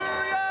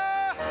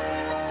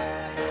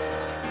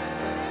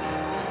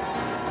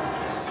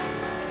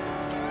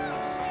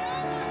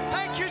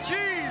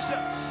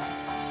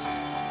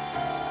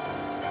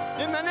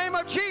In the name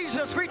of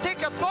Jesus, we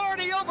take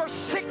authority over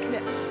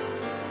sickness.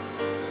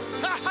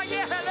 In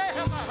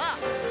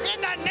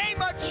the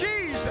name of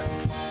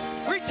Jesus,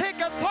 we take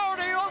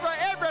authority over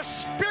every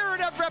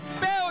spirit of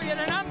rebellion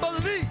and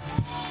unbelief.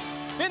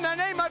 In the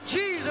name of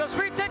Jesus,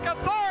 we take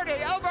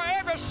authority over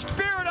every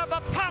spirit of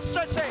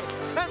apostasy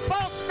and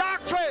false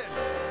doctrine.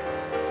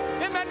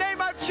 In the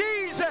name of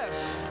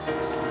Jesus,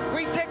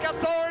 we take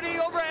authority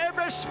over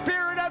every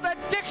spirit of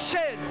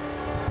addiction,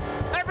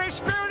 every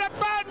spirit of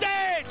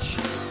bondage.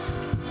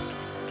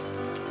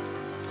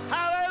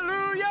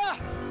 Hallelujah.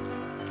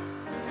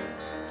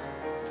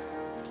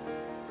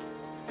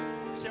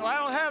 You say, well, I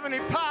don't have any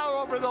power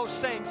over those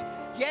things.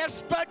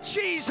 Yes, but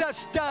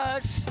Jesus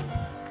does.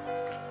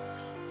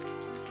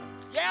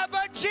 Yeah,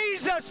 but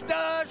Jesus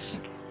does.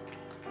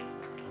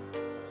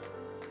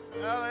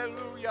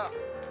 Hallelujah.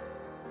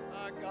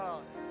 My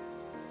God.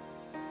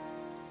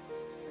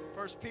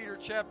 1 Peter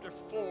chapter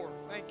 4.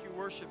 Thank you,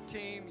 worship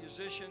team,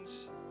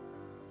 musicians,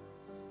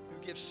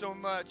 who give so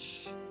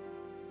much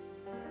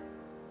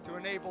to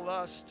enable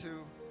us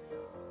to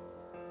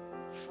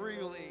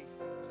freely,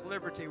 with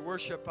liberty,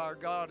 worship our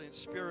God in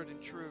spirit and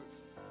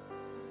truth.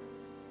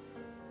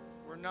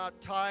 We're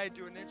not tied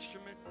to an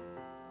instrument.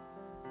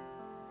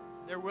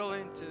 They're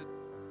willing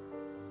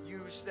to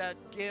use that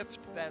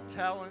gift, that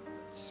talent,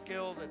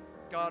 skill that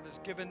God has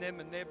given them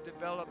and they've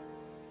developed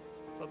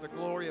for the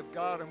glory of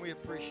God, and we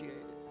appreciate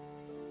it.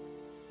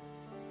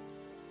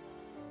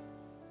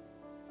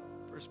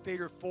 1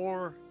 Peter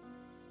 4,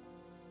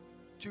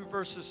 2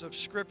 verses of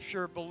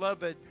Scripture.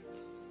 Beloved,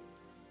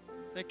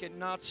 think it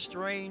not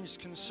strange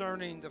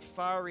concerning the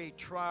fiery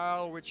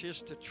trial which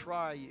is to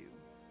try you,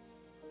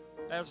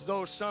 as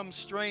though some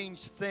strange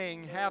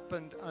thing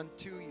happened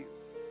unto you.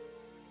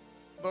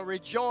 But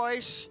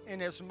rejoice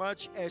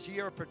inasmuch as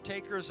ye are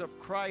partakers of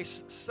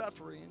Christ's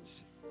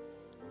sufferings,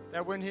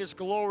 that when his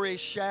glory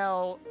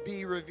shall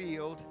be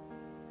revealed,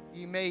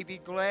 ye may be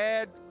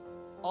glad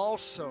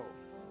also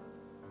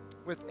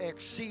with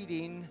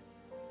exceeding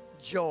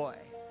joy.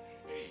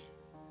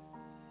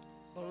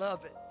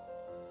 Beloved,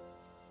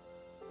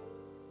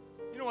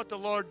 you know what the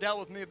Lord dealt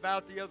with me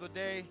about the other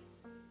day?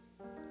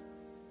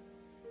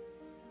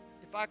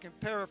 If I can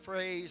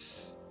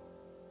paraphrase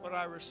what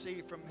I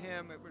received from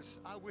him, it was,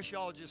 I wish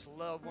y'all just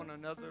love one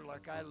another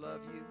like I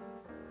love you.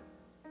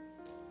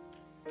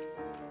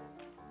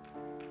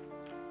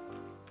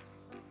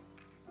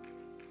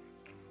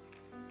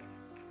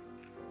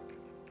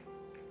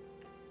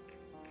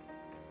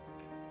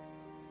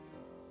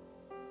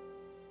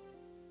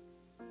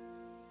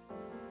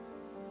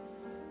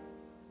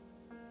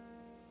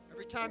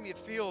 Every time you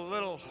feel a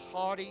little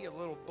haughty, a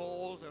little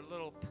bold, a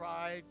little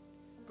pride,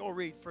 go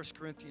read 1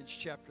 Corinthians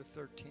chapter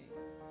 13.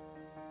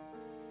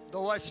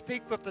 Though I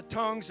speak with the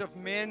tongues of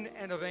men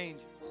and of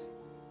angels,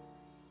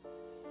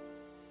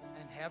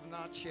 and have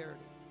not charity,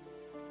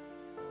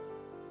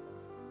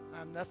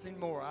 I am nothing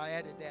more. I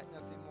added that,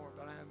 nothing more,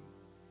 but I am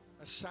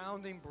a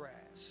sounding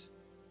brass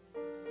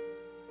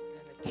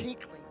and a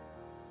tinkling,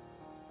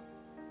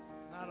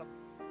 not a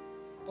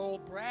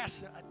bold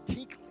brass, a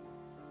tinkling,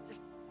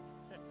 just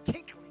a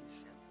tinkling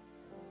sound.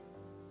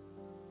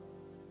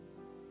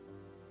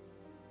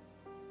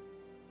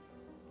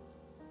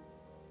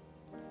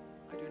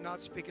 Not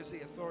speak as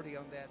the authority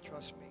on that,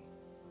 trust me.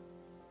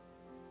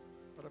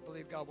 But I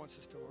believe God wants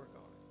us to work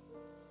on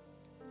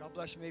it. God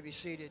bless you. You may be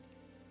seated.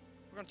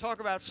 We're going to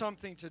talk about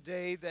something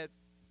today that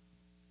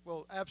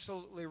will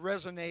absolutely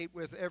resonate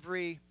with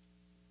every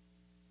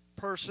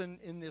person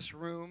in this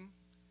room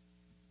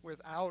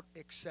without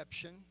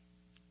exception.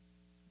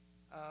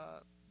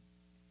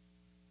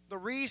 The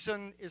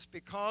reason is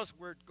because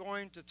we're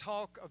going to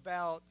talk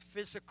about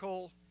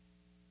physical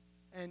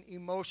and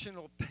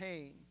emotional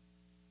pain.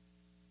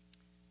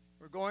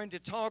 We're going to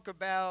talk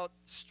about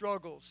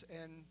struggles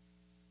and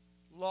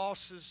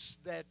losses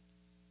that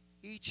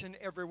each and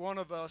every one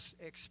of us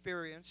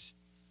experience.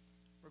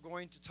 We're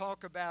going to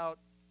talk about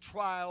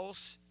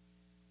trials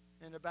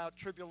and about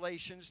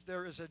tribulations.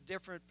 There is a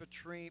difference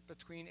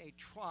between a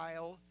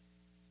trial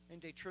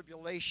and a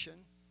tribulation.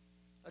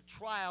 A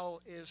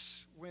trial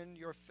is when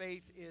your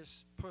faith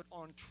is put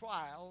on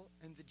trial,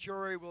 and the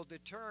jury will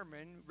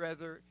determine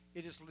whether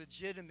it is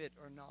legitimate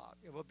or not.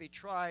 It will be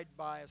tried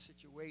by a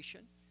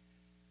situation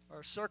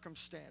or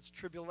circumstance.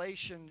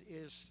 Tribulation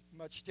is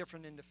much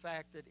different in the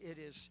fact that it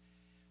is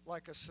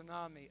like a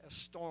tsunami, a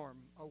storm,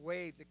 a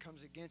wave that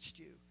comes against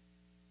you,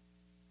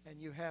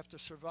 and you have to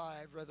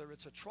survive, whether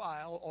it's a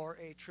trial or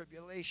a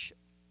tribulation.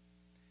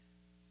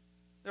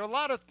 There are a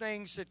lot of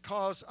things that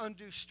cause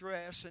undue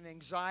stress and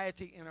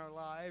anxiety in our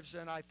lives,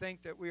 and I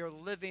think that we are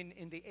living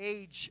in the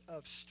age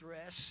of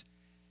stress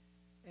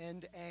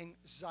and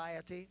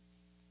anxiety.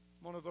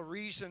 One of the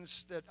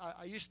reasons that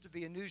I used to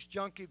be a news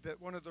junkie, but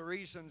one of the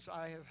reasons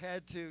I have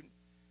had to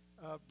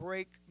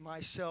break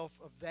myself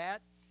of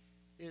that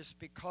is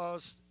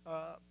because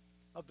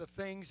of the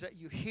things that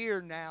you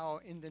hear now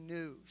in the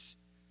news.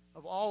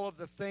 Of all of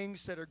the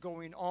things that are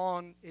going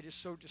on, it is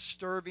so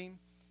disturbing.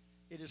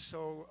 It is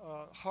so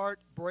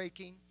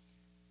heartbreaking.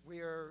 We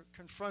are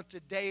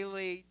confronted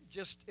daily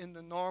just in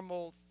the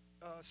normal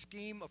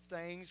scheme of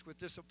things with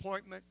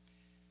disappointment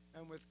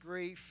and with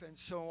grief and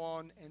so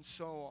on and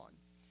so on.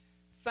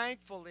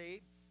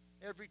 Thankfully,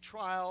 every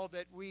trial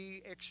that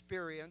we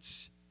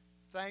experience,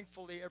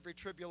 thankfully every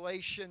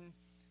tribulation,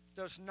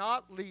 does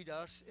not lead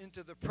us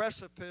into the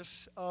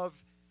precipice of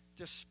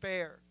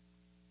despair.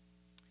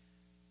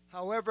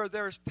 However,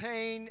 there's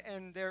pain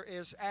and there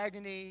is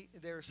agony,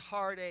 there's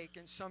heartache,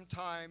 and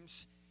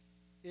sometimes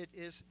it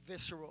is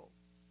visceral.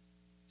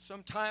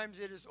 Sometimes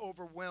it is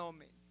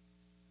overwhelming.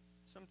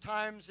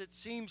 Sometimes it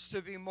seems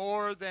to be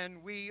more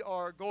than we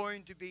are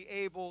going to be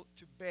able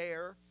to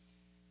bear.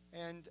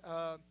 And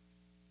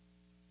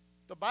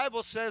the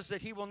Bible says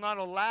that He will not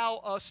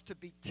allow us to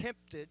be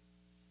tempted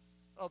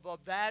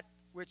above that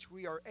which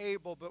we are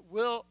able, but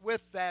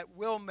with that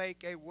will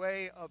make a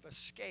way of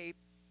escape.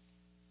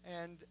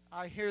 And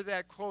I hear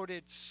that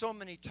quoted so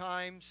many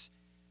times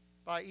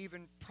by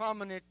even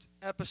prominent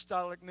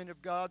apostolic men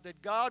of God,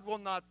 that God will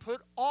not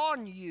put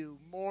on you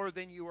more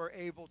than you are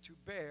able to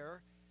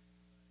bear.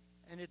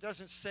 And it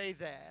doesn't say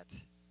that.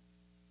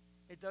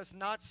 It does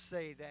not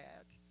say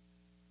that.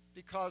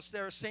 Because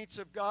there are saints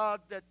of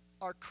God that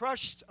are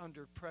crushed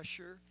under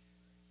pressure.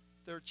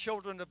 There are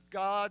children of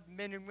God,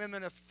 men and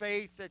women of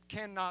faith that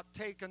cannot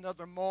take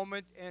another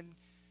moment and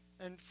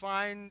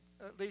find,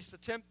 at least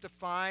attempt to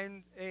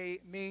find, a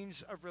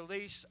means of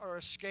release or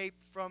escape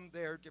from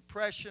their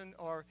depression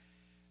or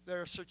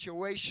their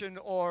situation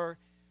or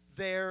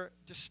their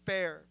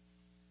despair.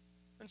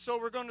 And so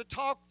we're going to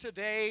talk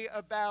today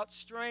about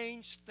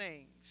strange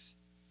things.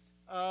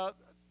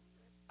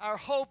 Our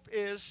hope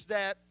is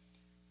that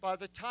by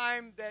the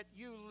time that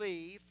you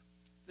leave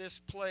this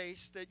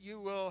place, that you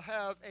will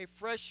have a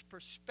fresh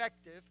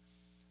perspective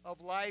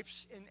of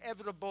life's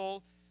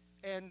inevitable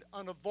and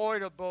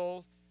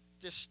unavoidable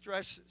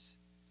distresses.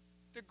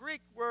 The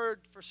Greek word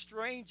for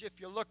strange, if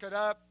you look it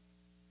up,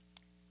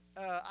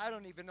 I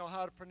don't even know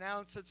how to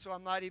pronounce it, so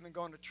I'm not even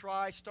going to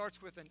try.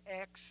 Starts with an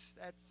X.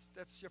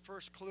 That's your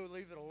first clue.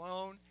 Leave it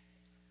alone.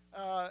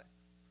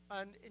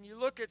 And you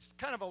look, it's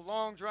kind of a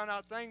long,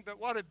 drawn-out thing, but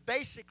what it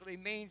basically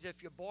means,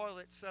 if you boil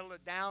it, settle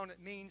it down,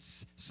 it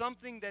means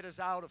something that is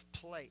out of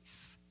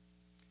place.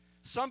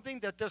 Something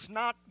that does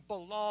not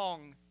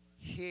belong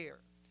here.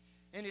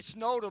 And it's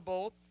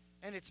notable,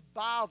 and it's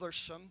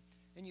bothersome,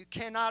 and you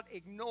cannot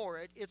ignore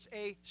it. It's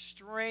a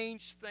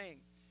strange thing.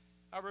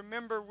 I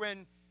remember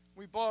when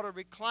we bought a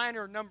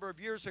recliner a number of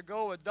years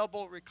ago, a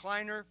double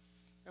recliner,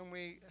 and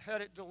we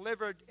had it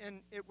delivered,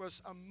 and it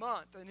was a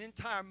month, an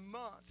entire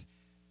month,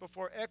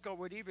 before Echo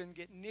would even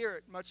get near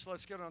it, much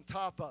less get on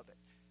top of it.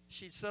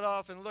 She'd sit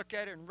off and look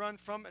at it and run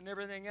from it and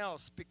everything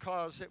else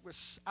because it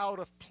was out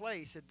of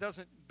place. It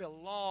doesn't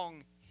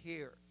belong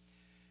here.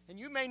 And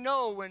you may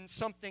know when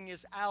something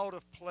is out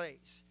of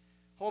place.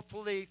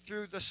 Hopefully,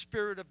 through the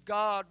Spirit of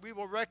God, we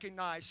will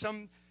recognize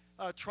some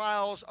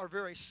trials are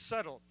very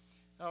subtle.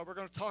 We're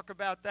going to talk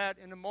about that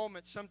in a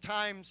moment.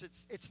 Sometimes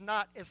it's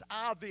not as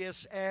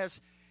obvious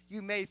as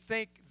you may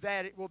think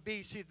that it will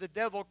be. See, the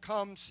devil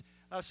comes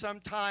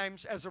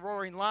sometimes as a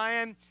roaring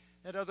lion.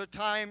 At other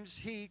times,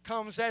 he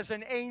comes as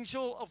an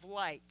angel of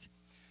light.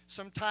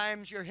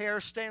 Sometimes your hair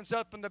stands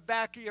up in the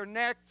back of your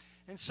neck,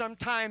 and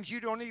sometimes you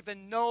don't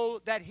even know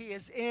that he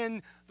is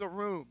in the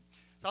room.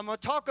 So I'm going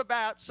to talk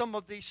about some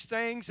of these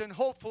things and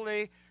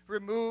hopefully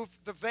remove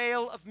the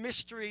veil of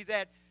mystery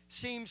that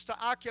seems to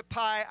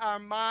occupy our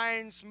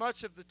minds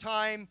much of the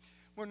time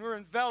when we're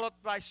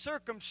enveloped by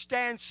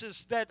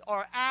circumstances that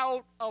are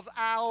out of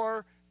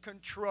our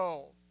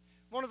control.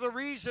 One of the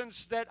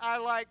reasons that I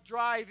like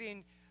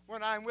driving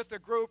when I'm with a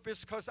group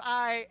is because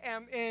I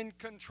am in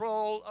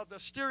control of the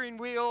steering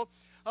wheel,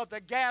 of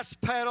the gas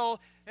pedal,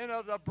 and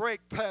of the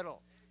brake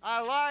pedal.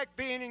 I like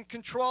being in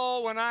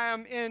control when I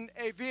am in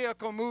a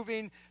vehicle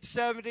moving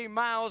 70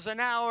 miles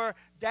an hour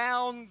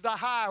down the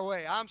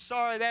highway. I'm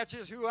sorry, that's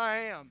just who I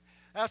am.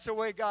 That's the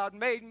way God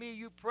made me.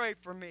 You pray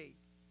for me.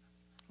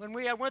 When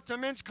we went to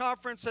men's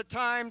conference at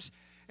times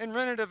and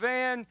rented a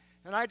van,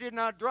 and I did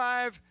not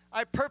drive,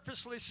 I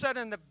purposely sat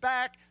in the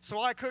back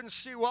so I couldn't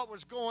see what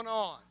was going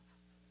on.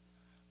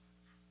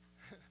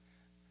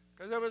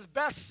 Because it was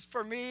best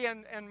for me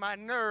and my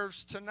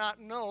nerves to not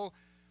know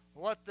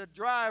what the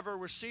driver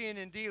was seeing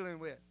and dealing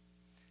with.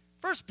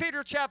 1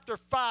 Peter chapter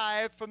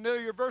 5,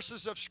 familiar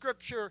verses of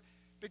Scripture,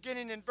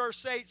 beginning in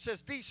verse 8,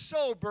 says, "Be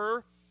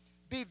sober,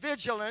 be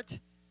vigilant,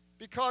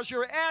 because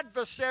your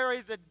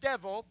adversary, the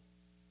devil,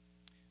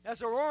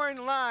 as a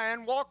roaring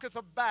lion, walketh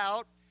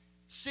about,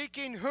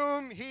 seeking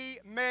whom he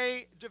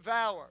may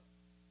devour.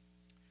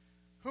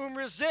 Whom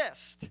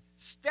resist,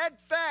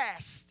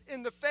 steadfast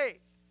in the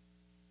faith,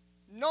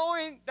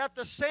 knowing that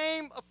the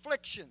same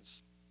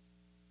afflictions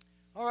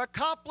are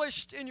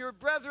accomplished in your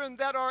brethren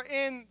that are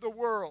in the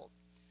world.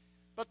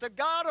 But the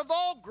God of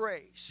all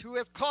grace, who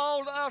hath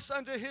called us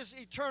unto his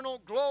eternal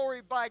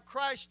glory by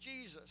Christ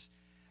Jesus,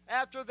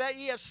 after that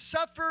ye have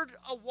suffered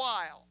a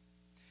while,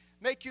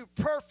 make you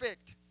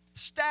perfect,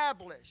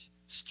 establish,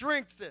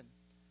 strengthen,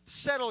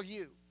 settle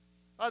you."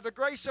 By the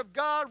grace of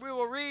God, we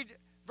will read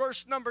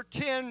verse number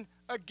 10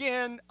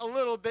 again a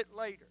little bit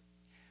later.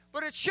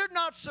 But it should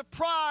not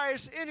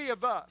surprise any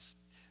of us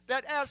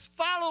that as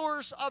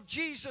followers of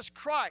Jesus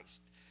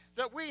Christ,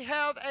 that we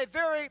have a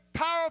very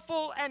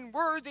powerful and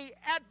worthy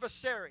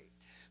adversary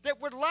that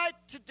would like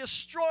to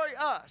destroy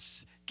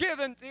us,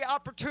 given the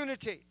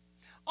opportunity.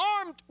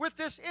 Armed with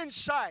this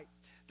insight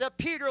that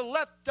Peter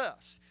left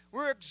us,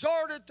 we're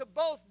exhorted to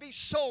both be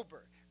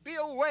sober, be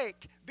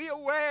awake, be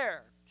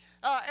aware,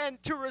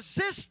 and to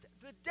resist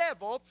the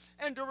devil,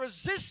 and to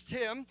resist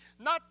him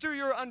not through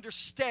your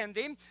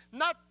understanding,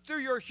 not through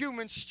your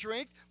human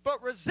strength,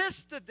 but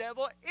resist the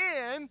devil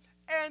in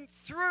and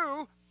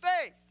through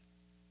faith.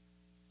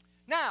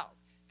 Now,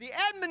 the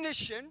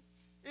admonition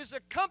is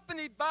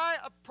accompanied by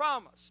a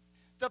promise.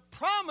 The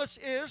promise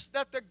is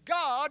that the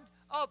God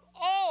of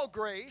all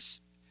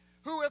grace,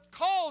 who hath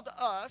called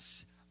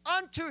us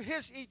unto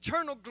his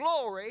eternal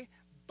glory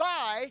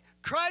by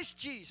Christ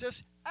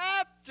Jesus,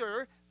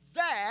 after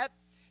that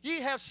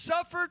ye have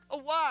suffered a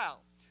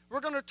while.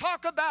 We're going to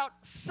talk about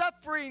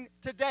suffering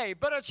today,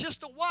 but it's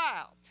just a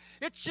while.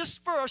 It's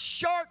just for a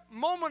short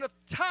moment of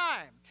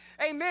time.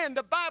 Amen.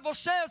 The Bible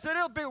says that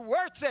it'll be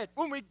worth it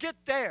when we get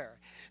there.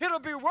 It'll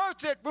be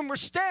worth it when we're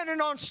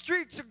standing on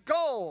streets of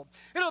gold.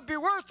 It'll be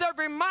worth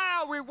every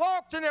mile we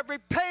walked and every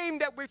pain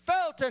that we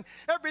felt and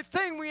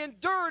everything we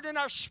endured in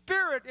our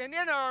spirit and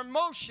in our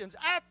emotions.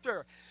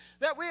 After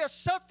that we have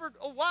suffered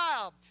a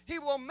while, he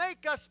will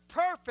make us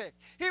perfect.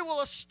 He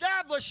will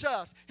establish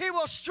us. He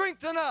will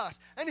strengthen us.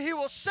 And he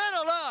will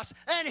settle us.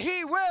 And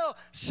he will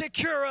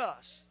secure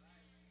us.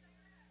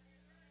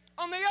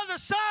 On the other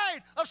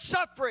side of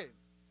suffering,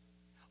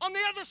 on the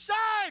other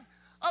side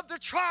of the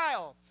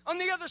trial, on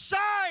the other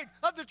side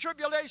of the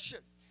tribulation,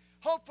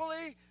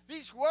 hopefully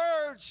these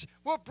words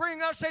will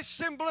bring us a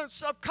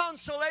semblance of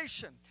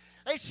consolation,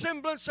 a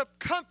semblance of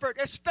comfort,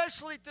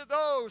 especially to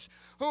those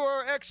who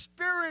are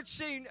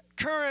experiencing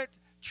current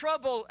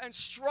trouble and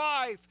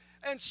strife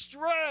and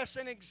stress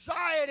and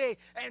anxiety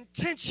and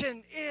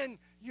tension in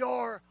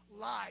your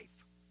life.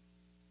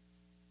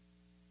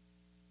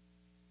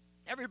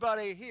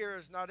 Everybody here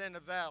is not in a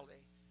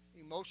valley,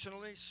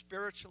 emotionally,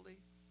 spiritually.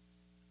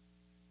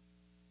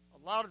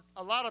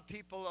 A lot of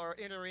people are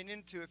entering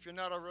into, if you're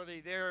not already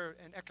there,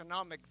 an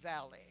economic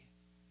valley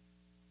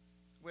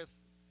with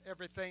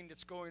everything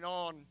that's going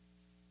on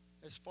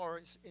as far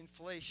as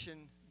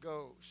inflation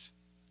goes.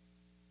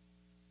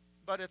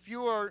 But if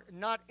you are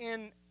not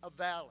in a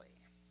valley,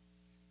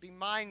 be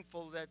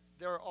mindful that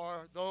there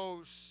are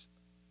those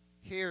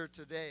here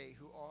today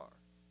who are.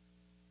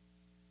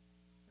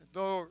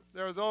 Though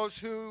there are those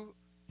who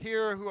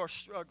here who are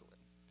struggling.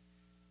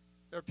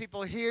 There are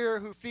people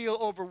here who feel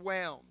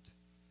overwhelmed.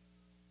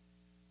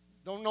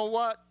 Don't know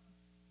what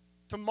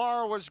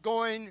tomorrow is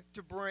going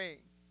to bring.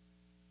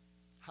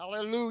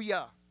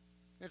 Hallelujah.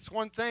 It's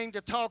one thing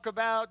to talk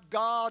about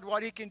God,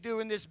 what he can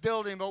do in this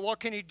building, but what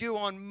can he do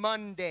on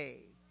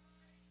Monday?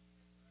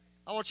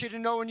 I want you to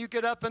know when you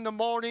get up in the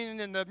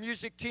morning and the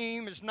music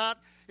team is not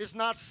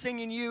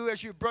singing you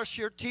as you brush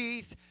your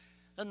teeth,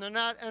 and they're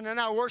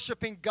not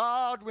worshiping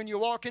God when you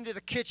walk into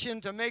the kitchen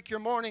to make your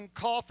morning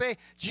coffee,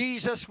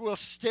 Jesus will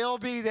still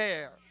be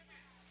there.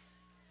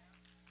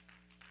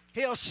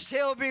 He'll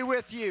still be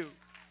with you.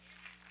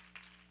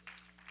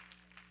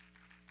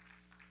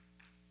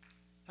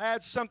 I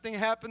had something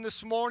happen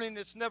this morning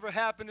that's never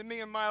happened to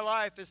me in my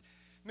life as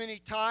many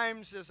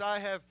times as I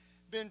have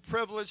been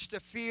privileged to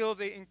feel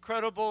the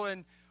incredible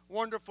and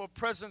wonderful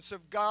presence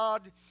of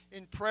God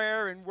in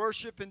prayer and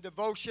worship and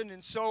devotion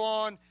and so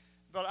on.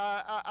 But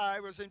I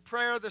was in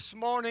prayer this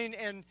morning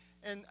and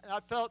I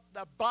felt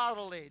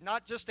bodily,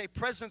 not just a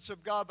presence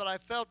of God, but I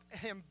felt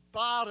him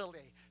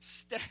bodily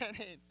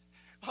standing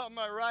on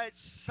my right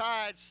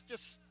side,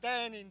 just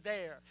standing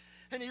there.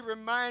 And he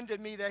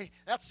reminded me that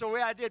that's the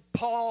way I did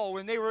Paul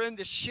when they were in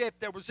the ship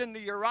that was in the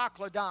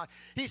Euroclydon.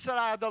 He said,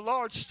 the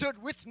Lord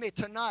stood with me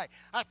tonight.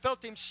 I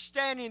felt him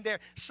standing there.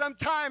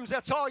 Sometimes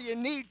that's all you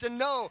need to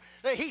know,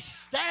 that he's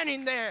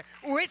standing there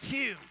with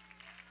you.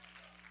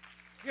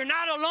 You're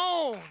not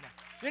alone.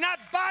 You're not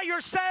by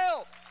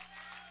yourself.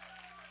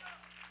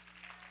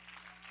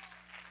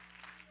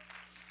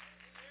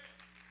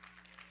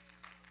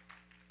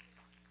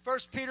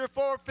 First Peter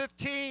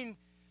 4:15,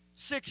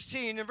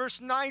 16, and verse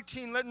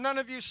 19, let none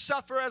of you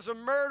suffer as a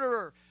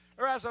murderer,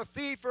 or as a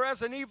thief, or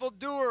as an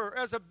evildoer, or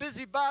as a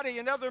busybody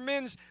in other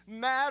men's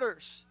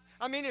matters.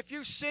 I mean, if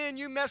you sin,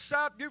 you mess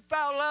up, you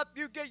foul up,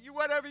 you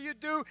whatever you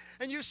do,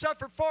 and you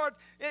suffer for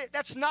it,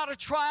 that's not a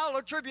trial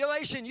or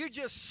tribulation. You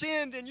just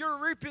sinned, and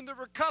you're reaping the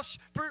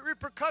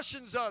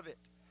repercussions of it.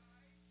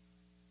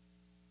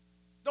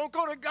 Don't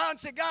go to God and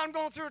say, God, I'm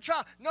going through a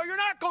trial. No, you're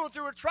not going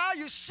through a trial.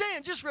 You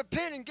sin. Just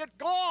repent and get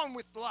on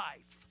with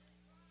life.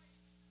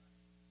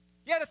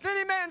 Yet if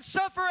any man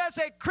suffer as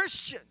a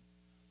Christian,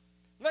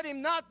 let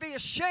him not be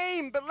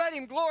ashamed, but let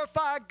him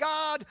glorify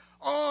God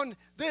on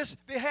this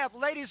behalf.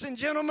 Ladies and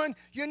gentlemen,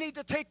 you need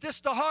to take this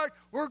to heart.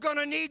 We're going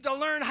to need to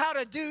learn how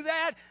to do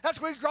that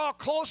as we draw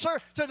closer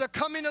to the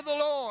coming of the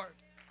Lord.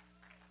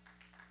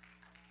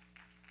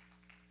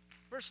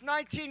 Verse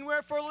 19,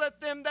 wherefore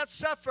let them that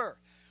suffer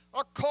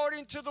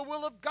according to the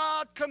will of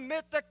God,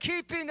 commit the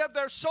keeping of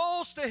their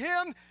souls to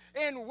Him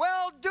in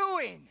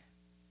well-doing,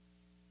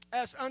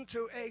 as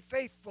unto a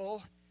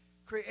faithful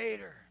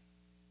Creator.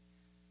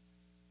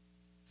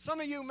 Some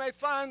of you may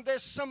find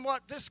this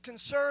somewhat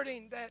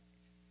disconcerting, that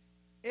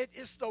it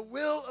is the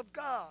will of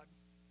God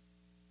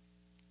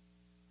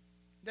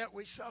that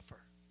we suffer.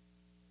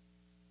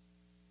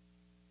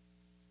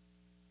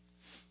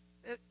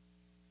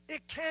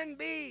 It can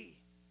be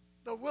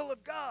the will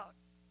of God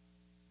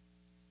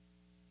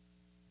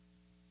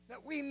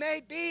that we may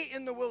be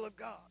in the will of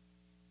God.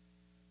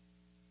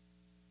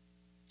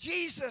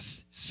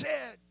 Jesus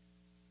said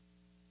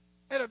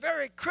at a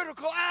very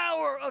critical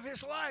hour of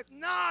His life,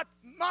 not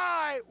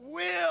my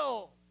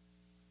will,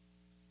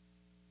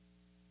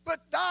 but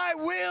thy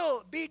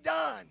will be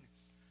done.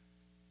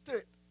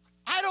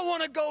 I don't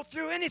want to go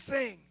through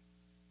anything.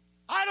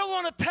 I don't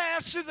want to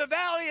pass through the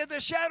valley of the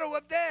shadow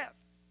of death.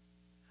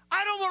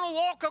 I don't want to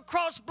walk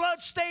across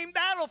blood-stained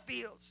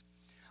battlefields.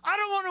 I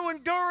don't want to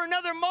endure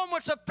another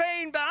moments of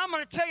pain, but I'm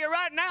going to tell you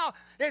right now,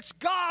 it's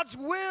God's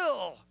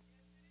will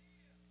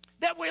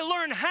that we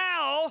learn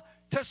how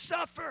to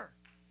suffer.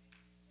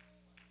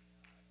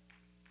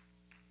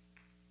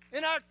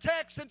 In our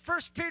text in 1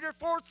 Peter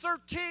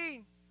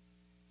 4:13,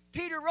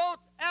 Peter wrote,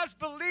 as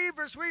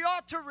believers, we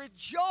ought to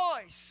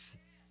rejoice,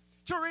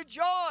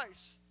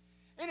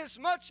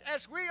 inasmuch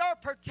as we are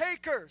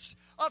partakers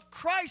of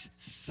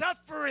Christ's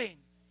suffering.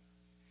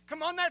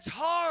 Come on, that's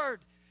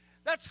hard.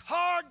 That's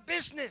hard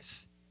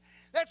business.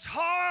 That's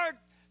hard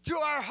to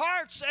our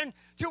hearts and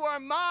to our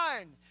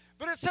mind.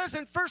 But it says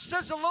in 1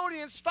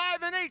 Thessalonians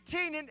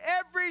 5:18, in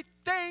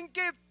everything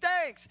give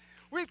thanks.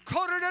 We've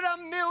quoted it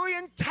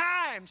 1,000,000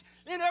 times.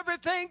 In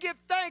everything give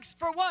thanks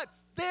for what?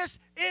 This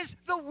is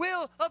the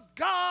will of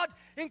God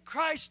in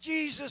Christ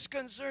Jesus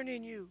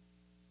concerning you.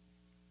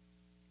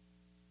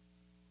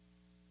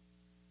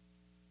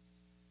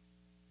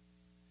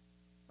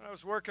 When I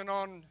was working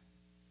on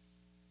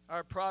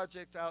our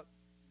project out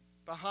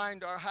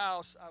behind our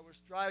house, I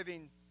was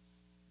driving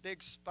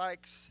big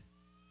spikes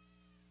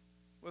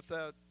with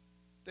a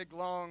big,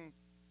 long,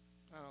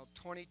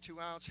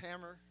 22-ounce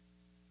hammer.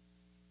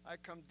 I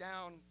come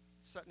down,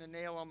 setting a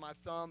nail on my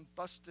thumb,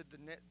 busted the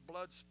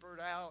blood spurt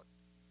out.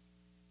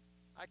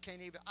 I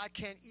can't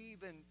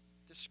even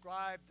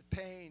describe the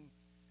pain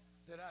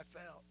that I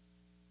felt.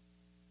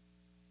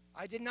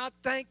 I did not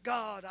thank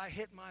God I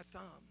hit my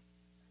thumb,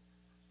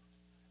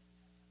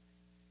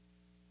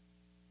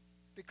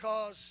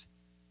 because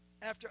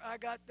after I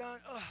got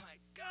done, oh my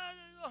God,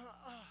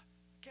 I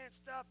can't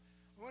stop.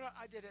 When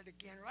I did it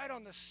again, right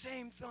on the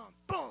same thumb,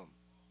 boom.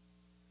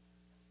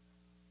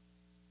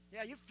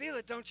 Yeah, you feel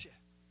it, don't you?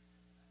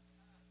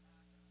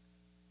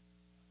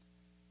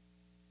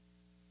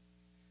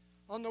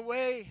 On the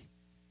way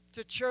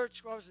to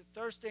church, what was it,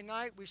 Thursday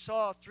night, we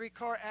saw a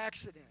 3-car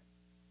accident.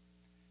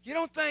 You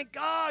don't thank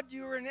God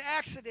you were in an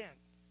accident.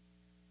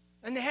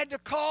 And they had to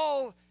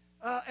call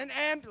an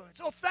ambulance.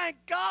 Oh,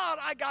 thank God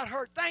I got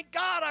hurt. Thank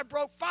God I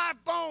broke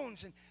 5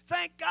 bones. And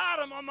thank God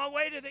I'm on my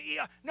way to the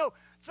ER. No,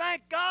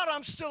 thank God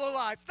I'm still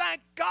alive.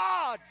 Thank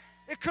God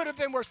it could have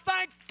been worse.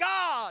 Thank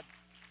God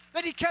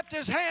that He kept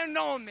His hand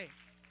on me.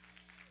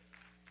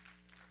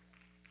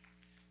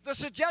 The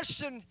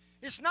suggestion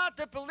is not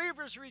that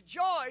believers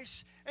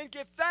rejoice and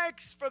give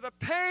thanks for the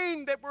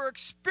pain that we're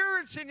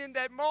experiencing in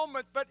that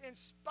moment, but in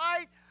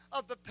spite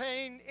of the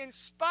pain, in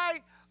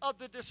spite of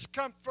the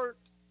discomfort,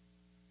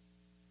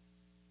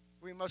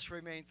 we must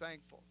remain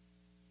thankful.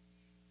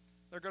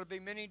 There are going to be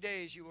many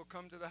days you will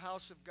come to the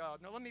house of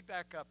God. Now let me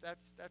back up.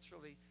 That's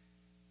really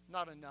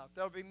not enough.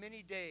 There will be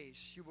many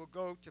days you will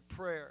go to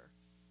prayer,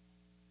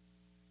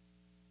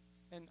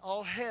 and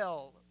all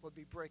hell will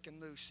be breaking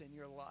loose in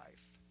your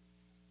life.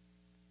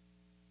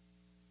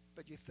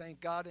 But you thank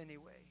God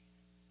anyway.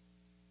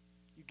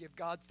 You give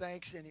God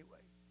thanks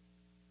anyway,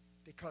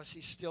 because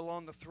He's still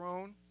on the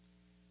throne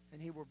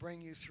and He will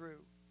bring you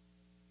through.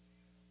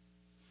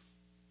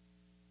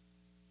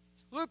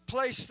 Luke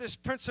placed this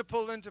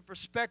principle into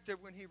perspective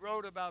when he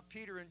wrote about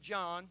Peter and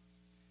John.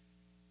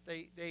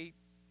 A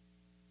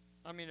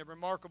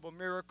remarkable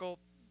miracle.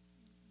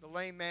 The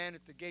lame man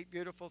at the gate,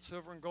 beautiful,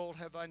 silver and gold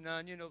have I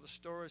none. You know the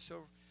story.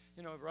 So,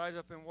 rise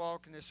up and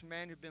walk. And this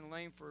man who'd been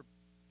lame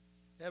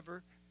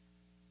forever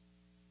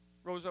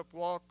rose up,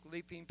 walked,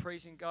 leaping,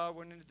 praising God,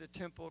 went into the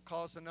temple,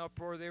 caused an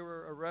uproar. They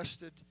were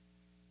arrested,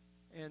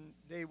 and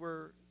they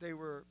were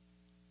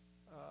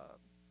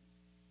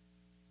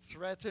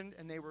threatened,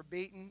 and they were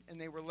beaten,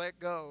 and they were let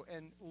go.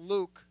 And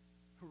Luke,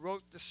 who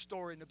wrote the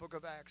story in the book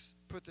of Acts,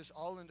 put this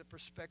all into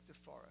perspective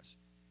for us.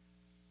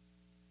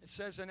 It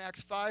says in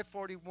Acts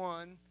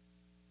 5:41,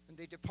 and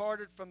they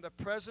departed from the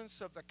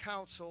presence of the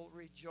council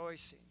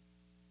rejoicing.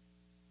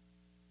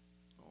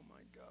 Oh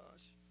my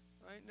gosh,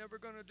 I ain't never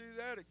going to do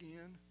that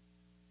again.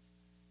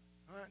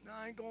 Now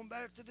I ain't going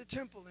back to the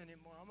temple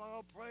anymore. I'm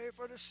going to pray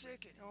for the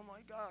sick. Oh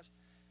my gosh.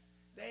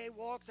 They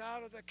walked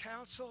out of the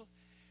council.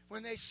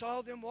 When they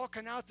saw them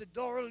walking out the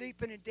door,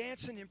 leaping and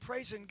dancing and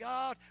praising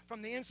God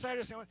from the inside,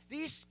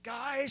 these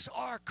guys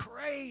are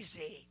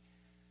crazy.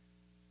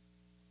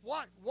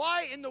 What?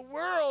 Why in the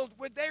world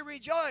would they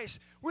rejoice?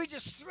 We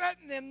just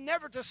threaten them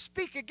never to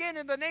speak again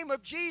in the name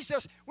of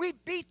Jesus. We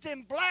beat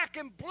them black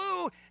and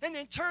blue and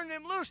then turn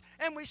them loose.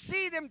 And we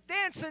see them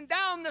dancing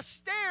down the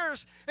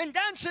stairs and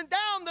dancing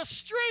down the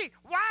street.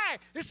 Why?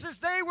 It says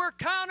they were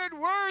counted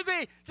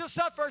worthy to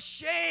suffer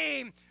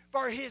shame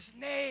for his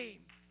name.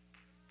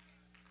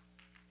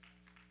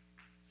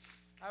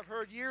 I've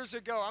heard years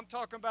ago, I'm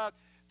talking about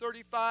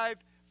 35,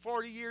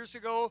 40 years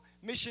ago,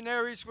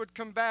 missionaries would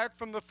come back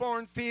from the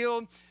foreign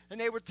field and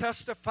they would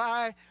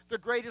testify the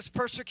greatest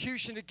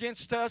persecution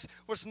against us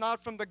was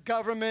not from the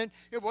government.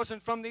 It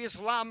wasn't from the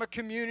Islamic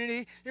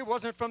community. It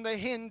wasn't from the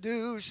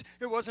Hindus.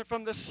 It wasn't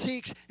from the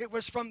Sikhs. It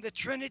was from the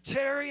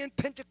Trinitarian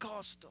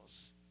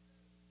Pentecostals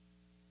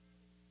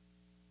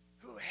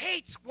who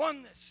hates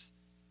oneness.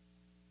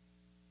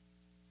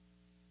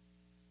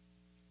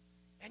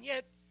 And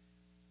yet,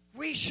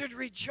 we should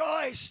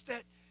rejoice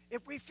that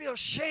if we feel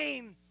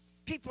shame,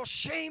 people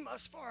shame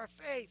us for our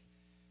faith,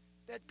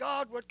 that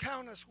God would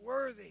count us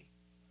worthy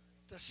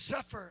to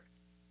suffer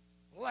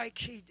like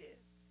he did.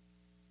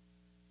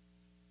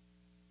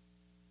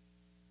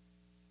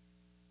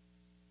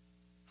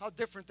 How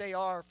different they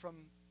are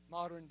from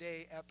modern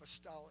day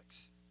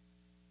apostolics,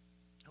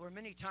 who are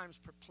many times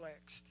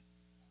perplexed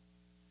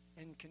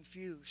and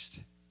confused,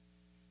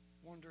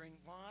 wondering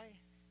why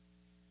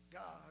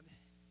God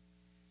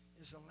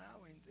is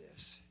allowing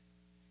this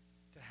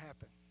to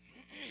happen.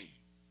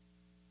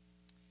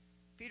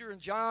 Peter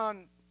and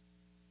John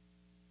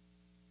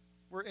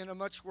were in a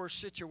much worse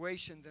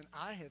situation than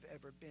I have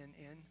ever been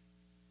in.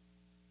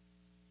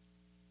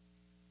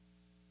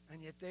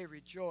 And yet they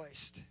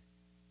rejoiced.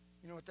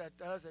 You know what that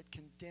does? It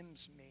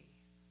condemns me.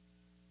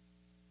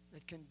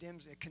 It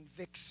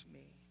convicts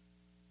me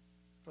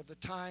for the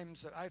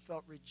times that I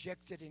felt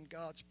rejected in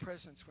God's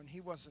presence when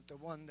he wasn't the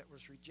one that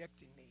was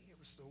rejecting me. It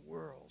was the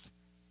world.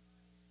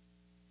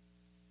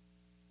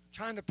 I'm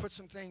trying to put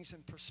some things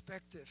in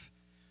perspective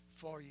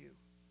for you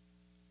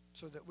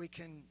so that we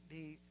can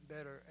be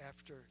better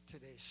after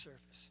today's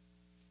service.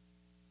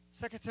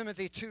 2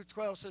 Timothy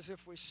 2:12 says,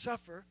 if we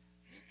suffer,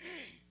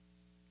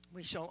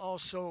 we shall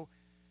also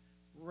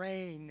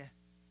reign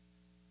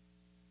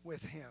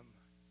with him.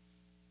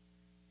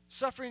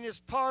 Suffering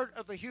is part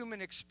of the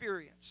human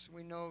experience.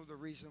 We know the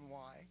reason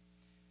why.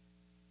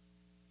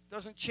 It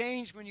doesn't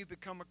change when you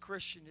become a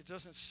Christian. It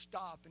doesn't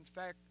stop. In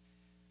fact,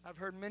 I've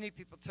heard many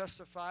people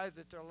testify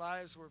that their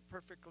lives were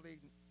perfectly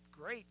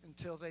great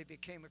until they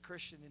became a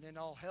Christian, and then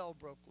all hell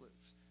broke loose.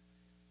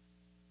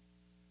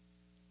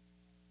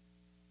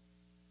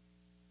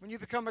 When you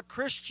become a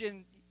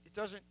Christian,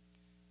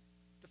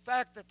 the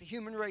fact that the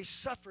human race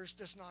suffers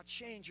does not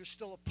change. You're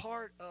still a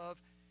part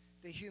of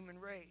the human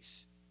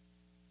race.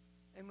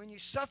 And when you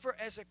suffer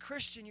as a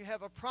Christian, you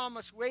have a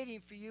promise waiting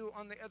for you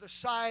on the other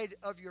side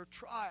of your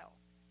trial.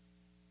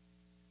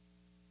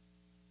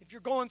 If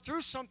you're going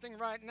through something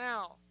right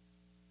now,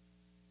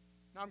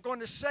 I'm going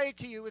to say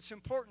to you, it's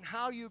important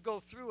how you go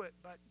through it,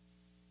 but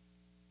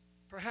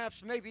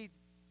perhaps maybe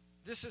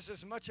this is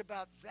as much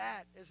about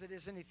that as it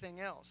is anything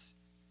else.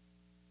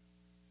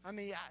 I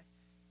mean,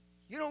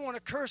 you don't want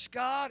to curse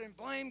God and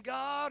blame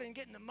God and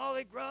get in the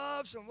mully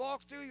grubs and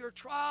walk through your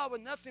trial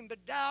with nothing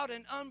but doubt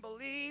and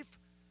unbelief.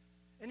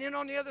 And then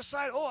on the other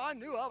side, I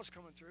knew I was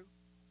coming through.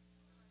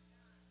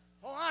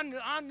 I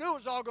knew it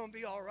was all going to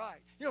be all right.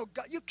 You know,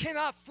 God, you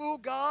cannot fool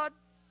God.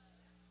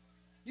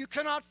 You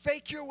cannot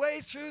fake your way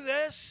through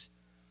this.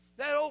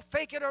 That old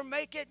fake it or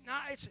make it,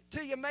 it's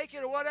till you make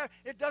it or whatever.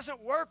 It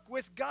doesn't work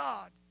with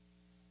God.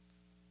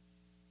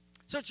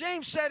 So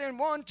James said in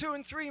 1, 2,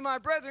 and 3, my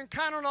brethren,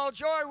 count on all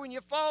joy when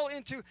you fall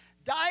into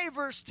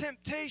divers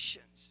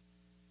temptations,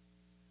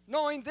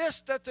 knowing this,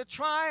 that the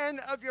trying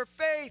of your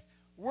faith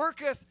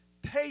worketh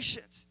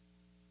patience.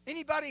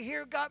 Anybody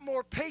here got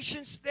more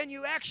patience than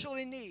you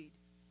actually need?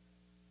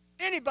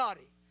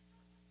 Anybody?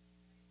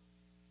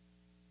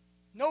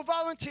 No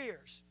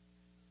volunteers.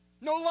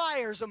 No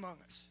liars among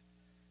us.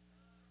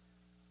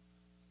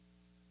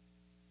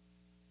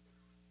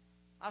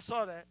 I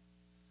saw that.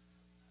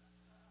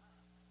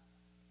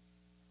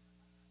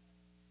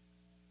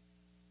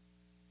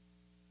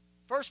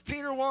 First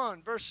Peter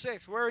 1, verse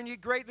 6, wherein ye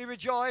greatly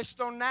rejoice,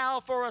 though now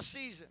for a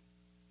season,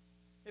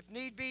 if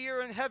need be,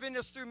 you're in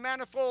heaviness through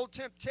manifold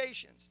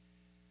temptations,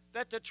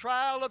 that the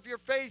trial of your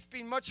faith,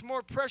 being much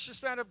more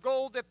precious than of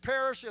gold that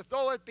perisheth,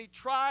 though it be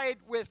tried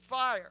with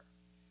fire,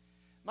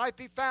 might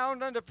be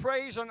found unto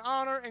praise and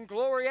honor and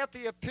glory at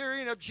the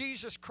appearing of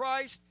Jesus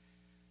Christ,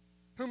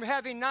 whom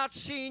having not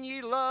seen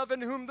ye love,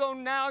 and whom though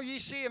now ye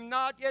see him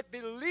not, yet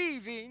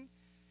believing,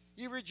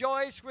 ye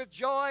rejoice with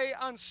joy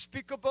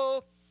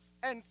unspeakable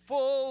and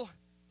full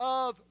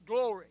of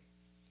glory,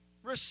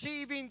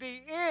 receiving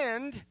the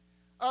end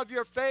of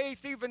your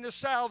faith, even the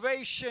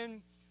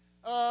salvation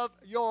of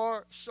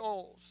your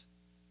souls.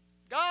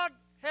 God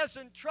has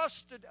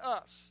entrusted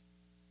us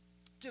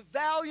to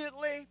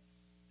valiantly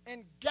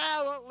and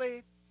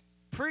gallantly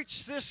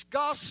preach this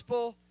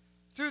gospel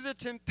through the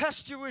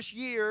tempestuous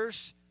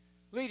years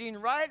leading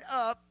right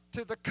up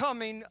to the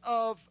coming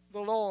of the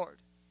Lord.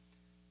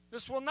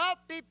 This will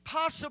not be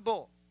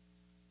possible.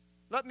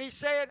 Let me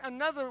say it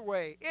another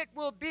way. It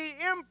will be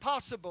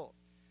impossible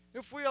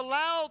if we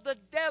allow the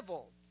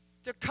devil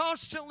to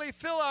constantly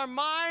fill our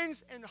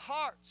minds and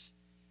hearts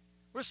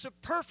with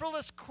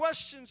superfluous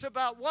questions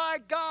about why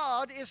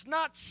God is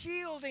not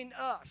shielding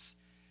us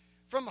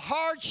from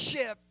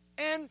hardship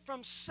and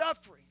from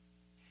suffering.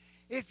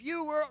 If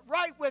you were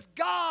right with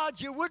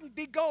God, you wouldn't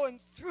be going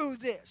through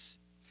this.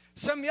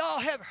 Some of y'all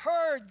have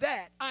heard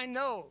that, I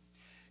know.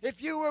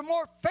 If you were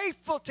more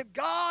faithful to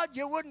God,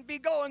 you wouldn't be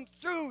going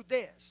through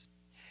this.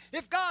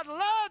 If God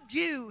loved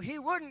you, He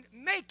wouldn't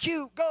make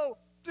you go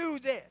through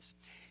this.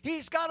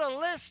 He's got a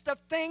list of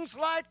things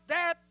like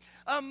that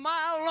a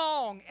mile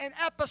long. And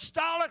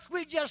apostolics,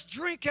 we just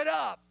drink it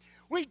up.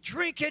 We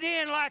drink it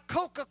in like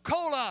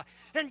Coca-Cola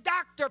and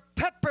Dr.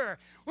 Pepper.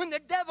 When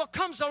the devil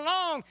comes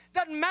along,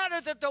 doesn't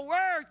matter that the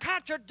word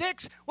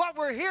contradicts what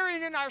we're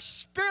hearing in our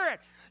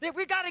spirit.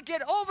 We got to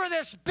get over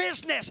this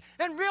business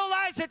and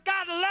realize that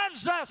God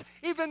loves us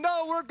even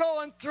though we're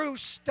going through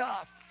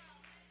stuff.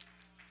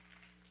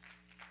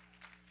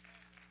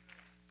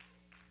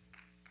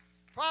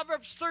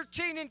 Proverbs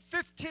 13 and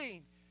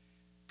 15.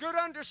 Good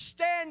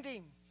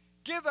understanding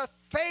giveth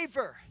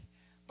favor,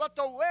 but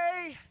the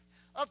way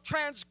of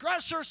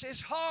transgressors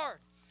is hard.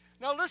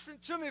 Now listen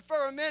to me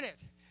for a minute.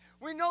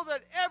 We know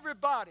that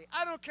everybody,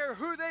 I don't care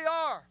who they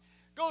are,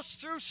 goes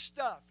through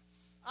stuff.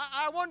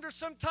 I wonder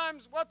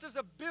sometimes, what does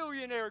a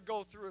billionaire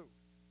go through?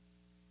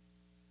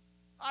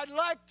 I'd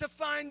like to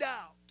find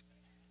out.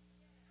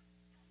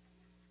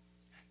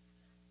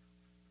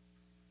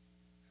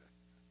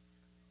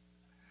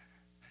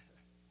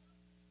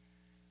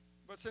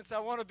 But since I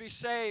want to be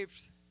saved,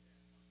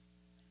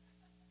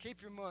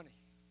 keep your money.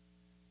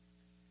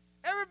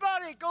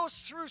 Everybody goes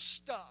through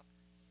stuff.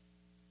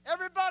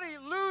 Everybody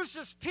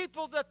loses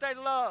people that they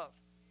love.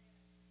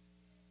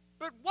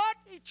 But what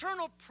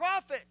eternal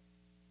profit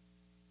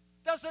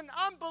does an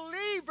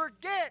unbeliever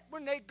get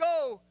when they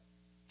go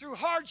through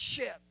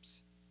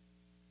hardships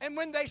and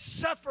when they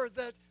suffer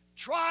the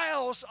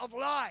trials of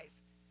life?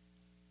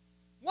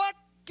 What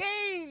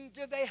gain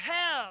do they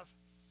have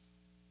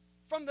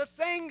from the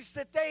things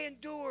that they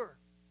endure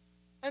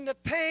and the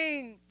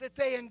pain that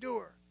they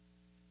endure?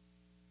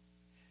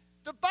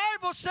 The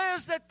Bible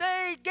says that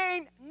they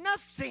gain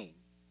nothing.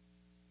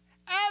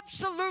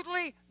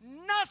 Absolutely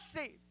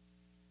nothing.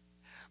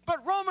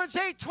 But Romans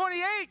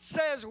 8:28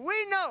 says,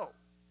 we know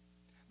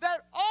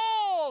that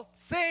all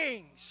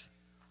things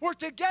work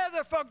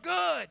together for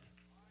good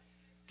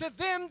to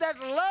them that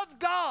love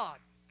God,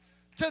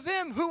 to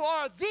them who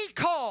are the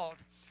called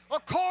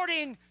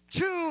according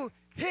to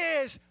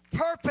His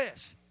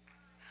purpose.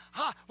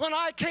 When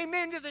I came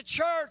into the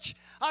church,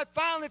 I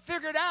finally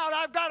figured out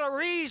I've got a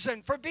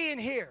reason for being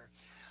here.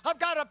 I've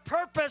got a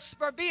purpose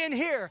for being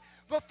here.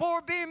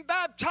 Before being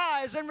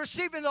baptized and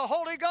receiving the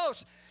Holy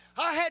Ghost,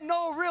 I had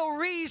no real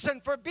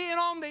reason for being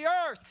on the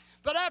earth.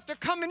 But after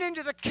coming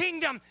into the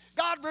kingdom,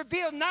 God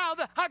revealed now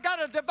that I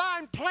got a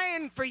divine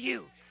plan for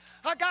you.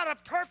 I got a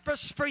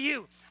purpose for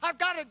you. I've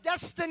got a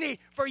destiny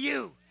for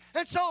you.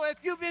 And so if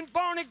you've been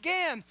born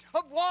again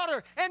of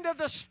water and of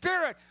the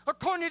Spirit,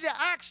 according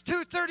to Acts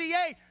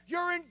 2:38,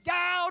 you're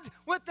endowed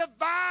with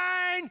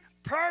divine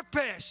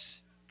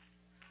purpose.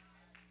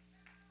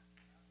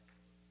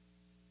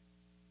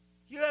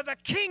 You have a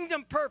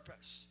kingdom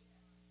purpose.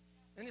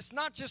 And it's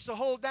not just to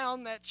hold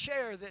down that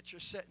chair that you're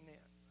sitting in.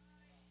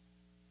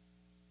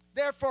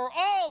 Therefore,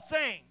 all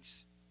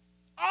things,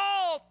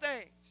 all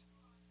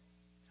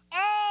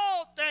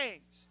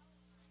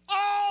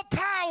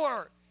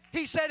power,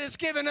 He said, is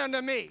given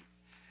unto me.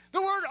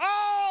 The word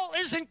all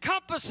is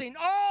encompassing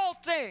all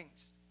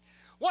things.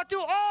 What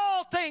do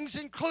all things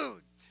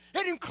include?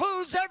 It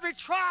includes every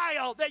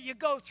trial that you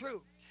go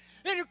through.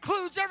 It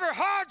includes every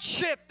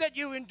hardship that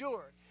you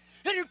endure.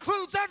 It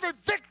includes every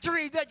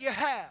victory that you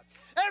have,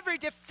 every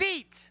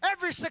defeat,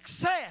 every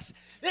success.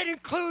 It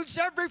includes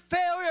every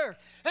failure,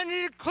 and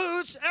it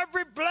includes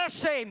every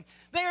blessing.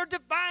 They are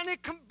divinely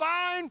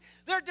combined.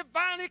 They're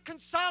divinely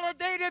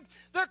consolidated.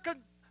 They're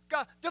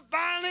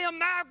divinely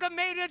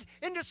amalgamated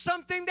into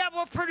something that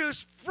will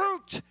produce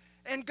fruit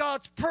and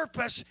God's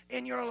purpose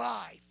in your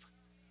life.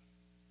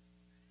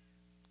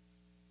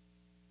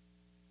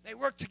 They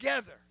work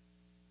together.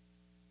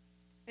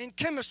 In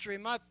chemistry,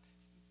 my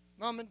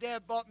Mom and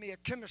Dad bought me a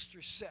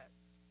chemistry set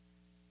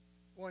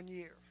one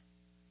year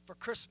for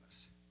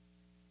Christmas.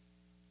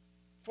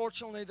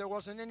 Fortunately, there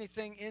wasn't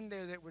anything in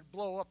there that would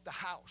blow up the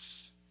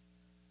house.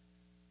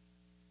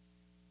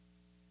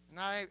 And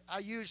I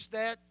used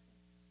that,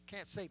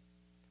 can't say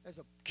as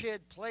a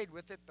kid played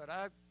with it, but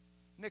I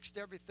mixed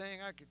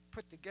everything I could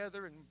put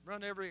together and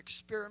run every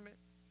experiment.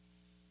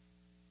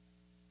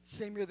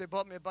 Same year they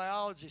bought me a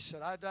biology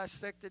set. I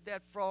dissected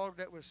that frog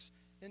that was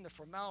in the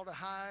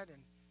formaldehyde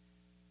and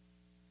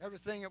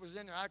everything that was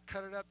in there. I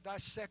cut it up,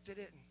 dissected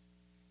it, and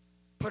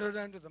put it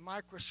under the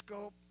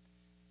microscope.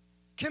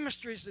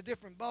 Chemistry is a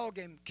different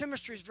ballgame.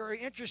 Chemistry is very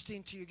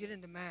interesting till you get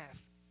into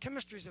math.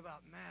 Chemistry is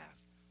about math.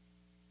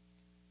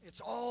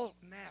 It's all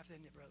math,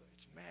 isn't it, brother?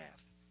 It's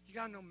math. You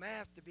got to know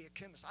math to be a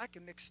chemist. I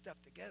can mix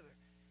stuff together.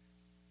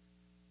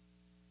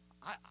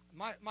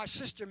 My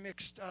sister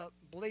mixed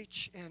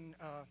bleach and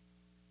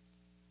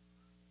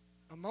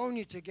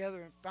ammonia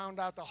together and found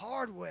out the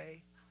hard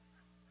way.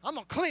 I'm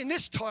going to clean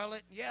this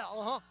toilet. Yeah,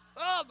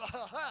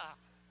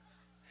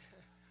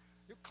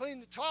 You clean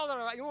the toilet,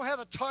 all right. You won't have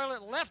a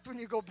toilet left when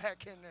you go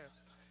back in there.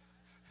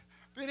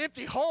 Be an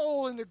empty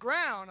hole in the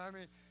ground. I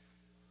mean,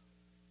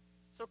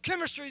 so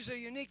chemistry is a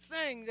unique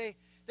thing.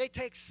 They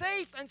take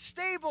safe and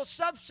stable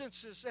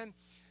substances, and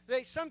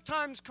they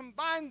sometimes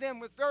combine them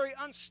with very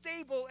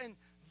unstable and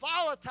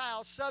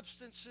volatile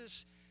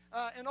substances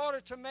in order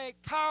to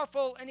make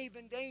powerful and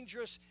even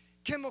dangerous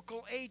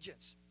chemical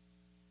agents.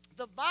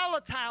 The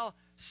volatile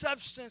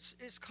substance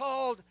is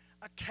called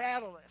a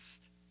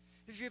catalyst.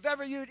 If you've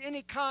ever used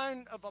any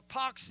kind of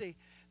epoxy,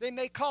 they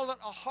may call it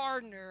a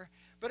hardener,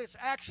 but it's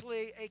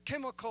actually a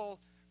chemical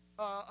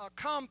a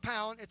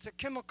compound. It's a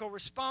chemical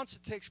response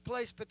that takes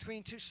place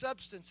between two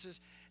substances,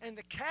 and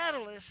the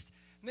catalyst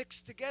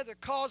mixed together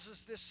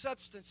causes this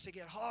substance to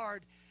get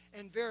hard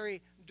and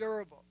very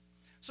durable.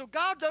 So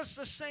God does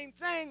the same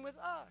thing with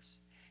us.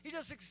 He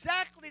does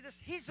exactly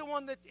this. He's the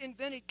one that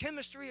invented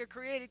chemistry or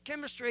created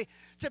chemistry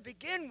to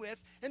begin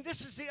with. And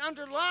this is the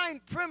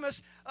underlying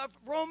premise of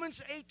Romans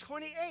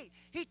 8:28.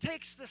 He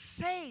takes the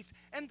safe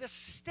and the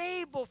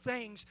stable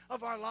things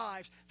of our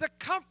lives, the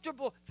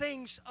comfortable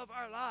things of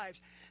our lives,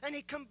 and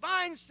he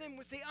combines them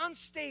with the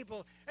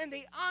unstable and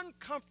the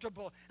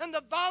uncomfortable and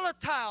the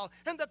volatile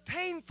and the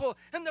painful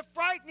and the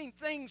frightening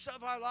things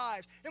of our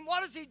lives. And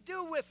what does he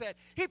do with it?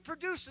 He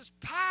produces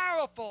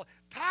powerful,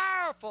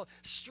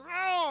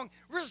 strong,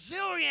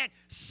 resilient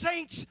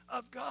saints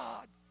of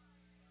God.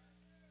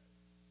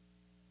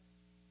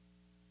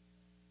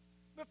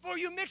 Before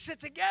you mix it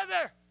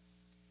together,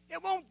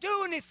 it won't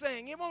do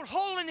anything. It won't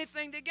hold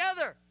anything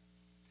together.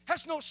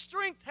 Has no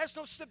strength, has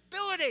no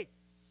stability.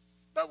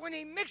 But when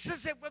he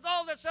mixes it with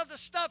all this other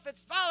stuff,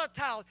 it's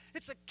volatile.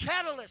 It's a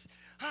catalyst.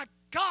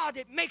 God,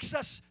 it makes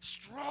us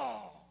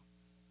strong.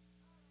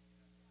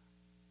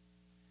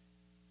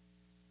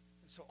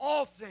 And so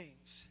all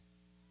things,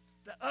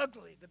 the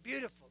ugly, the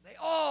beautiful, they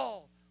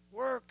all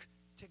work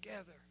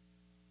together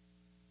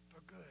for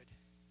good.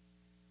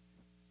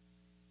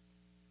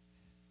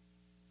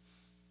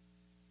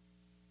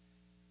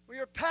 We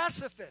are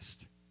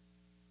pacifists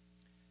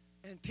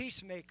and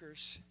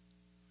peacemakers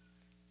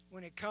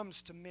when it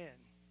comes to men.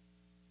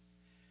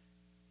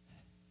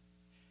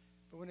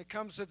 But when it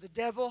comes to the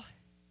devil,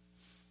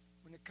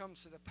 when it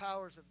comes to the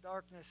powers of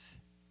darkness,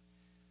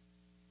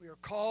 we are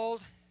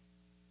called,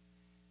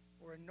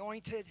 we're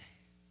anointed,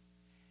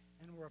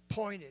 and we're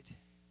appointed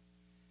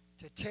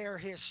to tear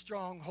his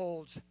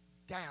strongholds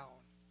down.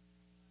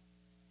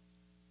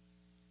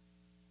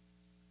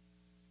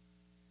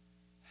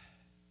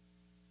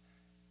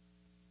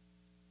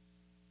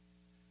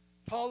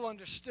 Paul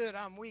understood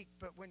I'm weak,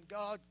 but when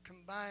God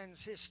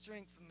combines his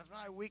strength with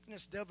my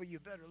weakness, devil, you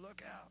better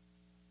look out.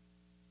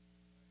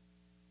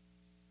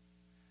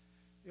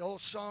 The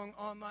old song,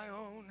 On My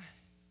Own.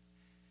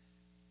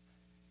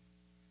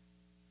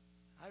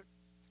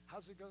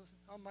 How's it go?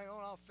 On my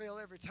own I'll fail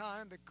every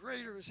time, but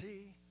greater is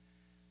he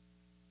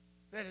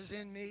that is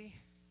in me.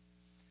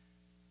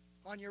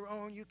 On your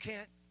own you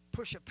can't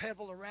push a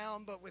pebble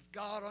around, but with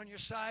God on your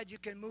side you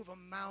can move a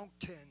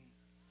mountain.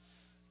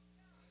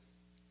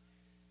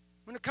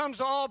 When it comes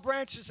to all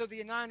branches of the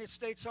United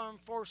States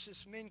Armed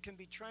Forces, men can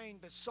be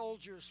trained, but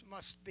soldiers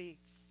must be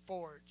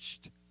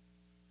forged.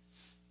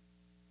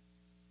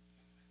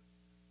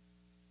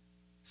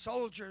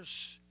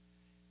 Soldiers,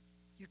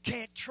 you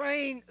can't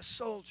train a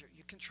soldier.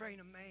 You can train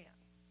a man.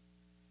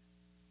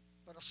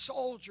 But a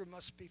soldier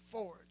must be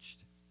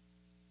forged.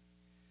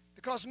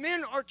 Because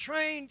men are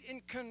trained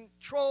in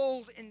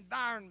controlled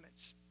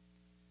environments.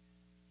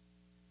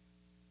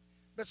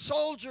 But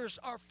soldiers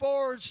are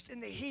forged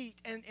in the heat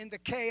and in the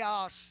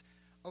chaos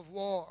of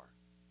war.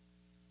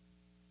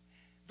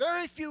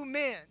 Very few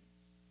men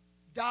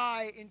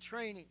die in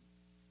training,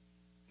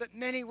 but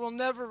many will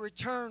never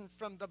return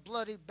from the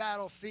bloody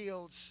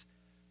battlefields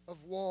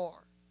of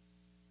war.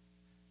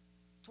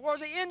 Toward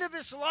the end of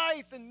his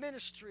life in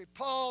ministry,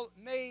 Paul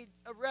made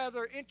a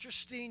rather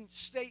interesting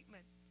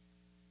statement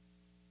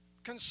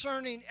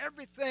concerning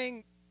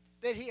everything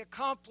that he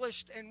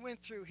accomplished and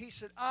went through. He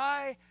said,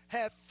 I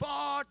have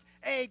fought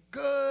a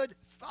good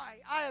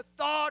fight. I have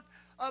thought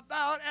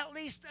about at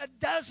least a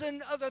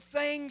dozen other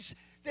things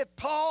that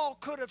Paul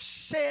could have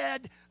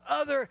said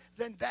other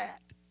than that.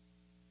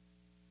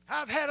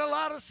 I've had a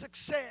lot of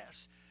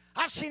success.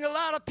 I've seen a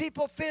lot of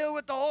people filled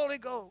with the Holy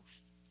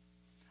Ghost.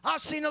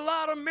 I've seen a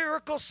lot of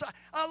miracles,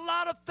 a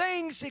lot of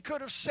things he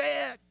could have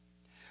said.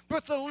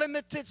 With the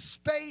limited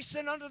space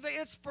and under the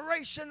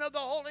inspiration of the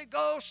Holy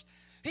Ghost,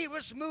 he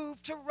was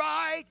moved to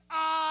write,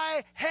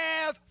 I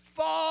have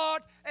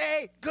fought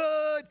a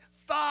good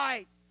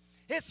fight.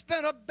 It's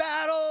been a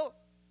battle.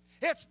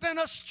 It's been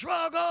a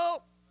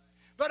struggle.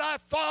 But I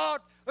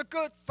fought a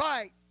good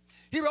fight.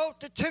 He wrote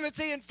to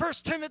Timothy in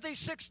 1 Timothy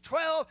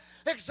 6:12,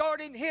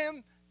 exhorting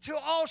him to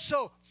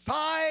also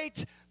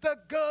fight the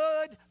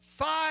good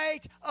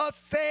fight of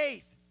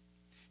faith.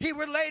 He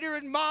would later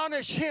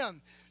admonish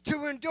him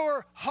to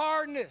endure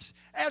hardness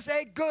as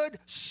a good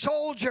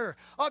soldier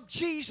of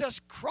Jesus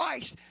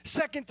Christ.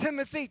 2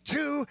 Timothy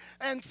 2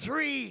 and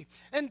 3.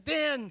 And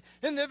then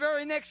in the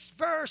very next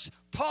verse,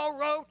 Paul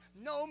wrote,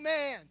 no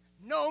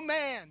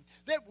man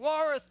that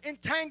warreth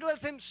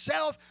entangleth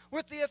himself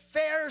with the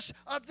affairs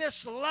of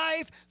this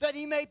life, that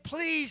he may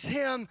please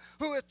him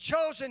who hath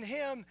chosen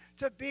him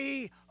to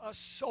be a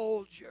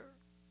soldier.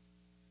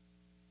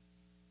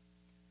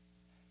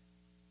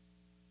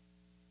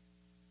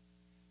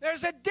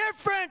 There's a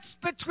difference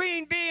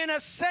between being a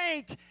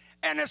saint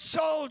and a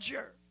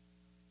soldier.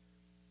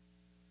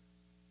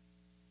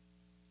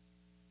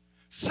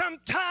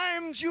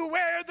 Sometimes you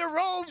wear the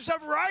robes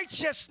of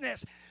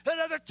righteousness. At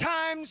other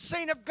times,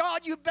 saint of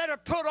God, you better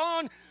put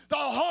on the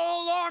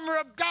whole armor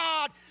of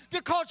God,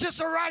 because just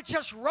a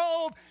righteous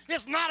robe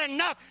is not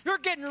enough. You're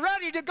getting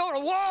ready to go to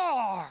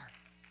war.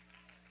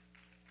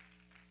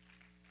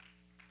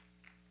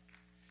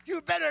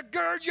 You better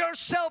gird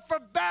yourself for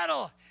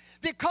battle,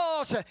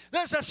 because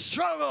there's a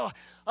struggle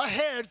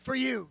ahead for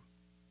you.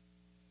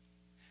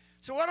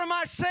 So what am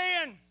I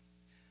saying?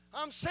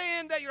 I'm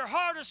saying that your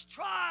hardest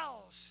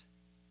trials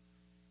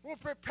will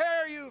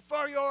prepare you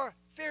for your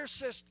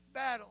fiercest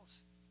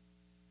battles.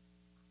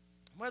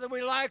 Whether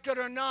we like it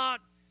or not,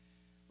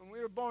 when we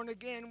were born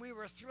again, we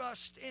were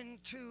thrust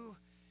into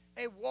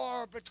a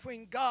war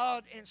between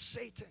God and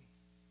Satan.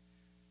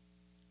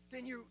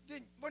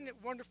 Wasn't it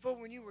wonderful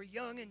when you were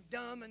young and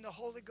dumb in the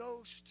Holy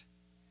Ghost?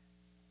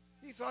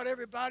 You thought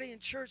everybody in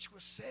church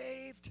was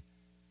saved.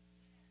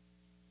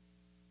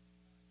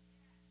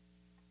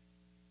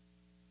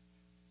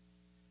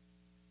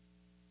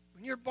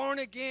 When you're born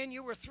again,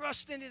 you were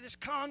thrust into this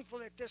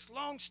conflict, this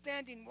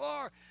long-standing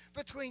war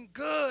between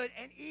good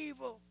and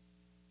evil,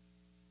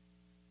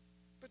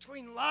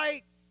 between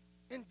light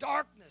and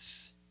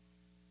darkness.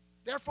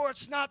 Therefore,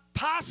 it's not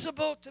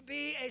possible to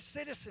be a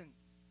citizen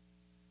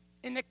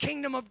in the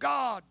kingdom of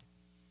God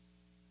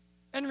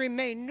and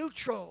remain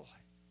neutral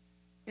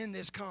in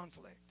this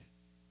conflict.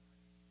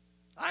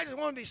 I just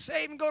want to be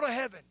saved and go to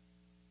heaven.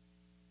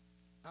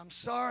 I'm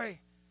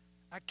sorry,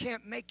 I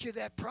can't make you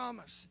that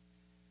promise.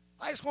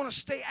 I just want to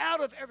stay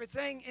out of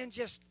everything and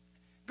just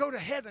go to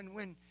heaven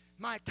when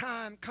my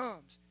time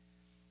comes.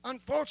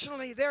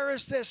 Unfortunately, there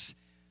is this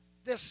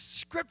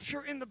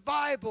scripture in the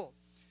Bible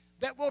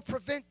that will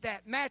prevent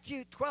that.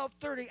 Matthew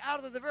 12:30,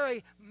 out of the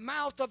very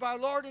mouth of our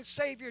Lord and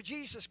Savior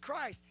Jesus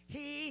Christ.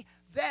 He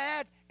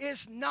that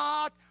is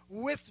not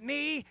with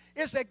me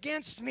is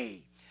against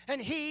me,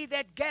 and he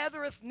that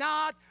gathereth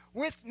not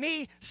with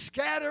me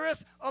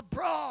scattereth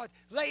abroad.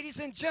 Ladies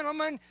and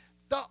gentlemen,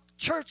 the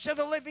church of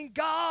the living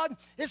God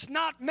is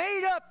not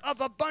made up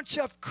of a bunch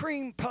of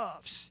cream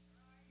puffs.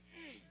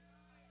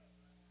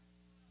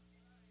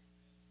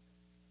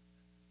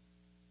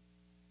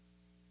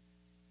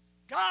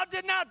 God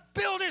did not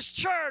build his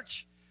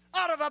church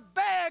out of a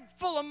bag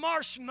full of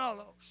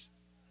marshmallows.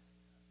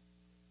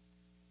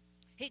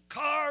 He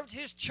carved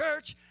his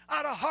church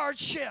out of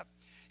hardship.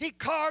 He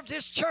carved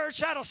his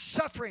church out of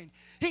suffering.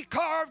 He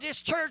carved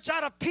his church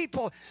out of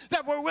people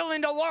that were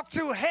willing to walk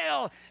through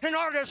hell in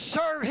order to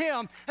serve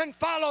him and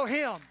follow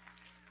him.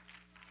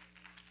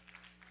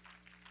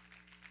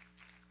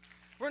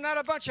 We're not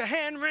a bunch of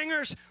hand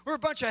wringers. We're a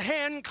bunch of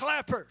hand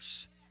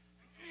clappers.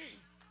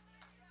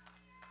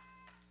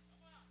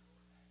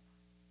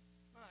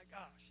 My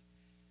gosh.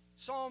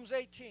 Psalms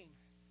 18.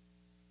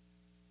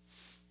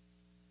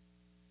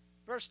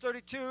 Verse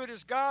 32, it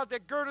is God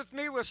that girdeth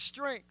me with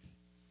strength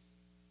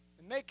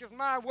and maketh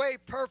my way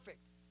perfect.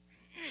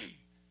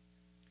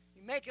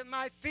 He maketh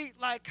my feet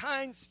like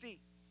hinds'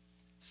 feet,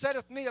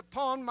 setteth me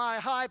upon my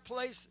high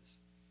places.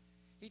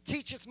 He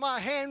teacheth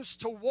my hands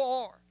to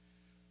war,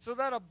 so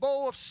that a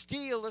bow of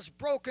steel is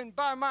broken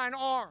by mine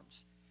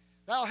arms.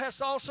 Thou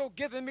hast also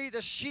given me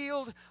the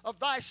shield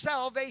of thy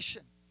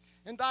salvation,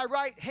 and thy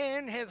right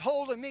hand hath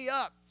holden me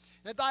up,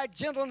 and thy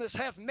gentleness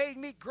hath made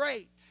me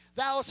great.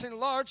 Thou hast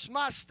enlarged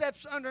my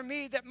steps under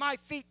me, that my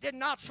feet did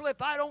not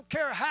slip. I don't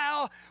care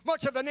how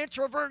much of an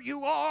introvert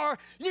you are.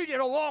 You need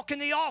to walk in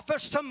the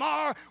office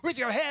tomorrow with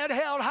your head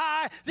held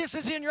high. This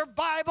is in your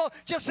Bible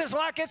just as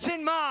like it's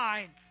in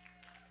mine.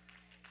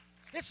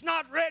 It's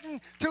not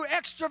written to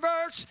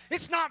extroverts.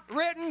 It's not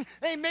written,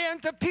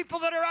 amen, to people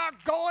that are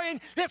outgoing.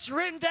 It's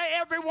written to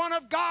every one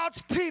of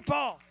God's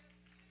people.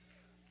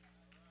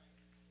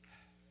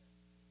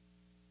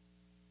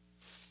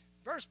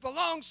 Verse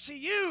belongs to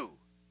you.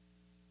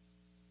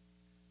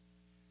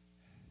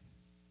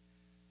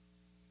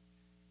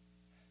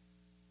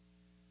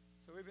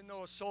 So even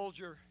though a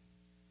soldier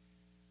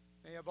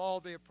may have all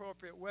the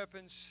appropriate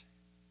weapons,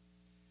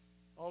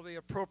 all the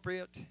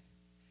appropriate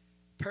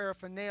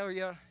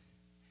paraphernalia,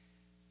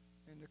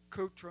 and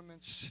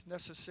accoutrements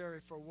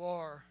necessary for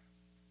war,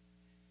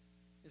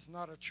 is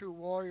not a true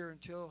warrior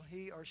until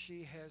he or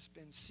she has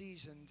been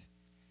seasoned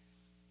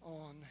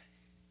on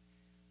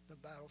the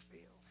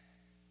battlefield.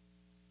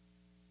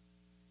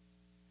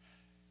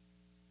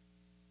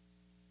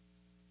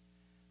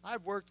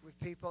 I've worked with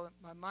people.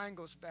 My mind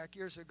goes back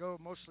years ago,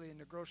 mostly in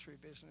the grocery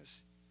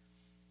business.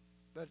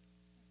 But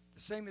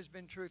the same has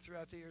been true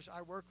throughout the years.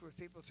 I worked with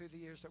people through the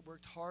years that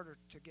worked harder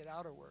to get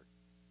out of work.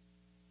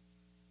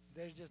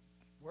 They just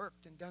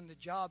worked and done the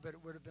job, but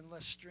it would have been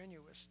less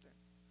strenuous.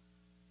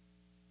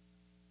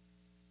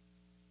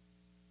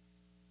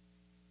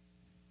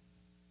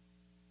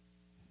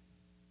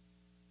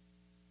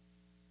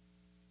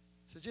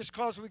 So just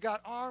because we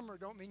got armor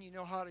don't mean you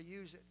know how to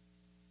use it.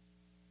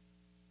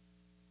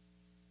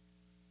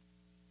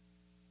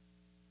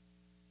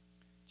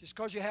 Just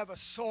because you have a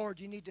sword,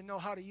 you need to know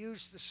how to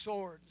use the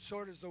sword. The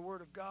sword is the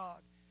Word of God.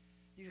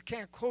 You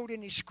can't quote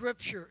any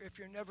scripture if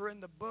you're never in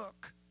the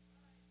book.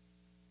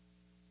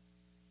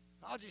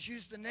 I'll just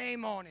use the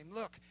name on him.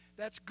 Look,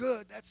 that's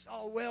good. That's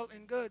all well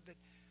and good.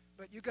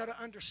 But you got to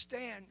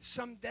understand,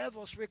 some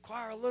devils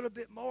require a little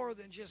bit more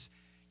than just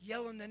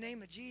yelling the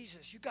name of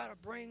Jesus. You got to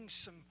bring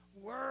some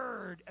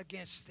word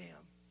against them.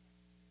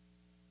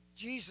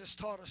 Jesus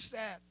taught us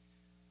that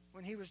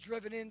when he was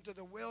driven into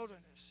the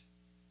wilderness.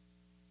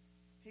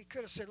 He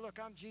could have said, look,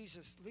 I'm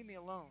Jesus. Leave me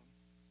alone.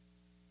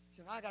 He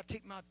said, I got to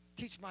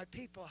teach my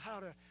people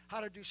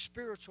how to do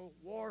spiritual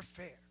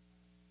warfare.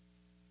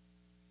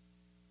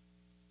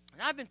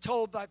 And I've been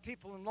told by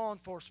people in law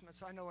enforcement,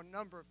 so I know a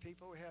number of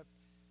people. We have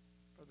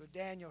Brother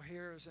Daniel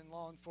here is in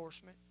law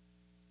enforcement,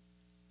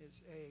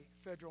 is a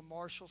federal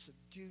marshal, so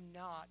do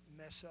not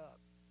mess up.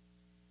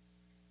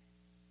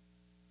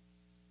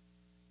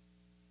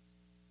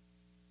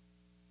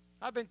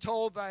 I've been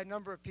told by a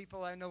number of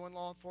people I know in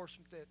law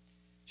enforcement that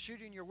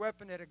shooting your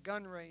weapon at a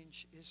gun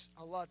range is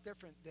a lot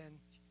different than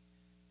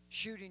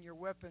shooting your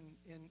weapon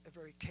in a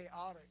very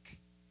chaotic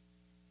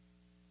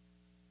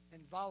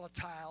and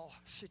volatile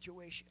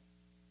situation.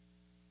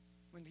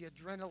 When the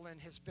adrenaline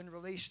has been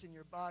released in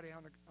your body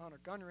on a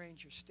gun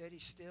range, you're steady,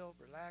 still,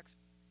 relaxed.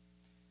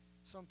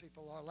 Some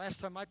people are. Last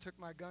time I took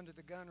my gun to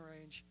the gun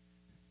range,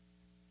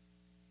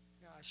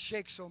 I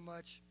shake so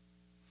much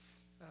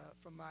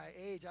from my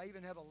age. I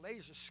even have a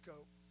laser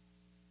scope.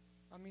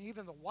 I mean,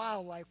 even the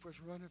wildlife was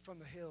running from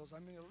the hills. I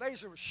mean, the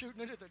laser was shooting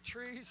into the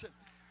trees, and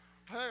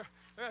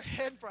they're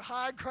heading for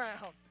high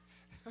ground.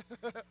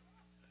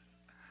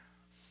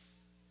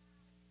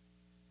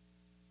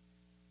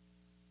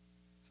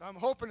 So I'm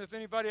hoping if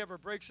anybody ever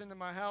breaks into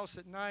my house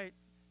at night,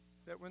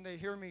 that when they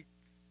hear me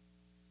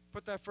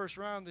put that first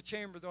round in the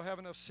chamber, they'll have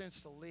enough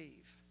sense to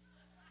leave.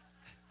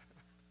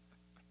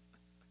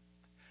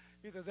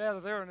 Either that or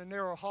they're in a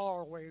narrow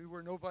hallway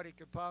where nobody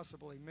could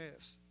possibly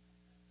miss.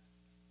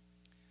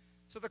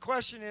 So the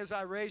question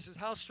I raise is,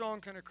 how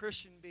strong can a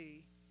Christian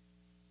be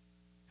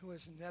who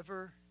has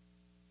never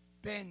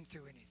been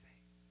through anything?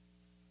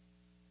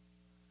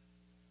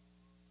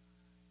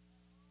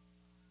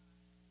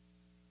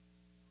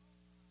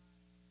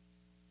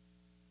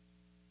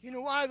 You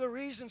know why? The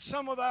reason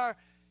some of our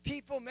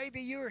people,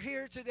 maybe you're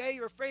here today,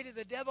 you're afraid of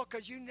the devil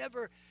because you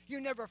never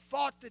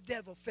fought the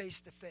devil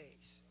face to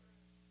face.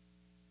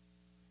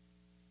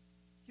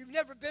 You've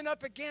never been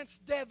up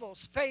against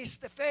devils face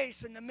to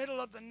face in the middle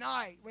of the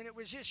night when it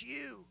was just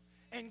you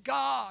and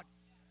God.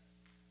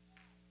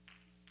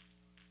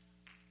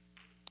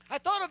 I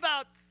thought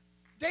about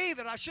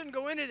David. I shouldn't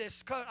go into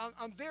this because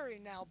I'm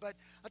veering now, but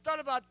I thought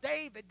about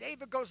David.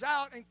 David goes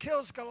out and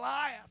kills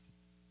Goliath.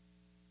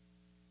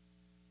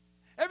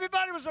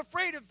 Everybody was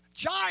afraid of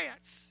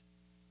giants.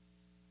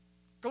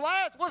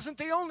 Goliath wasn't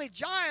the only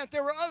giant.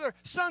 There were other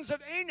sons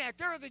of Anak.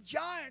 There were the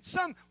giants.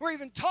 Some were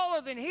even taller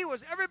than he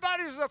was.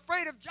 Everybody was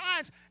afraid of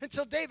giants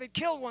until David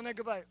killed one. They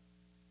go,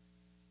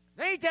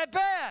 they ain't that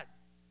bad.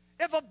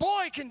 If a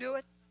boy can do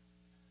it.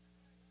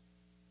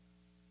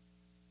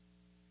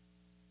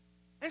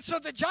 And so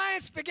the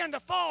giants began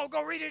to fall.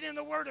 Go read it in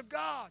the Word of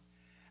God.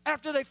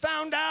 After they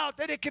found out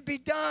that it could be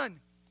done.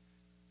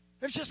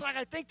 It's just like,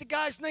 I think the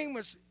guy's name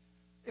was,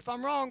 if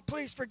I'm wrong,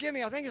 please forgive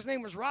me. I think his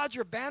name was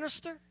Roger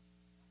Bannister.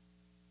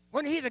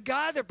 Wasn't he the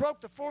guy that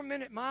broke the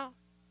 4-minute mile?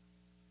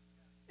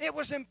 It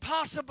was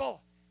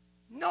impossible.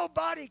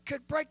 Nobody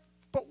could break.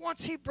 But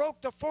once he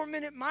broke the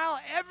 4-minute mile,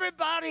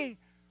 everybody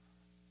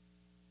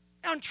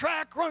on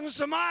track runs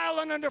the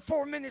mile in under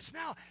 4 minutes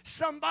now.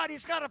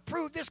 Somebody's got to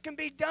prove this can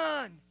be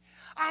done.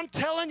 I'm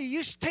telling you,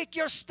 you take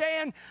your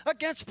stand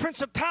against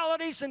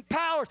principalities and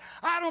powers.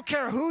 I don't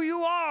care who you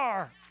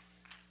are.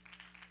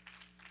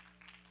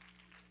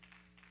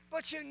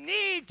 But you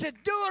need to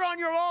do it on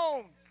your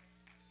own.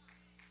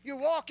 You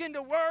walk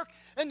into work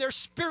and there's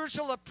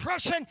spiritual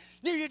oppression.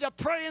 You need to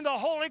pray in the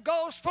Holy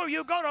Ghost before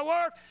you go to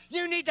work.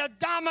 You need to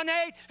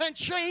dominate and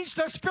change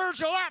the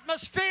spiritual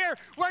atmosphere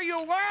where you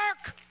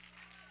work.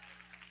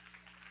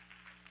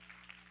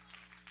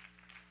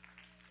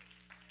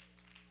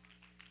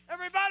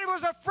 Everybody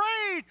was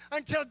afraid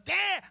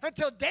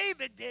until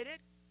David did it.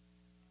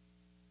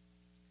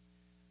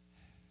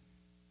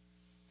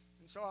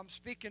 And so I'm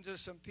speaking to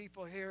some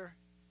people here,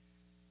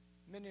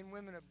 men and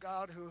women of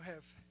God who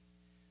have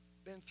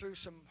been through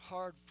some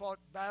hard-fought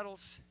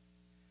battles.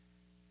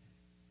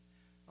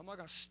 I'm not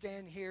going to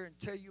stand here and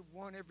tell you've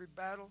won every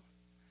battle.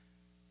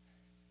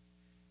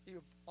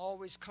 You've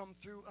always come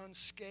through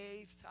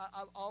unscathed.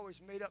 I've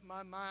always made up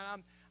my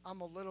mind.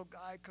 I'm a little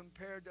guy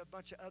compared to a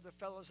bunch of other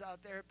fellows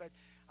out there, but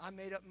I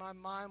made up my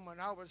mind when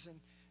I was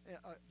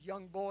a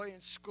young boy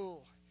in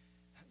school.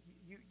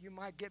 You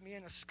might get me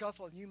in a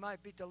scuffle, and you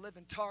might beat the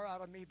living tar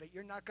out of me, but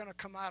you're not going to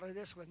come out of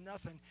this with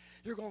nothing.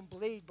 You're going to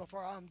bleed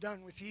before I'm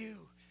done with you.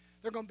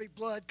 There's going to be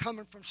blood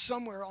coming from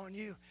somewhere on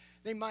you.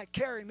 They might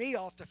carry me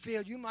off the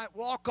field. You might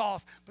walk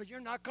off, but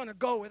you're not going to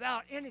go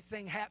without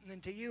anything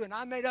happening to you. And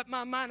I made up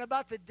my mind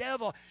about the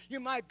devil. You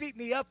might beat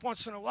me up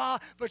once in a while,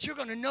 but you're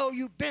going to know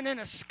you've been in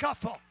a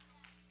scuffle.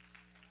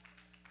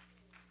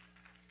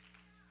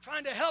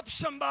 Trying to help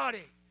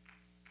somebody.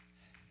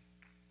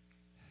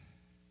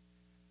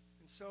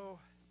 And so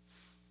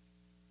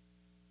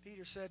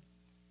Peter said,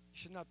 you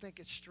should not think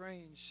it's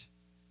strange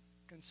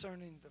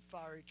concerning the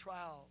fiery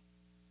trial.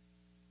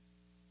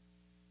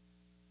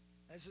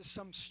 As if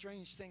some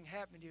strange thing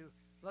happened to you,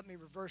 let me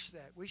reverse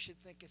that. We should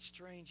think it's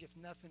strange if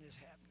nothing is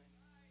happening.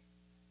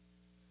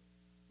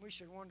 We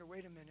should wonder,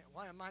 wait a minute,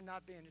 why am I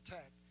not being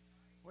attacked?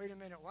 Wait a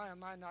minute, why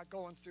am I not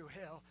going through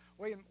hell?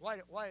 Why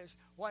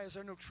is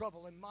there no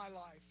trouble in my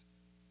life?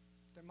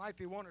 There might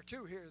be one or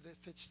two here that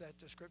fits that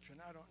description.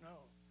 I don't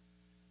know.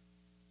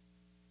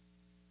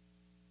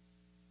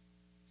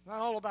 It's not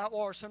all about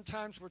war.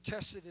 Sometimes we're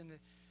tested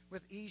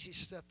with easy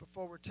stuff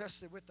before we're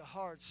tested with the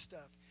hard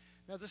stuff.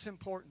 Now, this is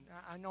important.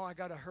 I know I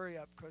got to hurry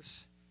up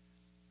because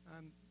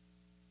I'm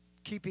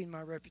keeping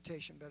my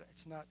reputation, but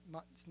it's not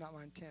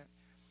my intent.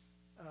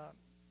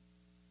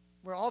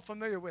 We're all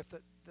familiar with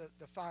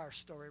the fire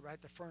story,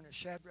 right? The furnace,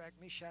 Shadrach,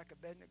 Meshach,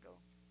 Abednego.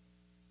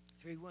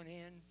 3 went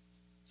in,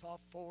 saw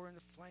 4 in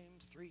the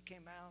flames, 3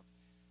 came out.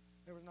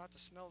 There was not the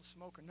smell of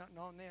smoke or nothing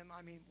on them.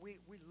 I mean,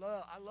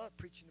 I love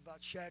preaching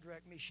about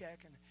Shadrach, Meshach,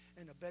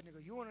 and Abednego.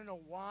 You want to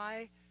know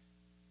why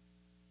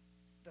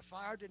the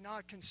fire did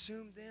not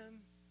consume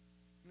them?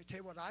 Let me tell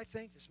you what I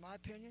think. It's my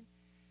opinion.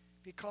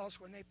 Because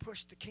when they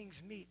pushed the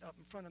king's meat up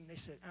in front of them, they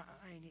said,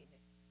 I ain't eating it.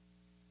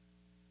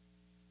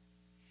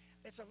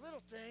 It's a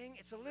little thing.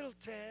 It's a little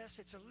test.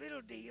 It's a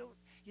little deal.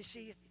 You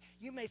see,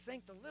 you may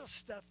think the little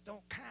stuff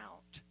don't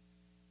count.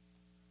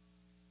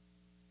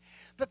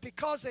 But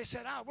because they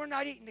said, we're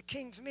not eating the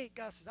king's meat,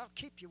 God says, I'll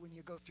keep you when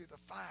you go through the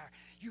fire.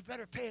 You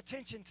better pay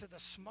attention to the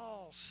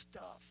small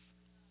stuff.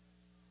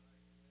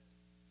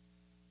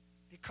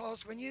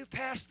 Because when you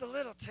pass the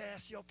little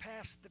test, you'll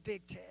pass the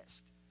big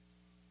test.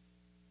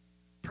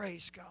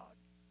 Praise God.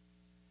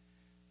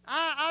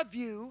 I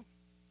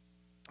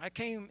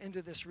came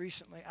into this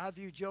recently, I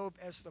view Job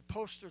as the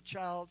poster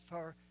child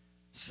for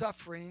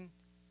suffering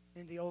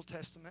in the Old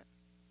Testament,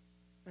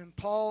 and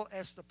Paul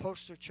as the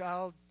poster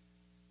child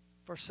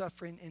for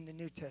suffering in the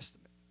New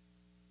Testament.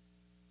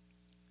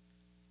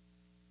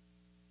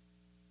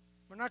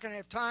 We're not going to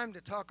have time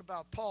to talk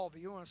about Paul,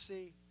 but you want to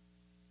see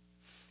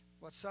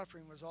what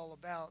suffering was all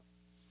about,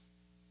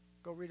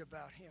 go read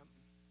about him.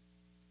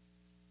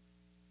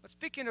 But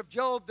speaking of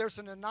Job, there's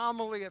an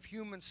anomaly of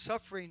human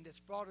suffering that's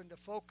brought into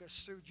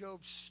focus through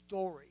Job's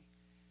story.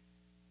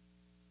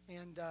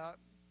 And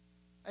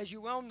as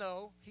you well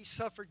know, he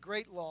suffered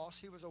great loss.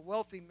 He was a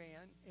wealthy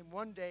man, and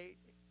one day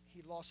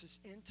he lost his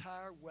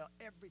entire wealth.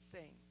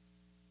 Everything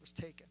was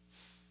taken.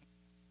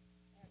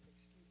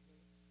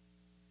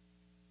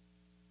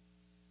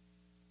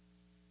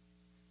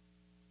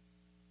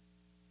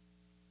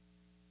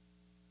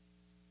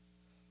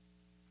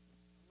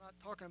 I'm not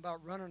talking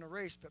about running a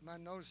race, but my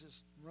nose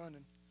is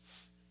running.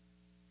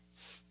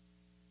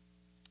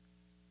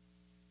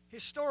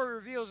 His story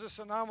reveals this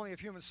anomaly of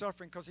human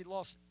suffering because he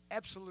lost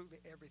absolutely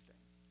everything.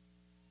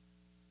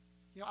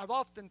 You know, I've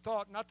often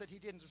thought, not that he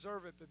didn't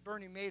deserve it, but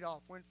Bernie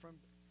Madoff went from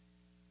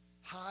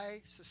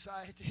high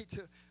society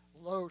to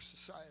low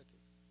society.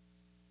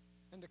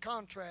 And the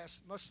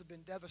contrast must have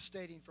been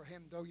devastating for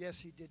him, though, yes,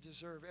 he did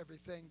deserve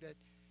everything that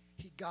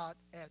he got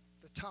at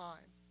the time.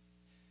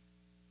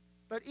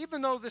 But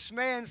even though this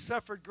man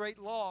suffered great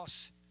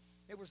loss,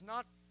 it was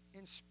not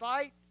in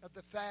spite of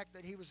the fact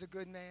that he was a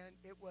good man.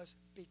 It was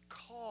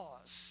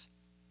because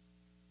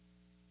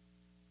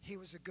he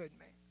was a good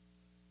man.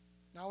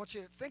 Now, I want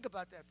you to think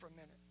about that for a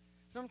minute.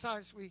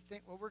 Sometimes we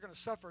think, well, we're going to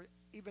suffer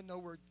even though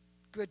we're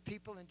good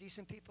people and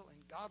decent people and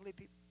godly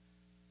people,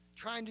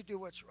 trying to do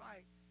what's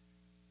right.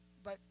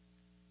 But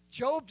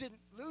Job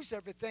didn't lose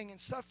everything and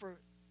suffer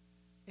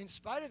in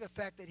spite of the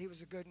fact that he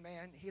was a good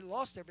man. He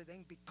lost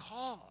everything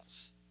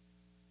because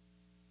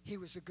he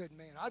was a good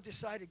man. I've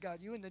decided, God,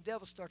 you and the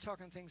devil start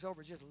talking things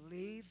over. Just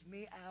leave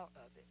me out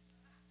of it.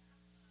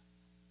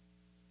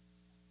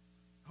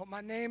 Hope my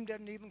name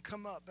doesn't even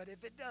come up. But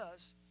if it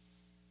does,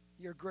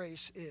 your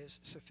grace is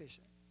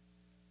sufficient.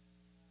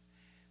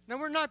 Now,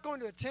 we're not going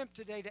to attempt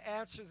today to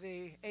answer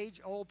the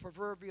age-old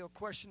proverbial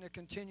question that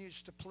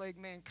continues to plague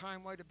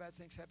mankind. Why do bad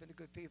things happen to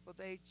good people?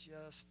 They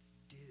just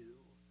do.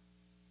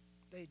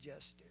 They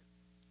just do.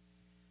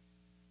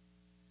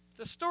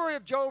 The story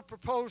of Job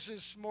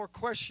proposes more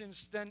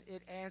questions than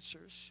it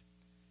answers.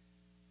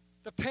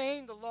 The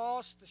pain, the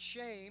loss, the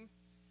shame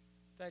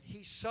that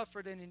he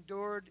suffered and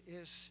endured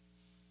is,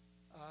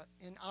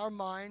 in our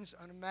minds,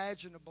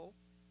 unimaginable.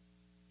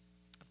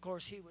 Of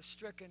course, he was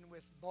stricken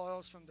with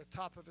boils from the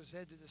top of his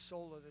head to the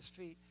sole of his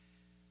feet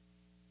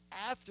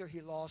after he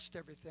lost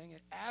everything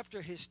and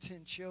after his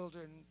 10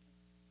 children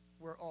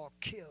were all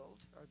killed,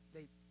 or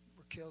they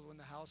were killed when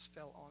the house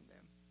fell on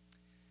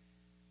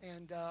them.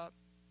 And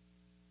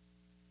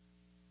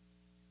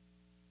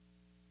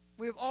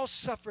we've all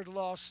suffered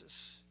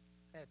losses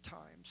at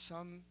times,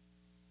 some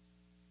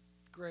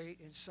great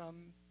and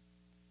some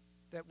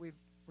that we've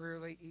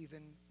rarely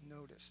even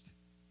noticed.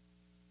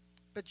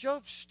 But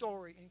Job's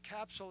story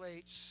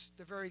encapsulates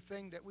the very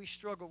thing that we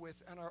struggle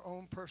with in our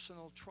own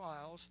personal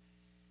trials,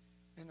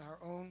 in our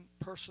own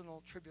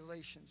personal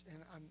tribulations.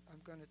 And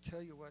I'm going to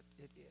tell you what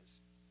it is.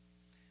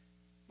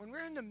 When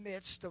we're in the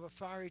midst of a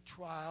fiery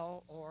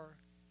trial or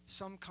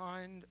some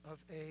kind of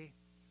a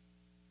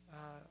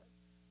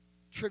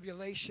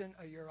tribulation,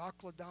 a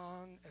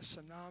Euroclydon, a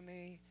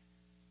tsunami,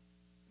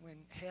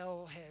 when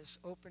hell has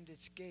opened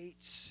its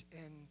gates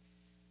and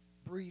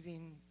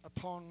breathing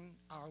upon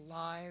our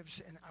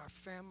lives and our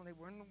family,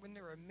 when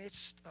they're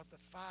amidst of the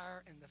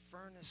fire and the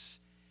furnace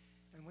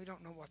and we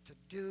don't know what to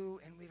do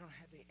and we don't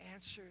have the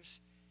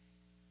answers,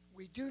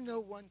 we do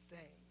know one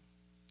thing.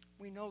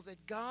 We know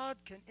that God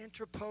can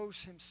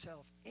interpose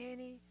himself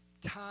any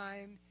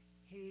time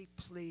he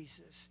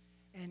pleases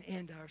and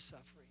end our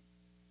suffering.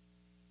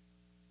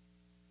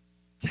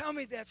 Tell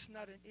me that's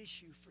not an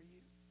issue for you.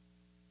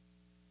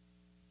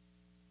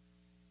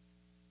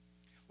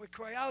 We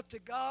cry out to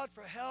God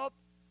for help.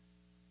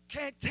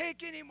 Can't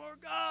take any more,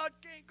 God.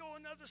 Can't go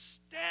another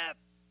step.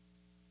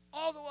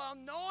 All the while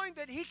knowing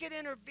that he could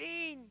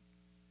intervene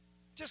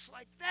just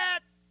like that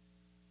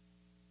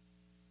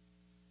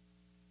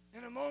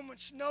in a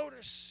moment's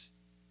notice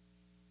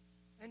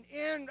and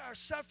end our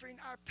suffering,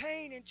 our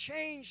pain, and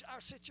change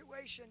our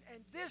situation.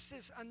 And this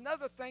is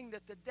another thing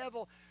that the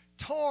devil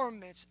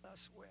torments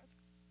us with.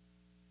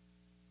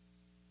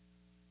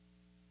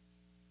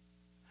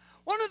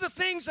 One of the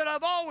things that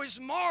I've always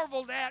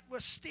marveled at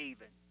was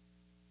Stephen.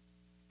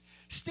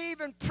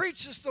 Stephen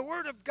preaches the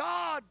word of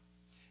God,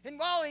 and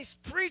while he's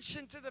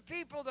preaching to the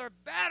people, they're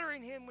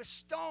battering him with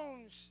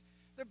stones.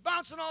 They're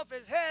bouncing off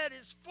his head,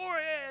 his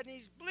forehead, and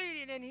he's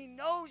bleeding, and he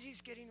knows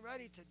he's getting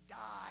ready to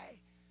die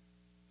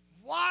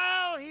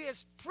while he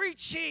is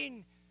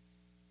preaching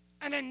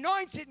an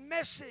anointed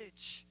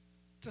message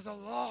to the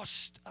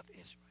lost of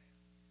Israel.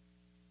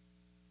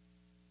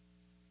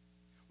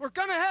 We're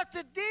going to have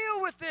to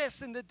deal with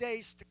this in the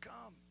days to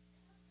come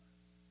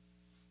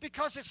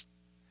because it's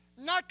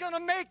not going to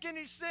make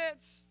any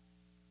sense.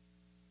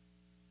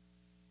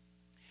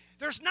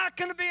 There's not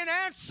going to be an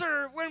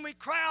answer when we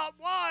cry out,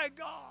 why,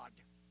 God?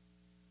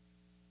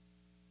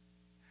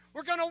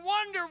 We're going to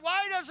wonder,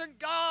 why doesn't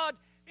God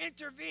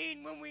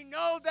intervene when we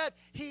know that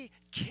he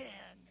can?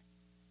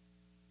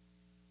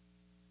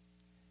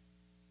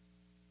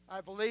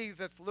 I believe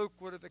if Luke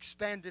would have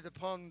expanded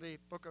upon the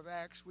book of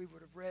Acts, we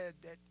would have read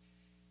that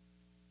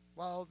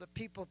while the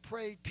people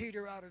prayed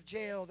Peter out of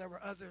jail, there were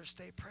others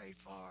they prayed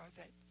for,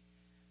 that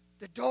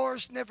the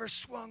doors never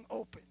swung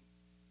open.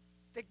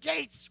 The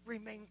gates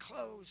remained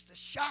closed. The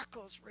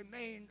shackles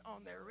remained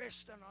on their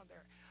wrists and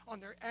on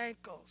their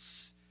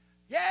ankles.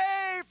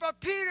 Yay for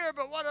Peter,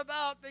 but what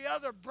about the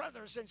other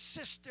brothers and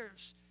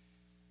sisters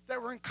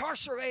that were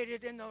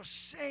incarcerated in those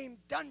same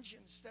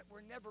dungeons that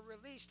were never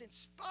released in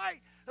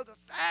spite of the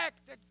fact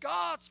that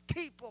God's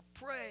people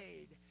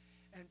prayed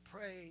and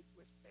prayed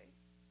with faith?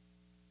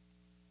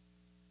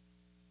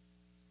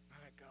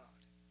 My God.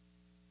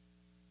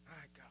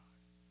 My God.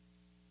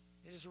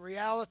 It is a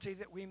reality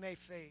that we may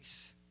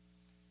face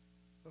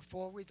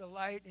before we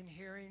delight in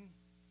hearing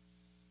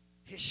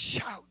his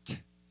shout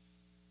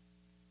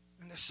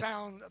and the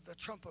sound of the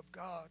trump of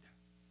God.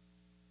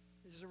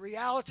 It is a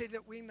reality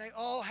that we may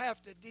all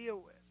have to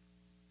deal with.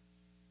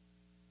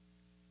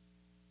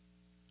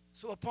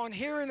 So upon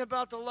hearing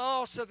about the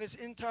loss of his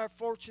entire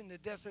fortune, the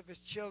death of his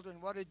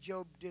children, what did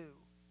Job do?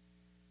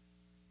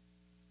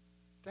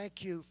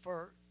 Thank you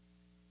for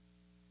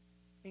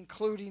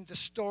including the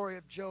story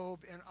of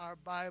Job in our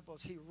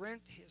Bibles. He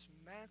rent his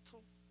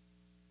mantle.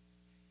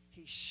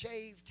 He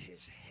shaved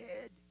his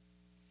head.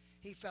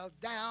 He fell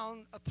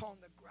down upon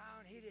the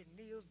ground. He didn't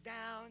kneel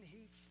down.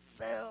 He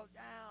fell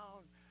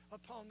down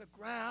upon the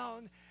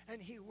ground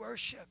and he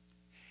worshiped.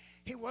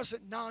 He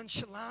wasn't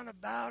nonchalant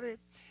about it.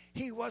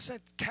 He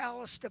wasn't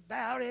calloused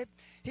about it.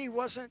 He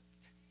wasn't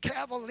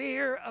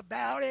cavalier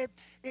about it.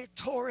 It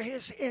tore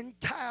his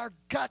entire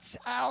guts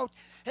out,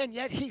 and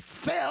yet he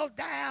fell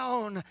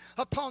down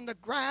upon the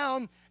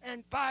ground,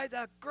 and by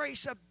the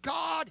grace of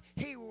God,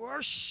 he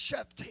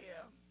worshiped him.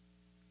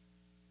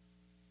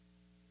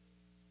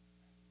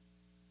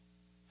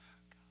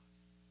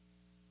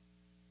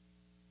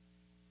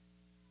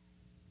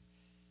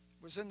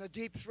 Was in the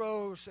deep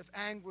throes of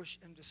anguish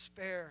and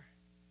despair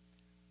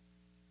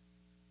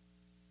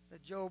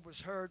that Job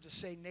was heard to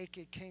say,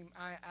 naked came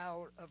I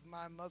out of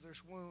my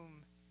mother's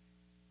womb,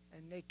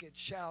 and naked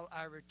shall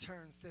I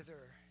return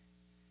thither.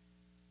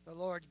 The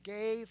Lord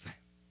gave,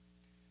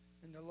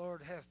 and the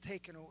Lord hath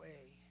taken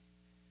away.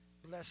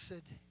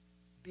 Blessed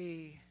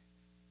be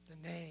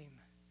the name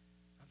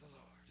of the Lord.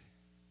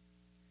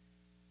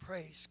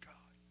 Praise God.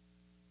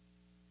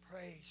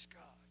 Praise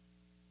God.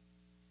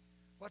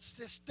 What's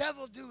this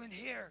devil doing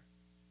here?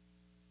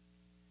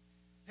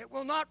 It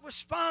will not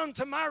respond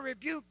to my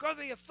rebuke or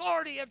the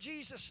authority of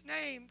Jesus'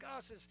 name.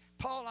 God says,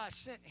 Paul, I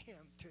sent him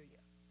to you.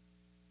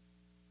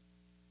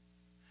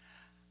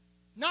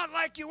 Not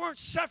like you weren't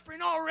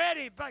suffering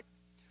already, but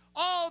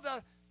all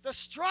the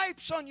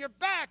stripes on your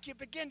back, you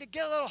begin to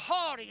get a little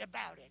haughty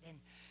about it.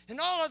 And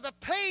all of the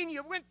pain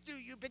you went through,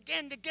 you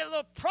begin to get a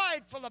little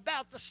prideful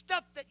about the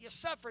stuff that you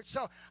suffered.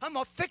 So I'm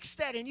going to fix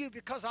that in you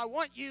because I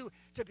want you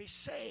to be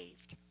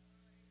saved.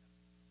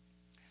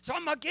 So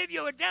I'm going to give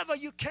you a devil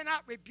you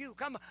cannot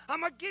rebuke.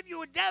 I'm going to give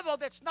you a devil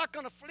that's not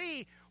going to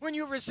flee when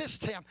you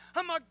resist him.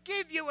 I'm going to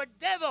give you a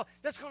devil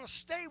that's going to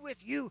stay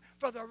with you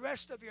for the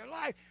rest of your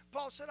life.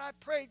 Paul said, I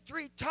prayed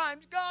 3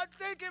 times, God,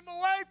 take him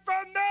away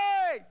from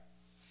me.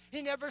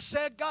 He never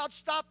said, God,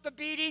 stop the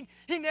beating.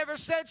 He never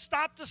said,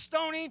 stop the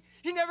stoning.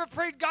 He never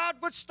prayed God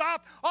would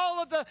stop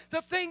all of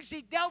the things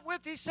he dealt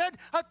with. He said,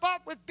 I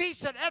fought with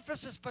beasts at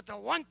Ephesus, but the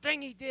one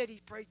thing he did,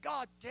 he prayed,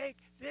 God, take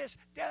this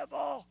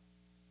devil.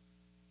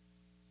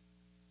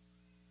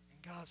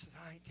 And God said,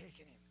 I ain't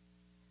taking him.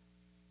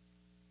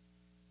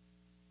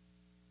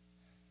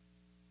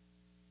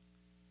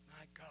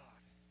 My God,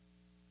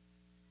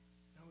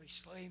 though he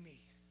slay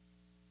me,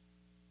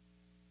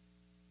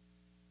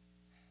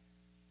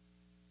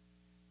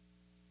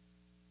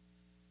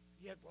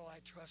 yet will I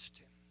trust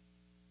him.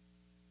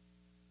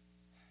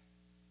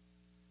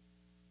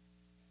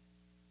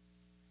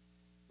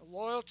 The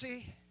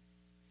loyalty,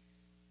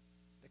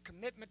 the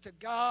commitment to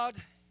God.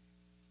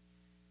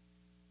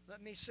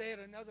 Let me say it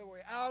another way.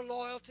 Our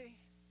loyalty,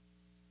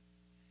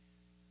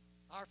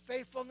 our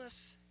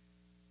faithfulness,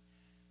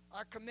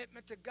 our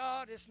commitment to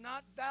God is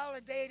not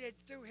validated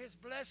through his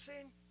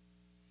blessing.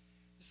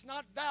 It's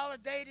not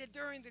validated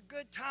during the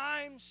good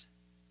times.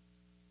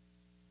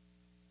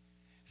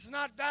 It's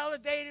not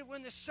validated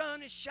when the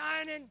sun is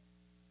shining.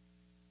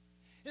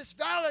 It's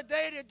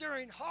validated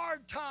during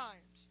hard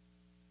times,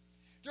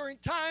 during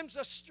times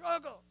of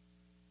struggle.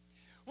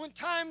 One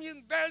time you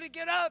can barely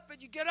get up,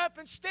 but you get up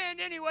and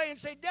stand anyway and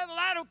say, devil,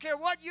 I don't care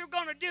what you're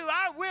going to do.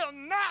 I will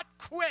not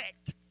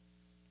quit.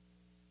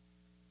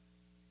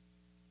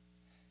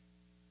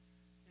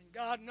 And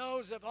God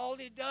knows if all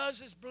he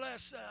does is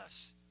bless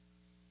us,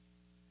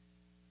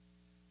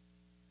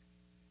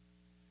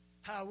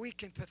 how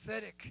weak and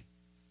pathetic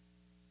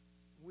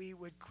we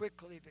would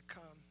quickly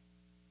become.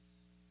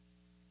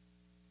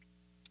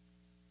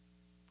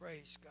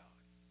 Praise God.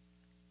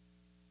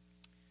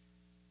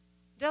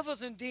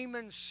 Devils and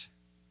demons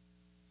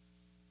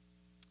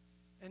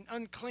and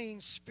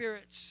unclean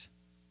spirits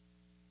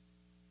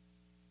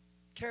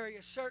carry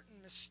a certain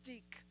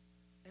mystique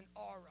and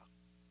aura.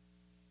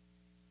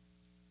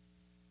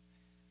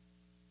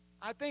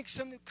 I think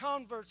some new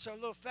converts are a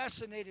little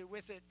fascinated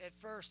with it at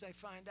first. They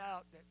find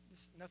out that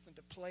it's nothing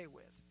to play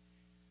with.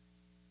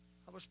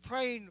 I was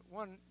praying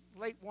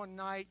late one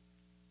night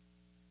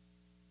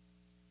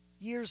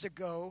years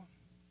ago,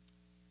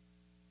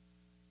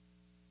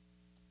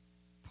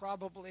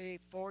 probably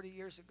 40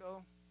 years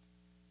ago.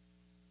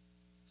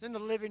 I was in the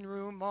living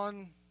room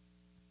on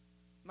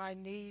my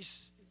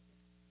knees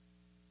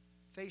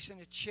facing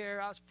a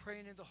chair. I was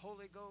praying in the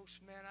Holy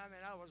Ghost, man.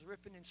 I was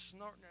ripping and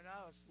snorting it.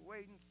 I was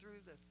wading through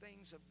the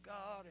things of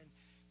God and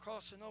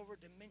crossing over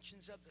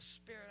dimensions of the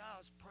Spirit. I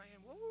was praying,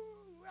 woo,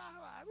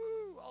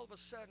 woo. All of a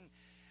sudden,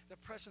 the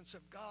presence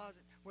of God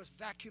was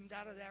vacuumed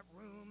out of that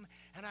room,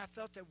 and I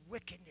felt a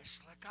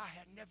wickedness like I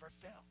had never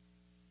felt.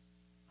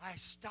 I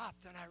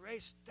stopped and I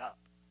raised up.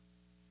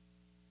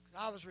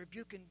 I was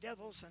rebuking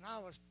devils, and I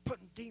was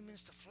putting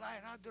demons to flight,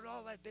 and I did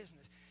all that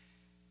business.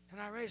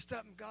 And I raised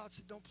up, and God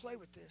said, don't play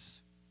with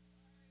this.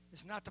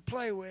 It's not to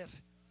play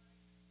with.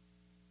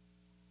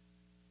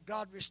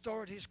 God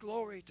restored his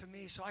glory to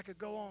me so I could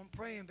go on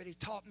praying, but he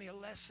taught me a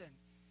lesson.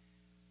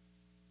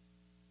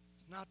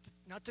 It's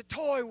not to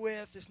toy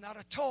with. It's not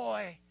a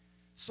toy.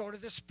 Sword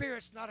of the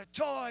Spirit's not a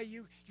toy.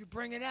 You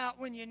bring it out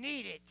when you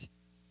need it,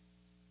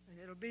 and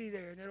it'll be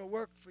there, and it'll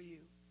work for you.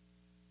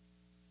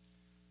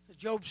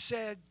 Job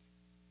said,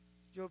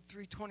 Job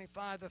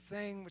 3:25, the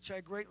thing which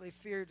I greatly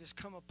feared has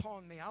come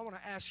upon me. I want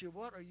to ask you,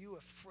 what are you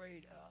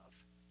afraid of?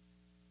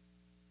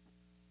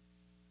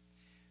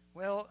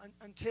 Well,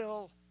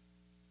 until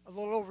a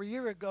little over a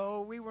year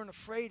ago, we weren't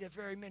afraid of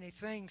very many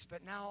things,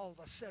 but now all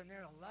of a sudden there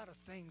are a lot of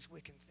things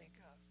we can think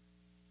of.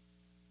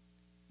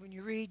 When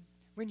you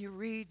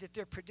read that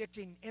they're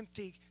predicting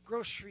empty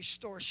grocery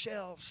store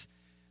shelves,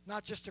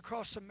 not just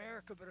across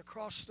America, but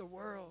across the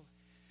world.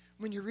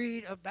 When you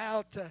read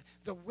about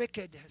the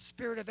wicked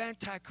spirit of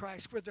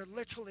Antichrist, where they're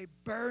literally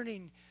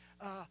burning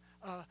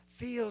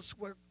fields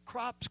where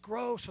crops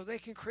grow so they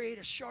can create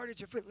a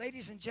shortage of food.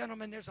 Ladies and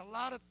gentlemen, there's a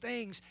lot of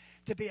things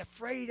to be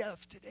afraid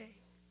of today.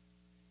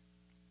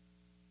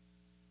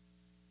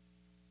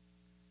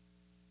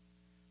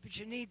 But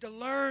you need to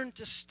learn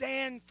to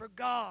stand for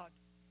God.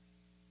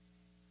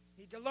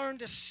 You need to learn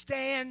to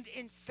stand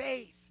in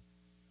faith.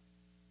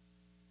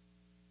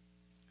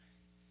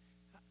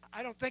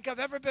 I don't think I've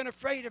ever been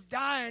afraid of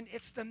dying.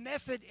 It's the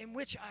method in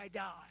which I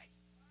die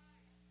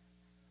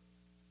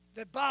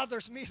that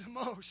bothers me the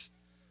most.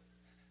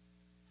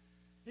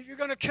 If you're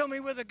going to kill me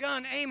with a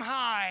gun, aim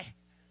high.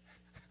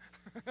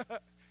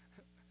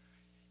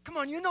 Come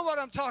on, you know what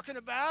I'm talking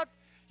about.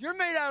 You're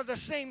made out of the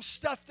same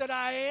stuff that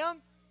I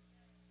am.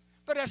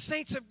 But as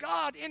saints of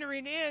God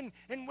entering in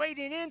and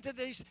wading into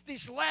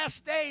these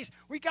last days,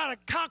 we got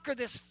to conquer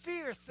this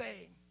fear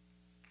thing.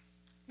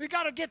 We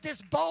got to get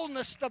this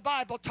boldness the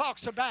Bible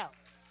talks about.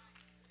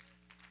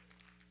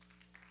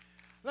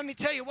 Let me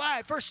tell you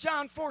why. 1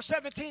 John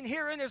 4:17,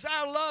 herein is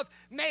our love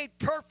made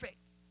perfect,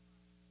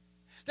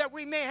 that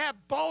we may have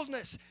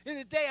boldness in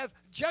the day of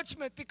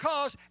judgment,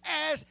 because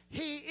as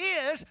he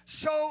is,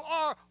 so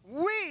are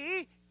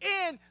we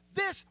in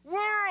this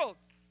world.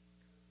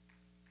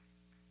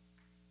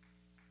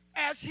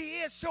 As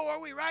he is, so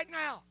are we right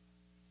now.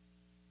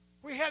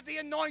 We have the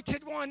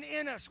anointed one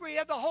in us. We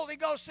have the Holy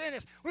Ghost in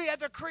us. We have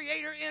the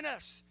Creator in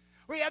us.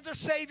 We have the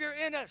Savior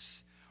in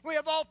us. We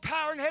have all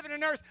power in heaven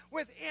and earth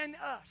within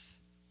us.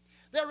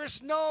 There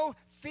is no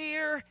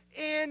fear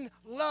in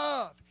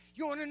love.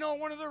 You want to know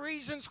one of the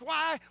reasons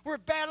why we're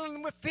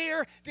battling with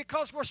fear?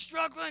 Because we're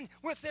struggling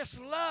with this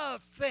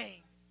love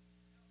thing.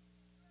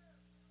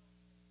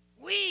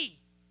 We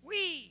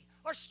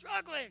are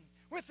struggling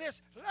with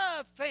this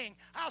love thing.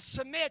 I'll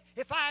submit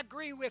if I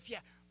agree with you.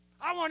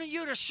 I want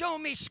you to show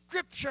me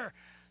scripture,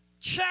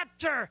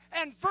 chapter,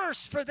 and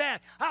verse for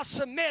that. I'll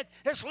submit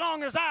as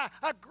long as I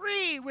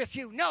agree with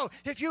you. No,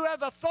 if you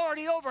have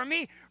authority over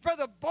me,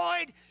 Brother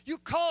Boyd, you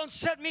call and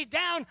set me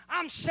down,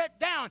 I'm set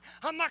down.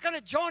 I'm not going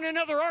to join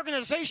another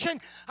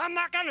organization. I'm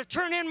not going to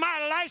turn in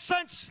my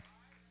license.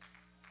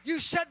 You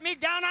set me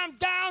down, I'm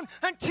down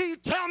until you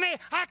tell me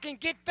I can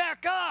get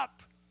back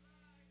up.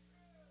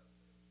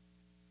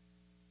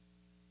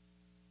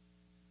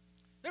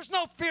 There's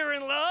no fear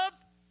in love.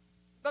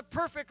 The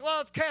perfect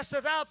love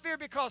casteth out fear,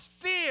 because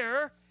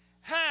fear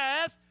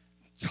hath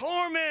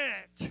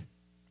torment.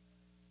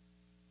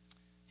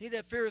 He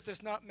that feareth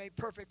is not made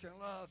perfect in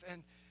love.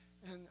 And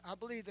I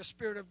believe the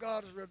Spirit of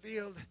God has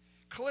revealed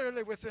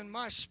clearly within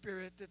my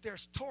spirit that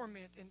there's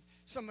torment in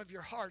some of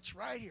your hearts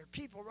right here.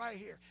 People right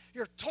here.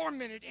 You're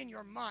tormented in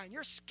your mind.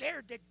 You're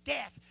scared to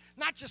death.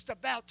 Not just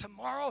about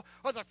tomorrow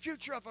or the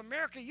future of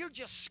America. You're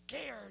just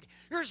scared.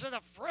 You're just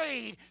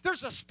afraid.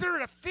 There's a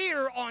spirit of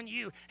fear on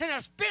you, and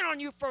it's been on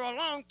you for a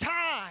long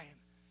time.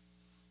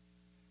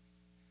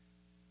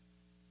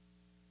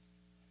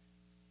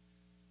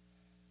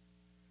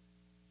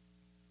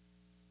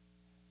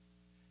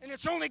 And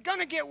it's only going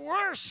to get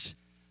worse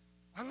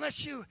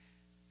unless you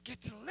get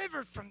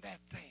delivered from that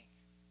thing.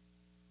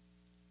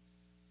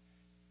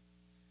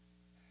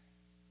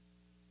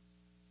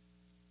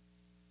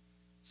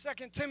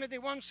 Second Timothy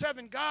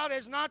 1:7, God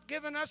has not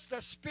given us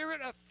the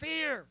spirit of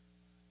fear,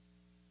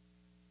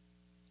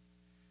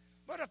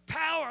 but of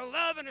power,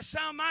 love, and a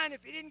sound mind.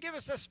 If he didn't give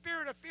us a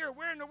spirit of fear,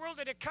 where in the world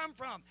did it come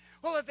from?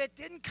 Well, if it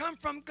didn't come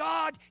from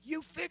God,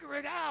 you figure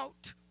it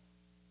out.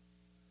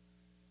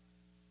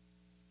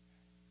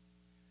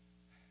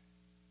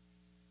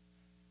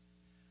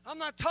 I'm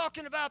not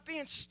talking about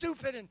being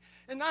stupid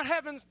and not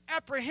having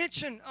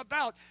apprehension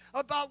about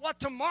what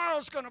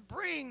tomorrow's going to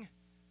bring.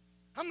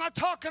 I'm not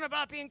talking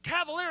about being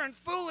cavalier and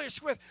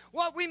foolish with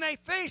what we may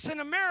face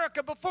in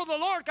America before the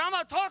Lord. I'm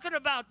not talking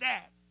about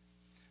that.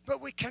 But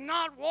we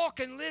cannot walk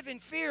and live in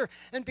fear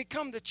and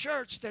become the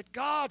church that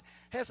God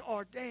has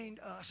ordained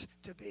us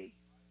to be.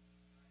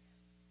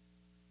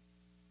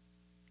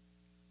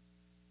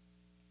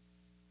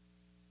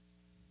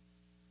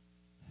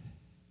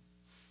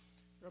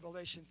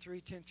 Revelation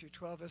 3:10 through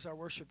 12, as our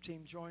worship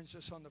team joins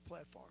us on the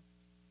platform.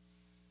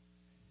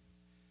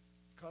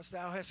 Because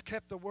thou hast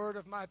kept the word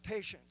of my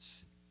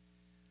patience,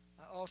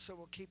 I also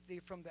will keep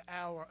thee from the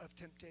hour of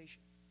temptation.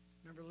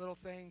 Remember, little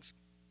things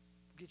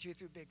get you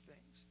through big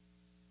things.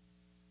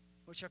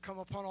 Which shall come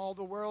upon all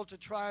the world to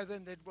try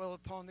them that dwell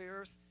upon the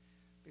earth.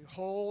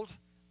 Behold,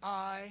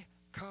 I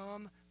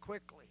come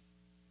quickly.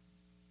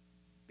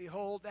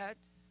 Behold,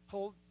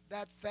 hold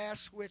that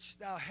fast which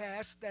thou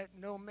hast, that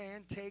no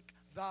man take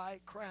thy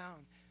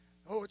crown.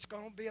 Oh, it's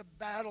going to be a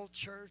battle,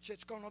 church.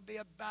 It's going to be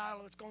a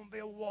battle. It's going to be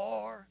a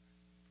war.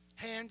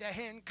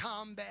 Hand-to-hand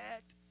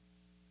combat.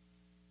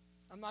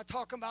 I'm not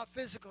talking about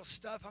physical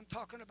stuff. I'm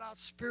talking about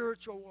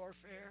spiritual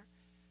warfare.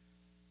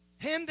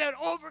 Him that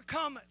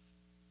overcometh.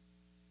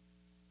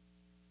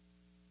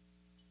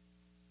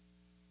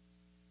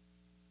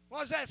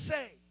 What does that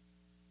say?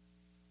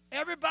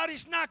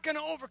 Everybody's not going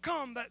to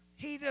overcome, but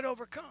he that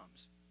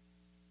overcomes.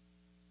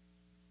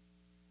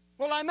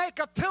 Will I make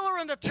a pillar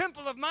in the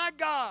temple of my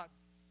God?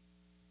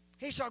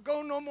 He shall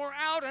go no more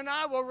out, and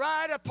I will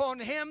write upon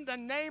him the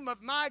name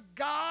of my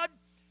God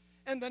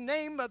and the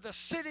name of the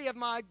city of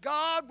my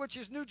God, which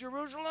is New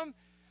Jerusalem,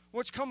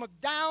 which cometh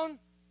down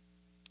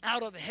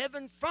out of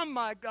heaven from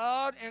my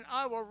God, and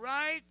I will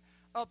write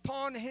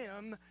upon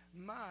him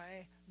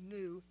my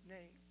new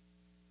name.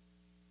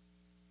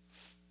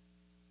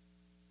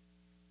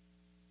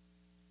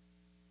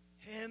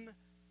 Him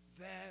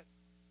that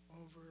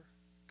overcometh.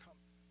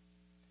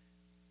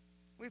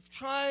 we've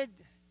tried,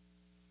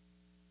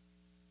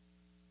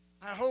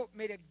 I hope,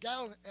 made a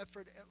gallant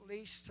effort at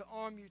least to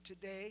arm you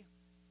today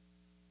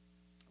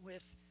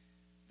with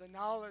the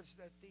knowledge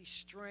that these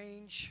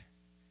strange,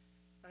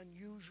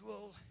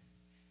 unusual,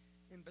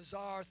 and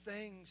bizarre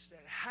things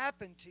that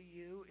happen to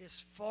you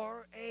is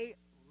for a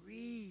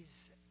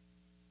reason.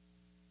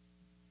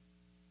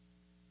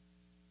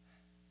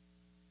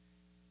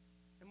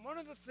 And one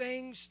of the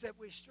things that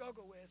we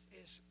struggle with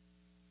is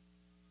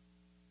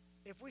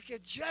if we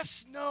could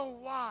just know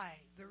why,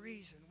 the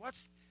reason.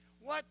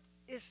 What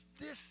is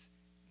this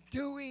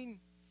doing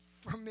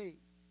for me?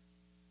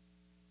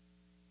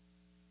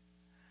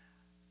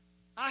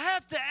 I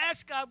have to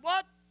ask God,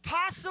 what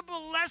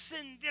possible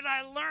lesson did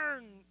I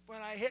learn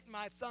when I hit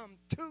my thumb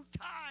 2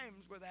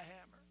 times with a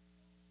hammer?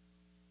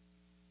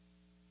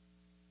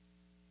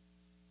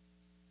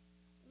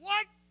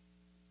 What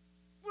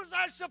was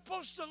I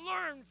supposed to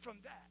learn from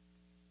that?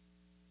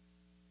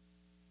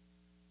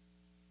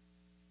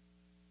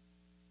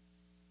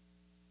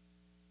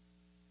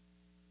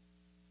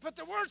 But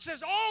the word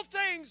says all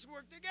things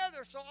work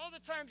together. So all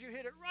the times you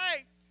hit it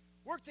right,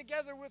 work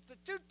together with the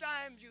 2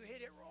 times you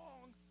hit it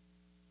wrong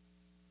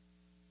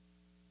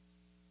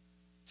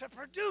to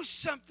produce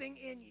something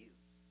in you.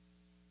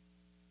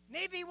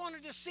 Maybe he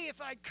wanted to see if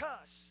I'd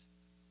cuss.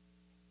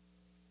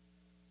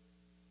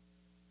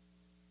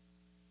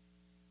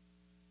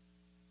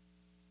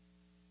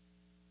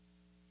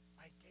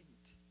 I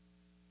didn't.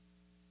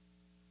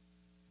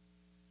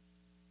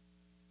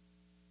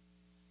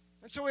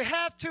 And so we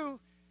have to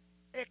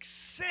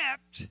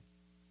accept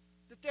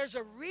that there's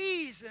a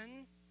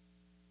reason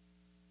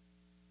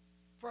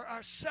for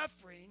our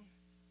suffering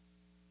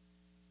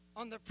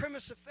on the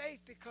premise of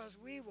faith, because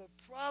we will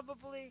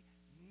probably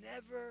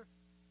never,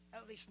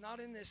 at least not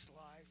in this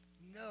life,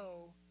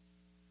 know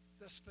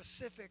the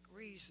specific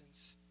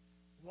reasons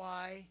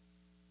why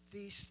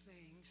these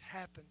things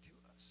happen to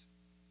us.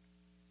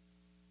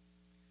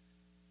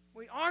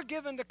 We are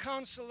given the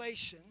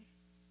consolation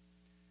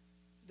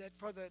that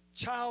for the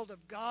child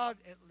of God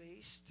at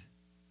least,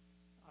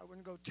 I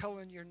wouldn't go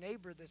telling your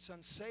neighbor that's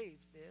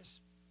unsaved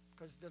this,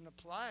 because it doesn't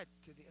apply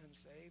to the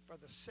unsaved. For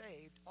the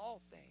saved,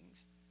 all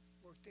things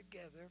work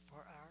together for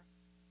our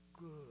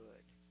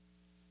good.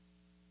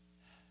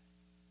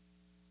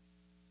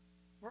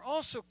 We're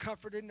also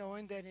comforted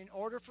knowing that in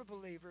order for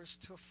believers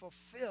to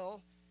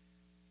fulfill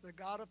the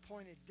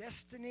God-appointed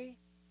destiny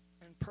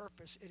and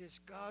purpose, it is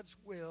God's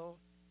will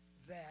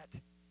that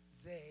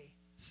they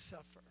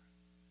suffer.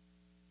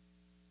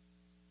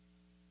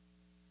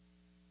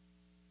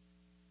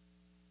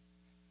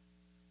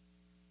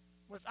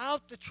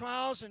 Without the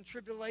trials and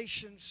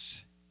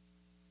tribulations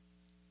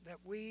that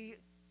we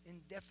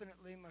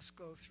indefinitely must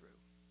go through,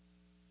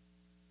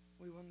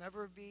 we will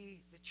never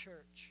be the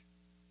church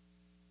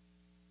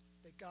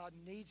that God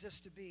needs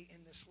us to be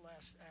in this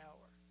last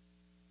hour.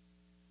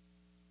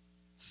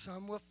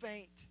 Some will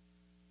faint,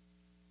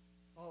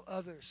 while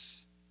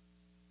others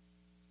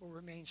will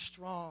remain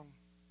strong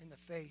in the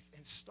faith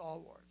and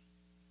stalwart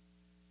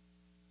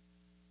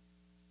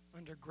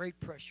under great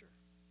pressure.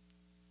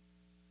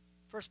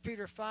 1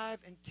 Peter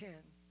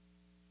 5:10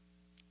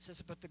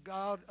 says, "But the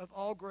God of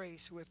all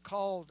grace, who hath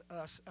called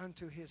us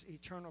unto his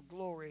eternal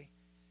glory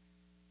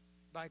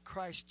by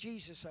Christ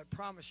Jesus," I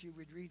promise you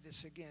we'd read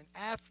this again,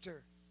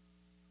 "after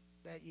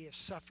that ye have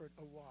suffered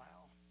a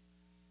while."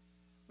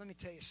 Let me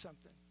tell you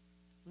something.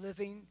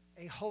 Living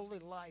a holy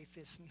life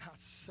is not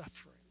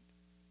suffering.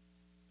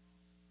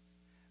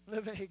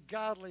 Living a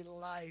godly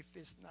life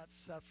is not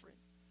suffering.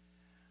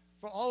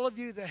 For all of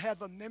you that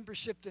have a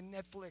membership to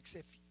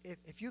Netflix,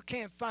 if you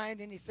can't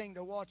find anything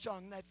to watch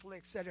on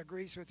Netflix that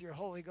agrees with your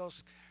Holy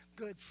Ghost,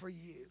 good for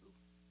you.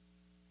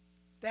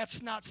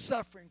 That's not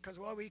suffering, because,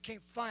 well, we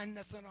can't find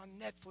nothing on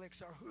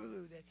Netflix or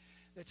Hulu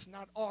that's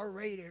not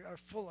R-rated or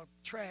full of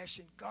trash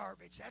and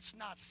garbage. That's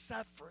not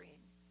suffering.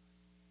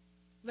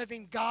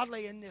 Living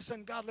godly in this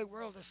ungodly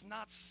world is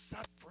not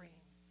suffering.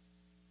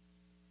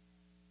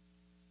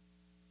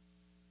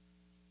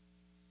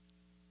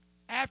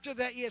 After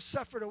that ye have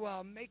suffered a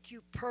while, make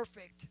you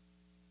perfect,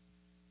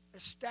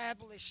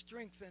 establish,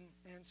 strengthen,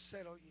 and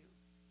settle you.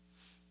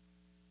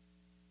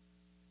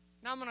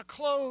 Now I'm going to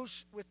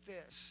close with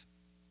this.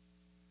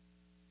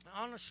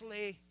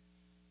 Honestly,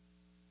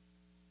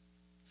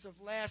 as of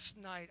last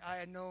night, I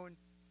had no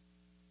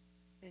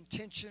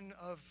intention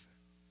of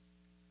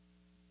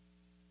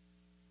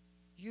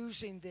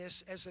using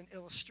this as an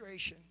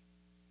illustration.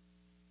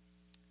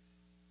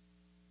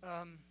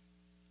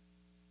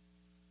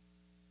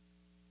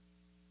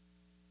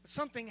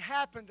 Something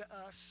happened to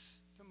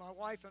us, to my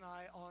wife and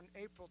I, on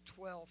April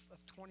 12th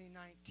of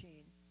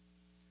 2019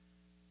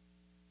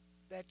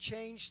 that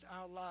changed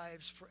our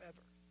lives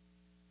forever.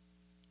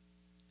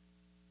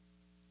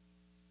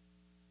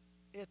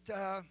 It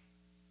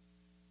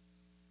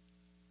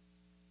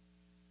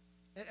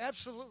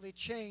absolutely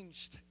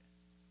changed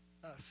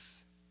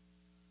us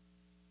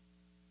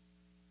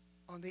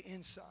on the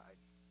inside.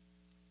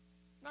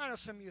 Now, I know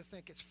some of you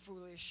think it's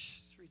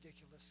foolish, it's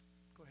ridiculous.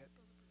 Go ahead,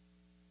 Brother Bruce.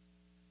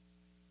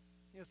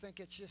 You think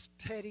it's just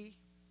petty.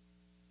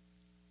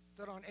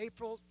 that on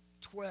April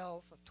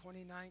 12th of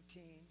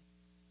 2019,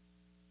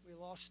 we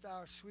lost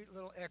our sweet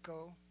little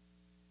Echo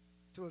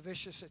to a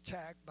vicious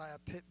attack by a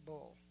pit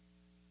bull.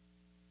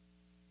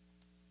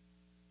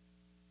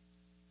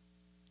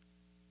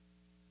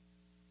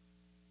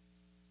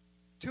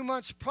 Two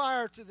months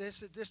prior to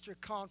this, at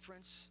district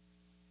conference,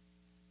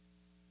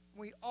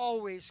 we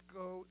always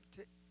go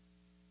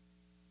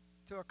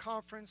to a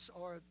conference,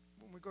 or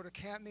when we go to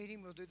camp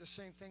meeting, we'll do the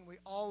same thing. We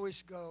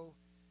always go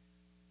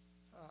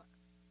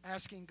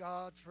asking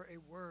God for a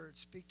word,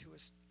 speak to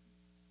us,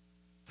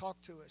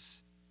 talk to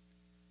us.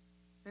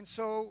 And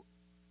so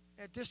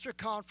at district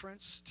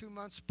conference 2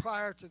 months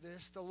prior to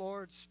this, the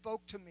Lord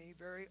spoke to me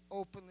very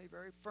openly,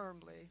 very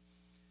firmly,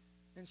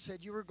 and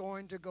said, you were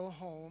going to go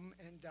home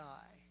and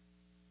die.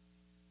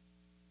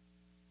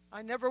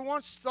 I never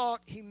once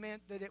thought he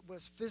meant that it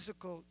was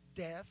physical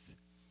death.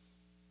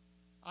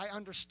 I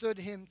understood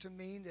him to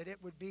mean that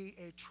it would be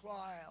a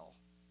trial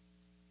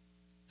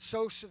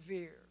so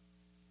severe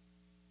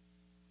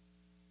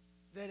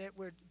that it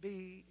would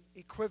be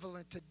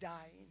equivalent to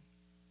dying.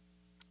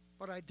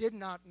 What I did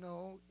not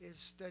know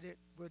is that it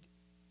would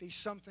be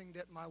something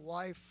that my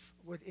wife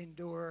would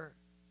endure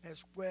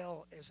as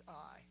well as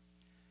I.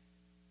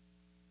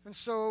 And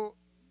so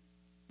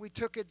we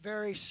took it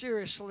very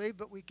seriously,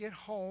 but we get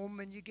home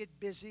and you get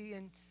busy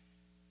and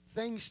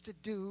things to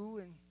do,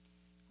 and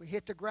we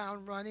hit the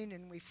ground running,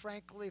 and we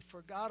frankly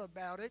forgot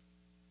about it.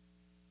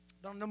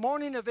 But on the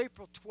morning of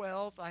April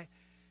 12th, I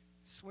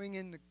swing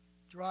in the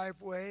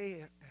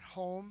driveway at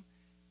home,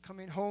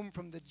 coming home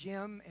from the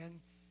gym,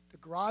 and the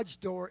garage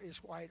door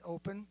is wide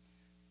open.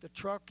 The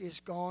truck is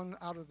gone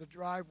out of the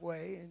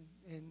driveway,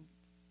 and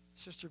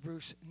Sister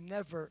Bruce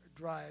never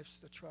drives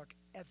the truck,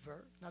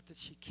 ever. Not that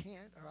she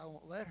can't, or I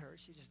won't let her.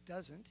 She just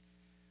doesn't.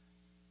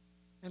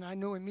 And I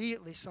knew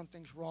immediately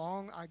something's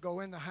wrong. I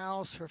go in the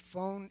house. Her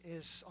phone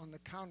is on the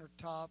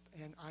countertop,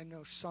 and I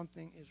know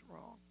something is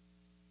wrong.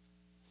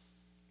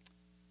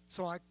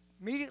 So I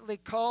immediately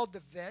called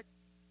the vet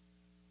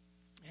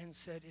and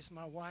said, is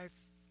my wife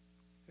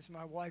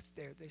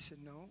there? They said,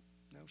 no,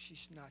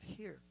 she's not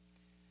here.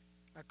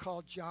 I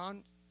called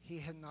John. He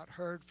had not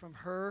heard from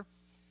her.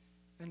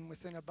 And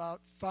within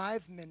about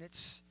 5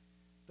 minutes,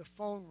 the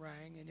phone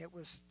rang, and it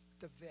was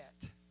the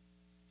vet.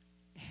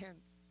 And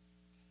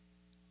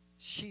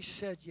she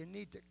said, you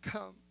need to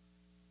come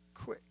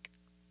quick.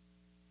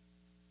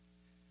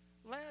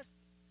 Last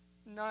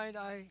night,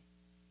 I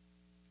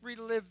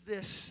relived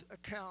this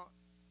account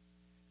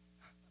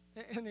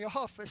in the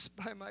office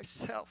by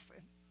myself,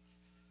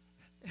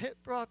 and it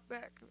brought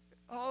back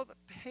all the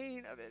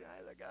pain of it.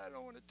 I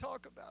don't want to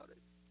talk about it.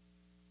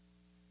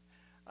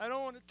 I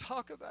don't want to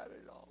talk about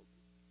it at all.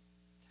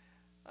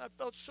 I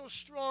felt so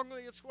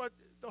strongly it's what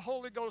the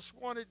Holy Ghost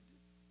wanted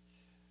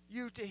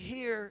you to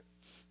hear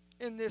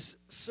in this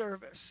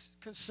service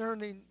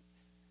concerning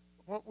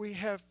what we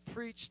have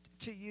preached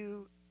to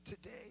you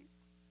today.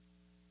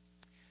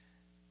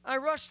 I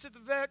rushed to the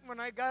vet. When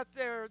I got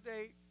there,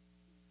 they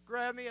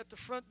grabbed me at the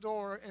front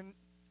door and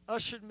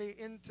ushered me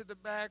into the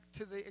back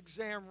to the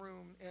exam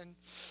room, and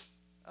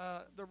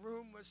the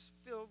room was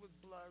filled with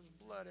blood. There was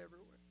blood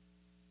everywhere.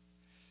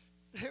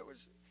 It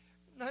was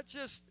not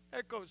just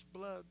Echo's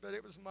blood, but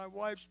it was my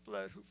wife's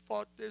blood, who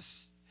fought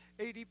this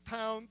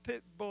 80-pound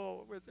pit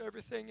bull with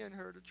everything in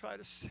her to try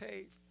to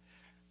save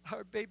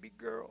our baby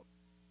girl.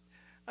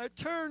 I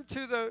turned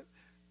to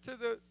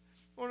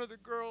one of the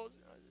girls.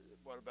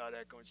 What about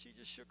Echo? And she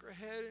just shook her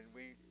head, and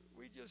we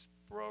just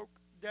broke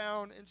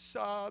down and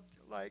sobbed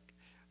like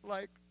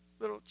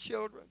little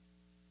children.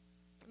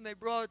 And they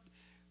brought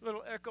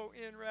little Echo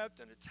in, wrapped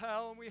in a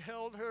towel, and we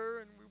held her,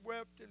 and we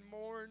wept and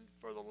mourned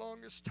for the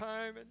longest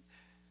time. And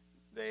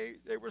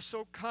they were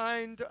so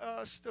kind to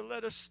us to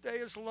let us stay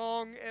as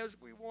long as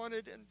we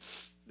wanted, and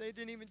they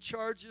didn't even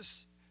charge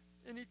us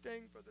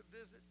anything for the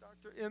visit.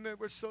 Dr. Emmett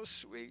was so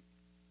sweet.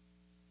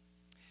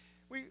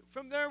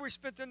 From there, we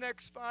spent the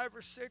next 5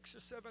 or 6 or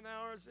 7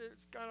 hours.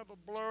 It's kind of a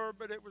blur,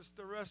 but it was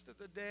the rest of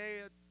the day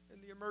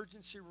in the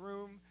emergency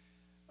room,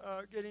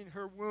 getting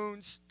her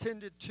wounds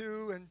tended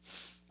to. And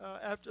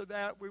after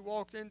that, we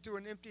walked into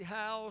an empty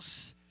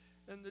house,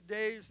 and the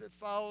days that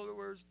followed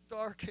were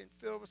dark and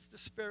filled with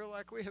despair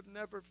like we have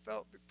never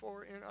felt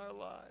before in our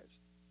lives.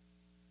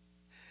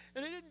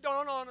 And it didn't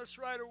dawn on us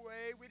right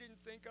away. We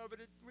didn't think of it.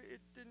 It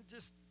didn't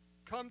just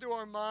come to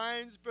our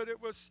minds, but it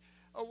was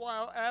a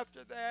while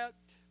after that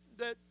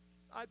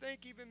I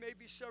think even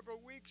maybe several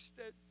weeks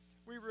that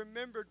we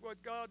remembered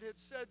what God had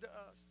said to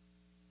us,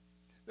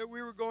 that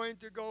we were going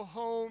to go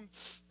home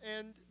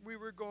and we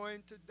were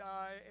going to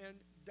die, and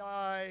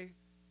die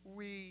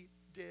we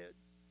did.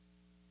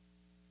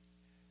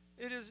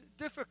 It is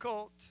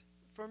difficult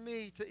for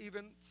me to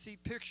even see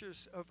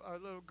pictures of our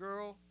little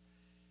girl.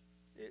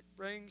 It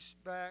brings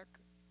back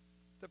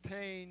the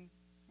pain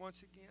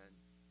once again.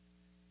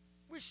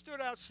 We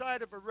stood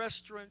outside of a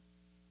restaurant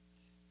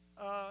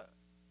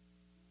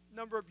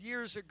number of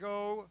years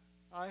ago.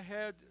 I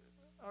had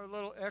our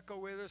little Echo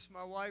with us.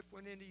 My wife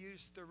went in to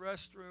use the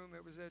restroom.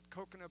 It was at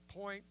Coconut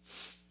Point,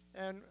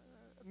 and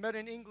met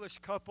an English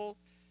couple.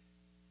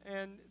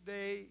 and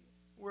they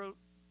were,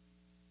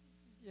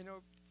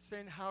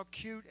 saying how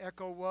cute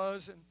Echo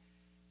was,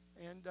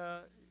 and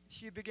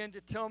she began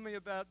to tell me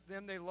about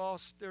them. They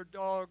lost their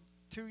dog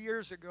 2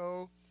 years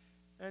ago,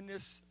 and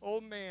this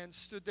old man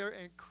stood there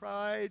and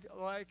cried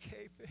like,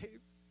 "Hey,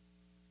 babe,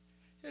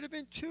 it had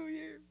been 2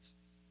 years."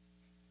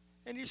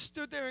 And he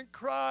stood there and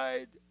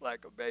cried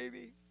like a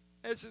baby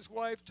as his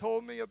wife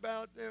told me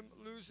about them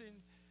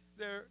losing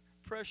their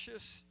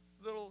precious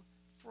little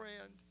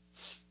friend.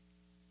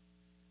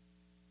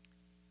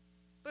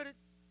 But it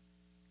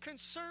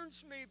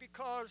concerns me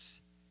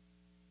because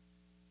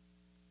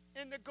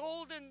in the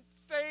golden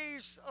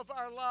phase of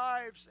our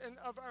lives and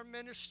of our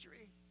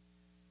ministry,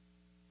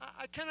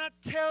 I cannot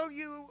tell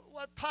you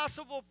what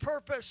possible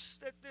purpose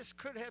that this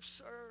could have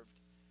served.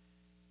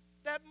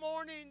 That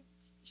morning,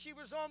 she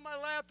was on my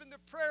lap in the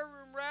prayer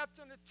room, wrapped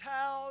in a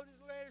towel.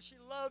 She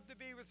loved to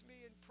be with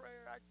me in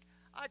prayer.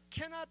 I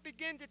cannot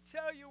begin to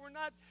tell you, we're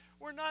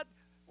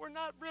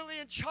not really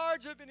in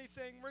charge of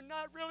anything. We're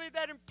not really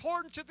that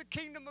important to the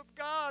kingdom of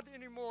God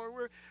anymore.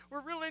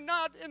 We're really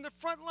not in the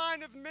front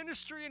line of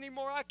ministry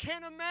anymore. I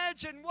can't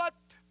imagine what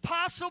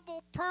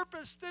possible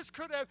purpose this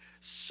could have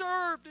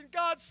served in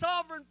God's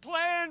sovereign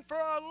plan for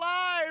our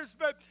lives,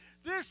 but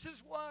this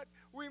is what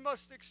we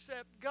must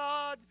accept.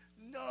 God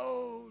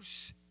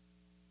knows.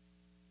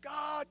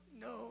 God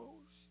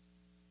knows.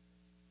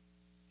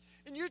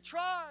 And you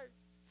try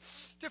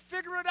to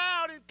figure it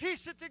out and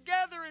piece it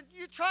together, and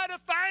you try to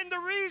find the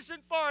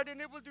reason for it,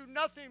 and it will do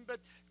nothing but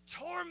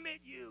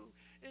torment you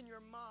in your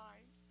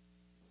mind.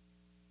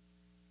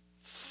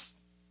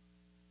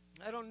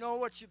 I don't know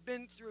what you've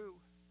been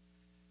through.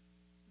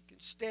 You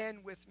can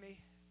stand with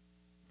me.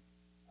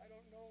 I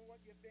don't know what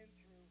you've been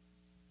through.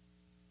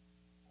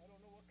 I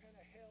don't know what kind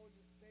of hell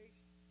you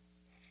faced.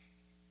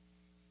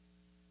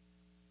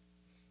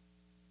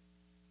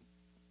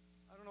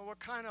 I don't know what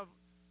kind of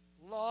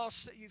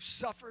loss that you've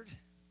suffered.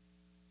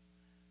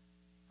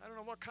 I don't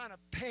know what kind of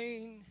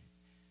pain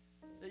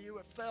that you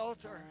have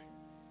felt, or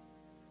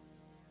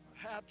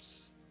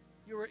perhaps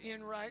you are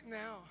in right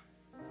now.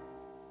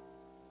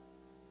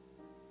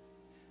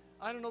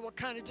 I don't know what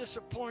kind of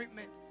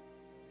disappointment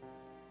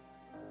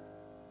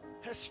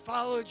has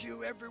followed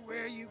you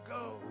everywhere you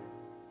go,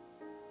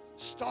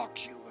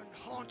 stalks you and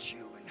haunts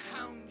you and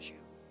hounds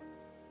you.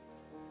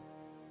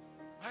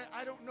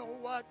 I don't know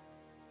what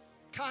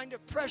kind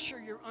of pressure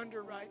you're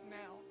under right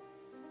now.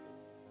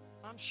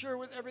 I'm sure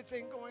with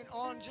everything going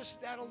on,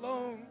 just that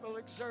alone will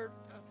exert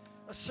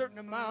a certain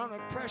amount of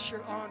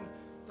pressure on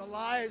the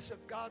lives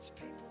of God's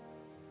people.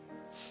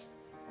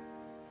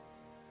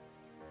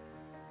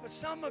 But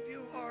some of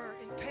you are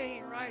in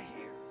pain right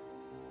here.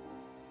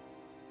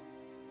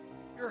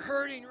 You're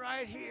hurting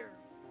right here.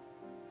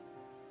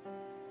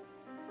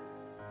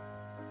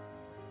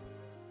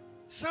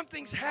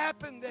 Something's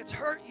happened that's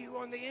hurt you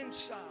on the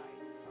inside.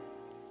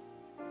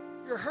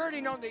 You're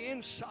hurting on the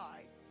inside.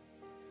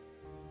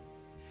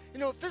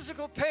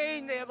 Physical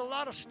pain, they have a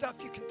lot of stuff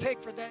you can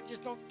take for that.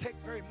 Just don't take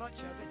very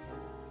much of it.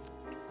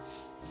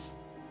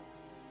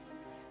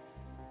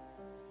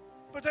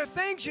 But there are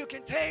things you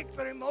can take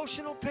for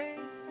emotional pain.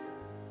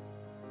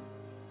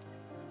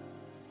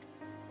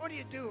 What do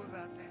you do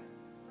about that?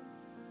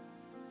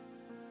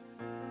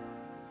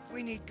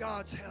 We need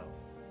God's help.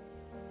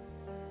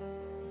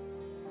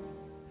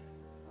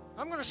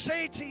 I'm going to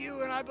say to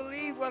you, and I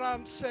believe what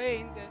I'm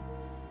saying, that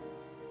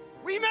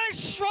we may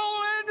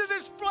stroll into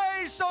this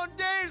place on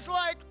days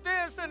like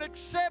this and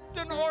accept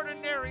an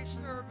ordinary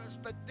service,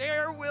 but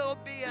there will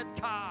be a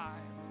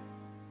time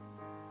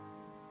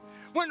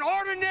when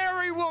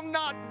ordinary will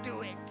not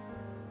do it.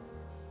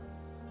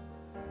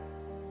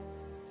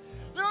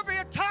 There will be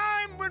a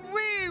time when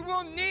we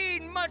will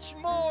need much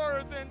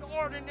more than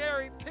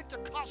ordinary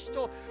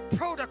Pentecostal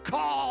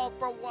protocol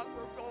for what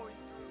we're going through.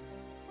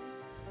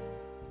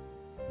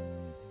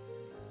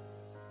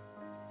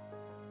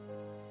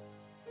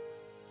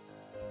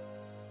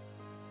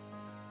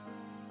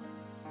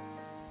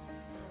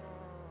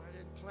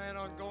 Plan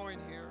on going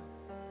here.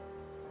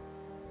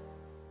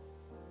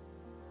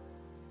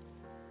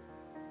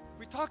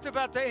 We talked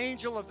about the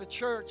angel of the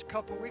church a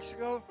couple weeks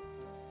ago.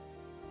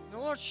 The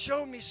Lord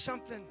showed me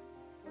something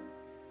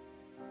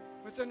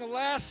within the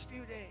last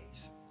few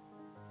days.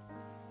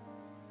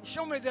 He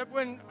showed me that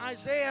when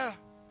Isaiah,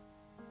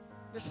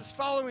 this is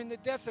following the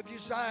death of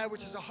Uzziah,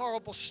 which is a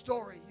horrible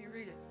story. You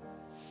read it.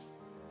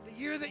 The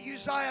year that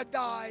Uzziah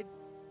died,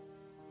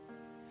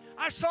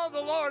 I saw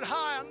the Lord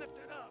high and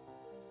lifted up,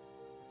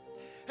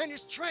 and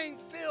his train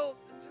filled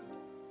the temple.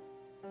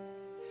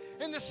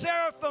 And the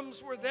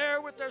seraphims were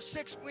there with their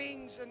 6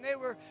 wings, and they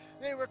were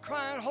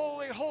crying,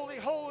 "Holy, holy,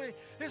 holy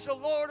is the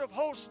Lord of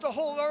hosts. The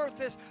whole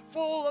earth is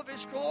full of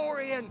his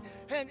glory." And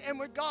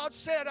when God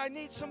said, "I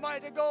need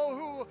somebody to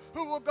go,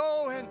 who will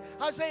go?" And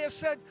Isaiah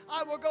said,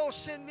 "I will go,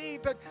 send me,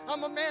 but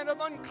I'm a man of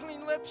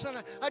unclean lips,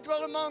 and I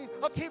dwell among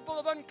a people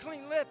of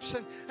unclean lips."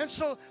 And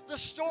so the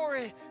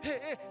story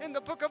in the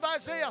book of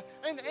Isaiah,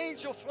 an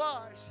angel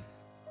flies,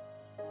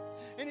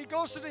 and he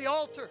goes to the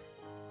altar.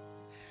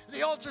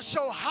 The altar's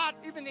so hot,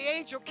 even the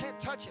angel can't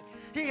touch it.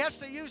 He has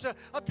to use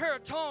a pair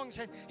of tongs,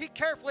 and he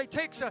carefully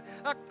takes a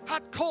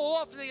hot coal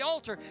off the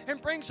altar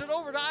and brings it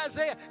over to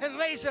Isaiah and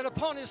lays it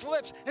upon his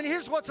lips. And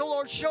here's what the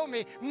Lord showed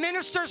me.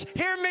 Ministers,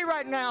 hear me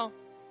right now.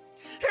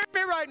 Hear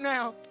me right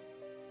now.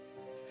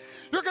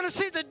 You're going to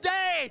see the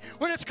day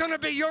when it's going to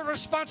be your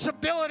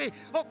responsibility.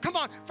 Oh, come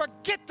on.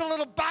 Forget the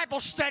little Bible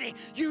study.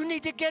 You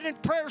need to get in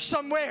prayer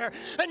somewhere.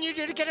 And you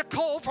need to get a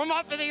coal from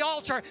off of the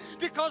altar,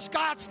 because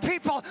God's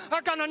people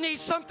are going to need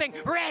something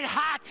red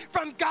hot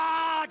from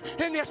God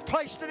in this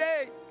place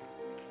today.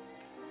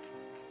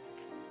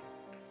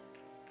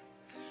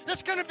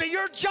 It's going to be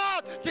your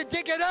job to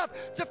dig it up,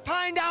 to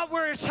find out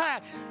where it's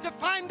at, to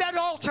find that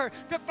altar,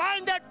 to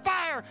find that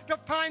fire, to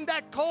find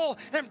that coal,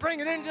 and bring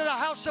it into the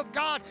house of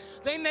God.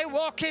 They may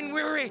walk in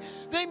weary.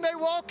 They may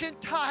walk in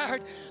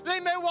tired. They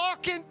may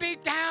walk in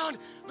beat down.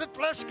 But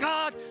bless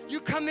God, you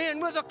come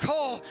in with a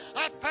coal.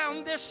 I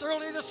found this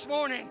early this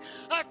morning.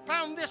 I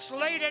found this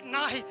late at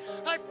night.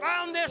 I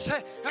found this,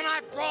 and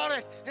I brought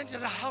it into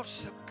the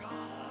house of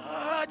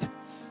God.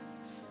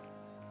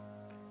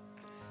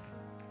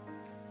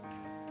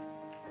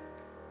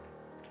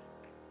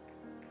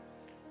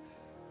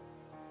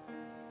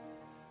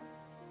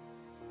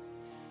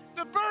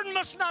 The burden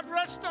must not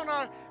rest on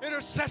our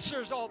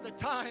intercessors all the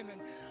time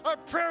and our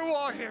prayer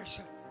warriors,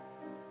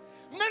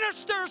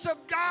 ministers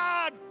of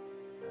God.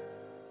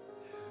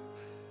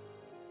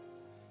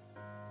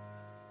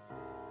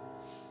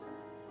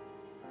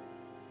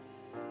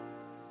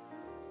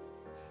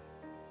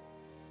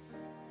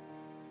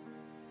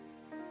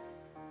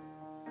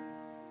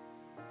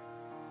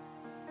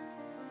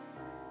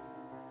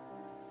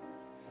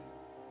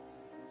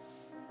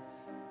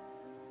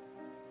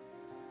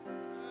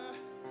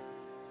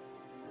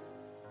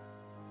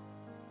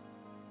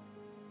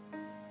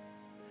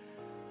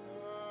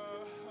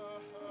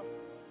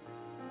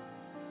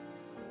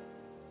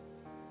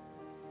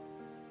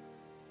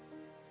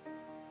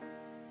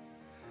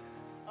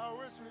 I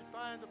wish we'd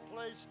find a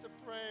place to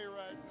pray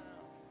right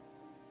now.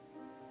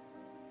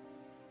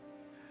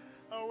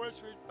 I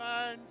wish we'd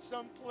find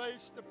some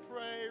place to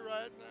pray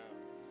right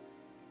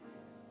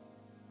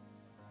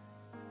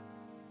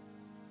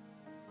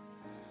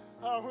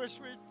now. I wish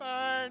we'd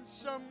find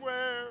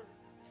somewhere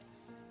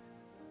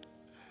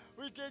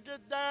we could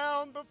get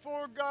down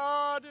before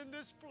God in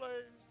this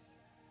place.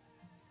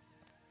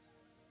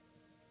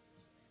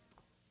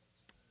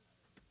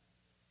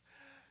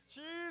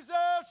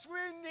 Jesus,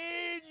 we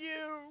need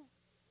you.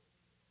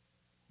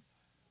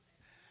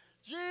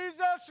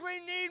 Jesus, we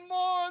need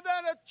more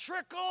than a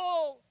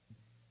trickle.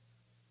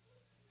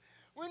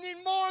 We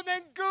need more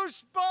than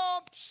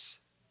goosebumps.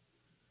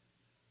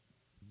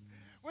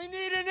 We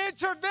need an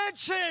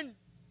intervention.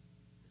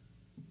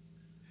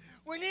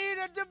 We need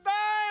a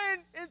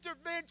divine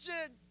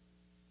intervention.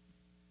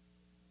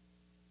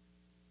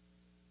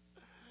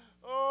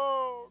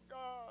 Oh,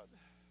 God.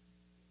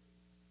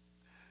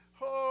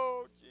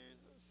 Oh, Jesus.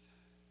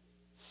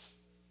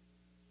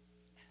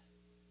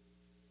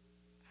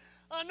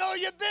 I know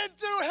you've been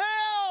through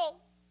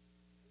hell,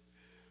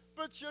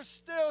 but you're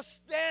still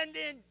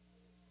standing.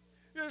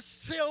 You're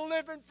still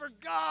living for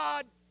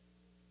God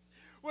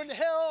when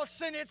hell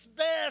sent its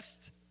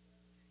best.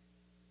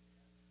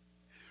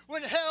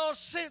 When hell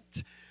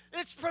sent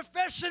its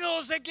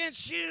professionals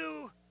against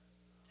you,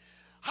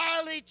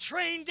 highly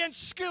trained and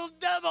skilled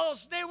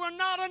devils, they were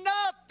not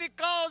enough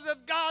because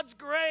of God's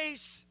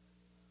grace.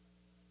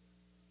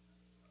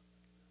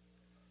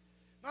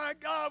 My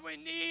God, we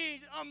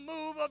need a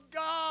move of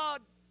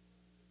God.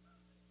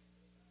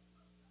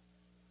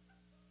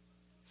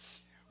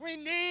 We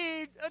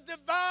need a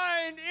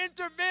divine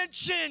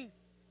intervention.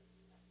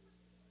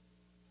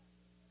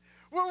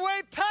 We're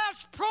way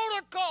past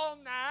protocol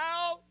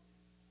now.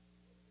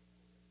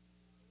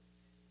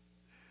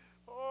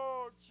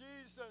 Oh,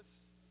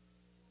 Jesus.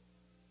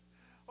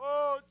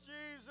 Oh,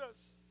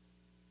 Jesus.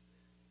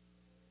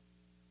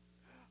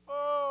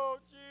 Oh,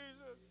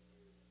 Jesus.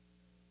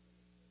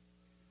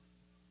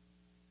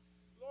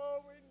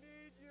 Lord, we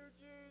need you,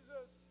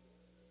 Jesus.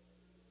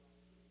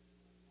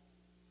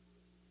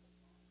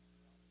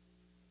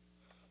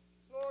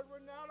 Lord,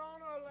 we're not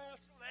on our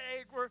last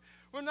leg.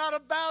 We're not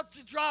about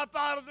to drop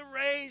out of the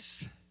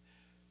race.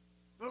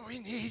 But we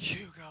need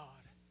you,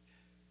 God.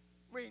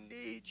 We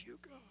need you,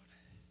 God.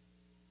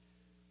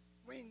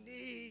 We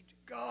need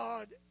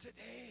God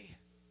today.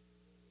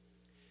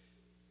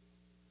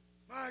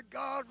 My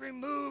God,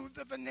 remove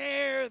the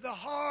veneer, the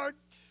hard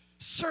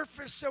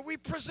surface that we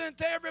present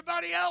to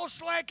everybody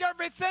else like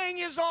everything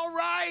is all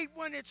right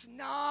when it's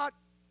not.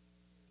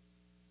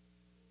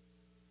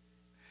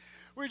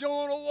 We don't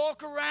want to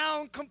walk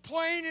around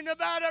complaining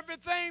about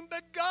everything,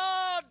 but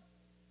God,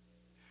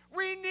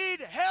 we need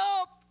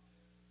help.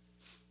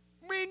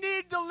 We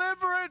need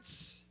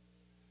deliverance.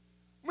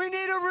 We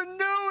need a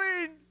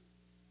renewing.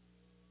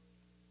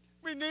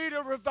 We need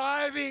a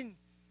reviving.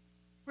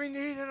 We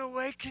need an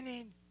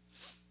awakening.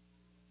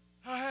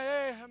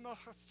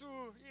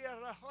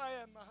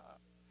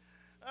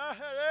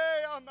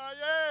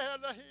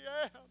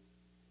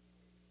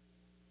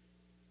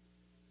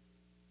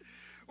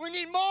 We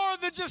need more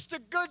than just a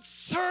good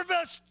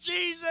service,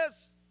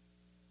 Jesus.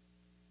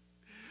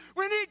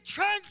 We need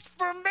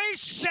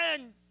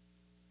transformation.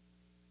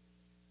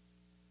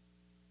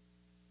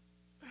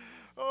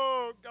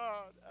 Oh,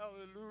 God.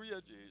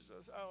 Hallelujah,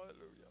 Jesus.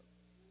 Hallelujah.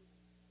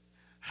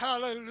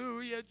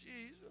 Hallelujah,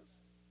 Jesus.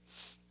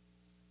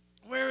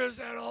 Where is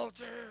that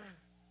altar?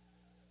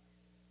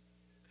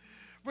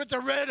 With the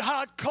red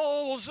hot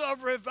coals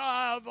of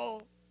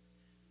revival.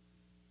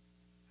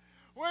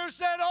 Where's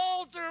that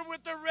altar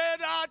with the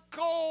red hot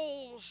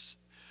coals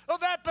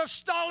of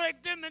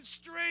apostolic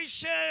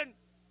demonstration?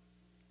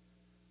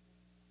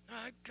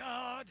 My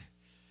God,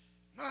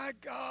 my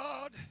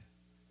God.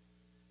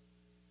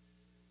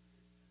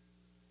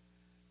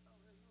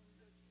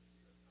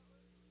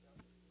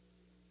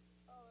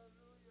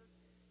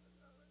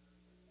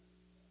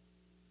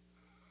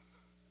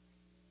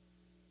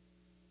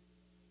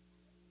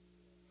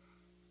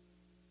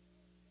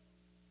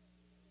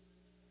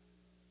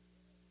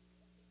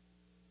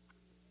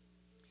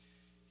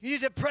 You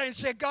need to pray and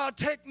say, God,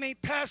 take me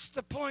past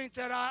the point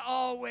that I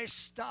always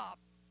stop.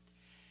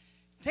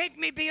 Take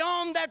me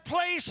beyond that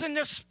place in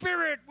the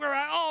spirit where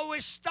I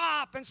always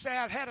stop and say,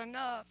 I've had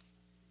enough.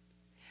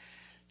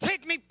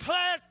 Take me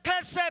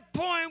past that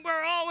point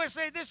where I always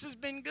say, this has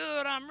been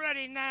good. I'm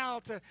ready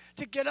now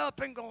to get up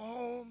and go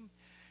home.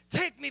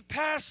 Take me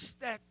past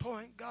that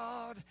point,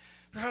 God,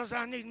 because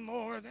I need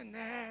more than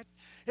that.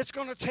 It's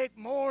going to take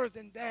more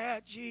than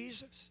that,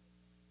 Jesus.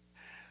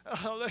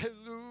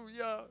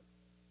 Hallelujah.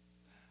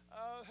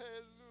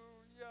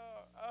 Hallelujah,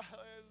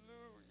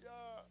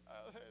 hallelujah,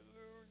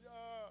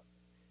 hallelujah.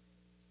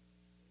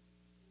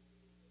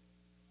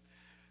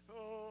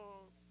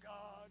 Oh,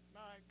 God,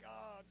 my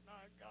God,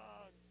 my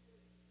God.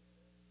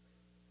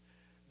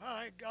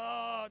 My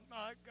God,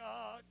 my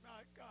God,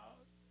 my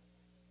God.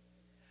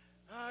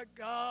 My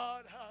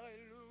God,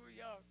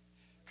 hallelujah.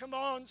 Come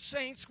on,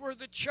 saints, we're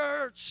the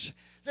church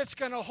that's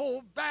going to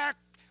hold back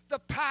the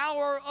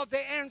power of the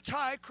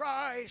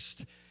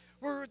Antichrist.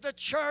 We're the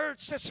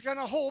church that's going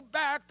to hold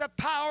back the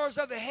powers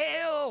of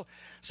hell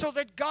so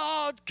that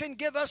God can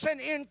give us an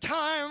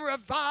end-time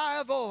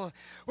revival.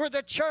 We're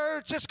the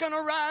church that's going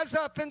to rise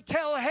up and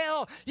tell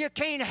hell, you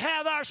can't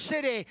have our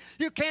city.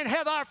 You can't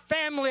have our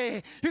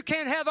family. You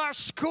can't have our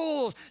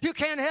schools. You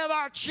can't have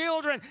our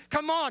children.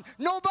 Come on.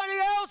 Nobody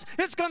else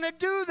is going to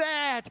do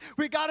that.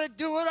 We got to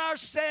do it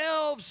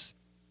ourselves.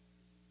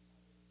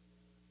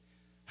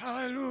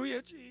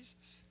 Hallelujah,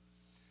 Jesus.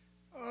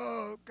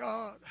 Oh,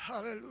 God.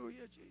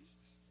 Hallelujah, Jesus.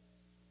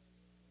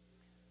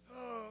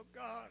 Oh,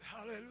 God,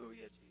 hallelujah,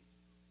 Jesus.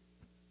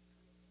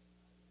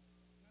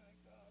 My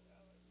God,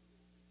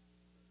 hallelujah.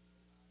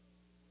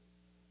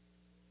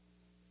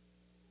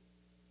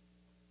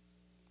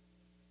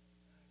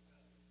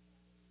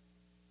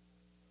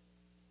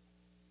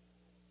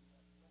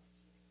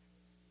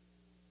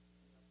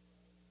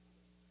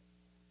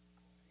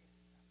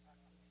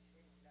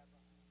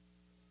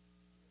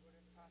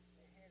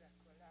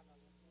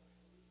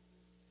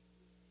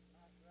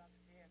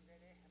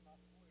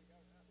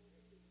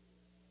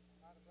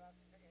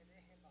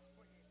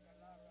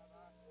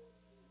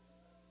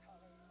 Hallelujah.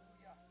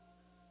 Hallelujah.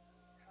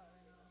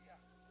 Hallelujah,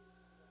 Jesus.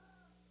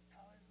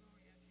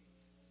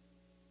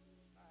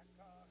 My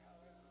God,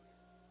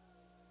 hallelujah.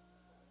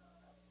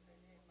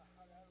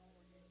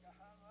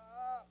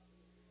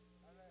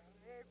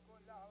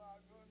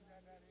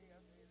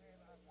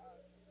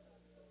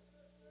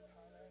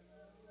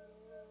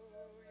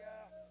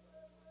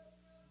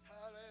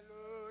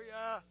 Hallelujah.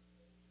 Hallelujah.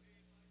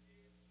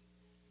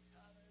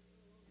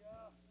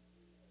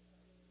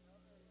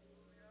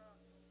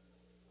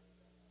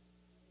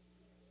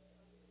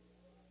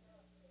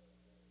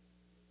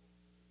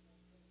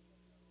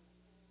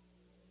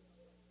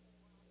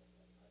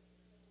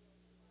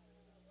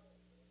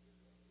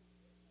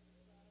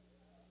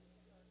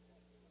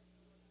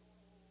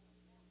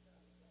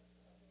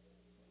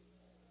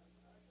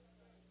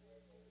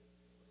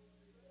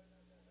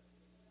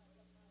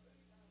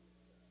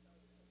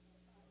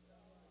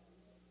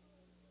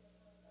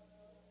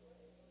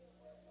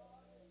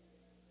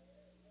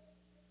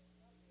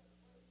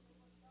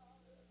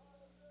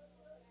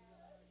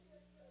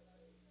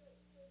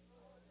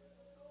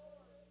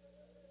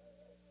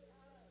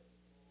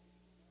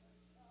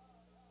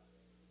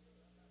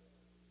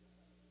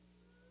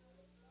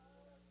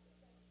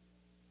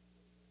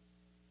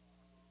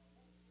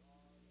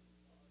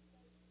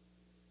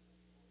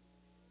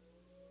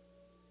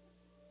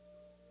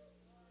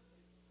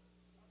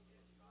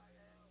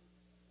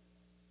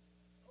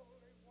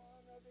 Holy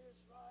One of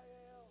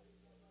Israel.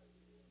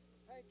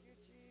 Thank you,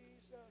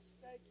 Jesus.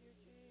 Thank you,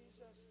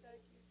 Jesus.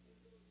 Thank you,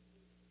 Jesus.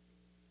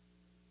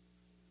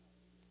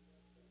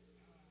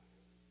 Hallelujah.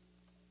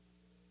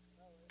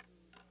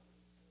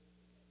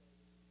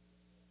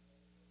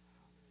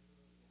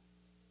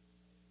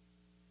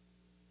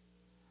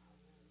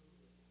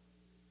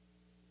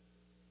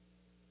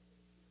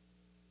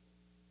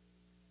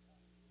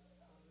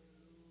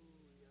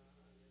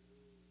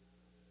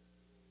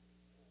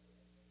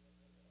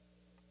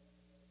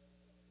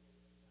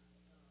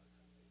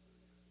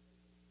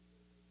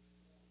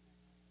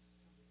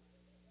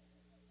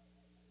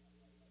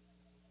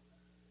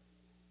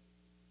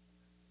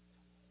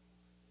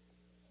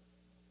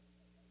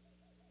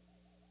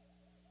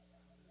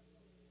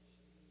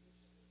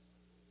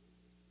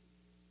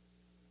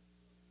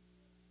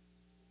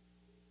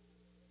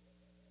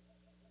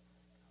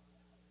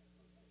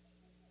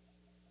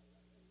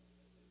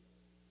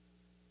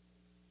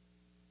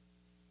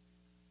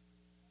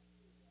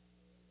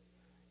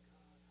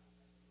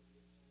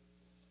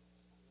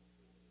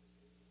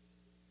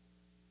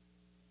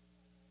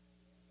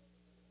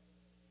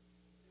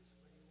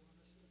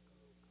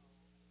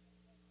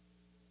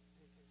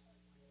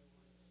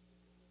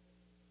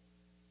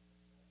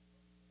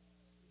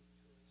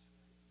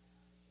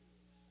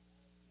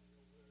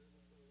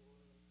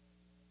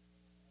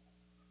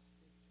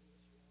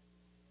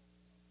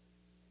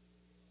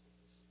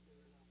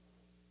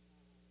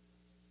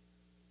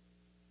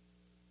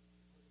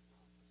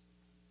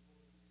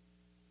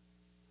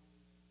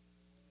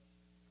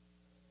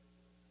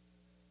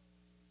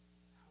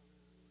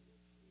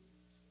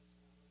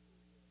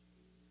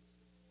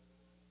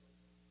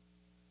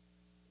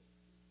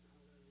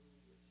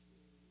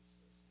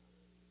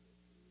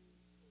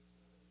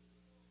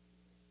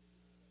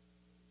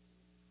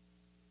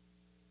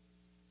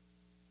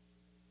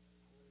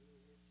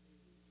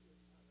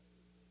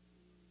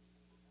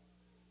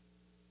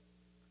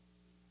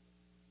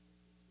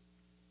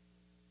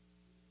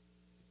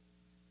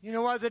 You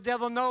know why the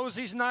devil knows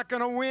he's not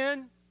going to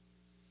win?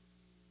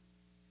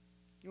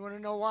 You want to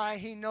know why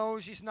he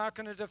knows he's not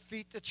going to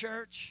defeat the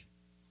church?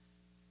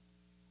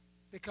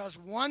 Because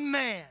one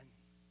man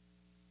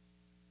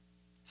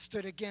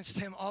stood against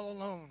him all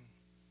alone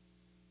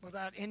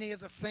without any of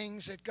the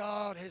things that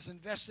God has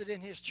invested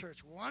in his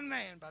church. One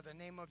man by the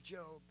name of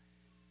Job.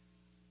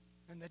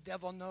 And the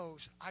devil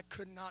knows I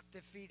could not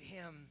defeat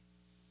him.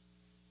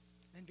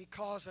 And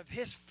because of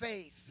his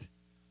faith,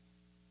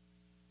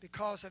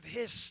 because of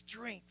his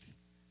strength,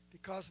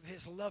 because of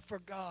his love for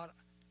God,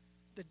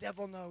 the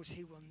devil knows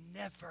he will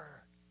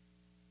never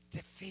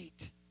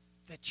defeat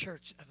the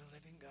church of the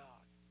living God.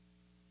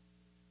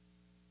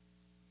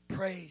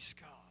 Praise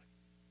God.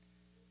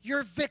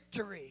 Your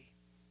victory,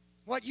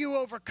 what you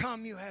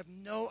overcome, you have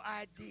no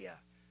idea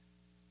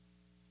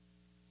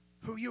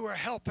who you are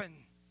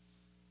helping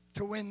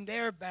to win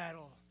their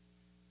battle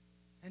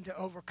and to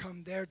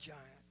overcome their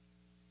giant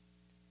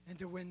and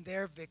to win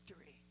their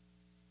victory.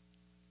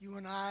 You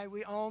and I,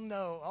 we all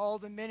know, all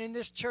the men in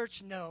this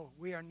church know,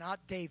 we are not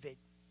David.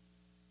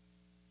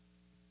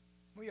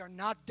 We are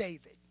not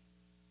David,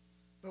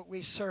 but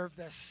we serve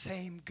the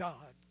same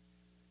God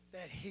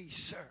that he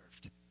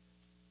served.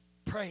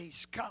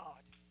 Praise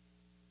God.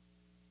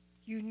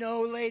 You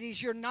know,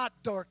 ladies, you're not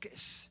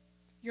Dorcas.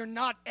 You're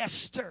not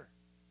Esther.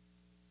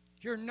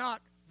 You're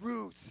not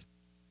Ruth.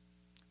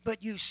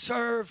 But you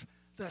serve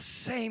the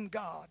same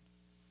God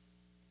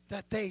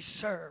that they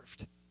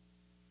served.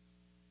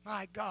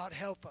 My God,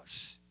 help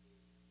us.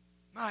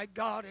 My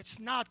God, it's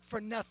not for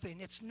nothing.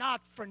 It's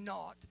not for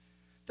naught.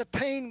 The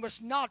pain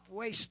was not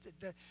wasted.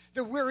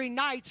 The weary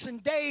nights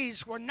and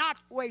days were not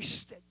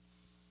wasted.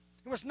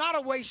 It was not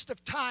a waste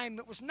of time.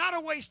 It was not a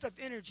waste of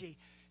energy.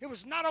 It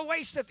was not a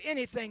waste of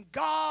anything.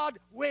 God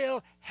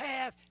will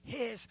have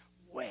his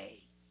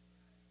way.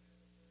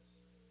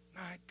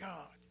 My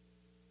God.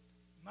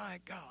 My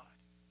God.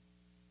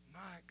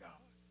 My God.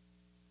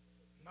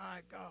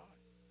 My God.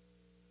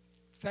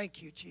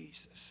 Thank you,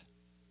 Jesus.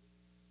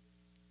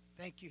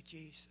 Thank you,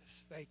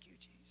 Jesus. Thank you,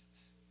 Jesus.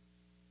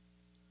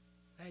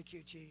 Thank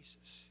you,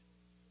 Jesus.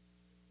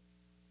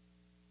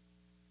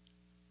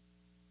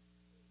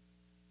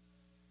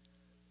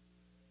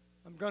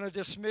 I'm going to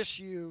dismiss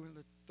you,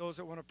 and those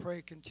that want to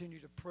pray continue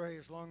to pray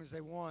as long as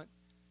they want.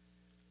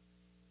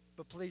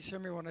 But please hear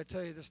me when I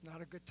tell you this is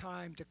not a good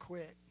time to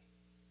quit.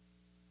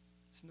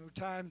 It's no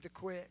time to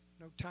quit,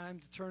 no time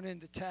to turn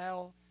in the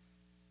towel,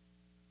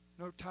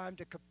 no time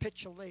to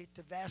capitulate,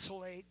 to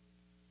vacillate.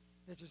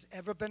 If there's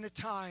ever been a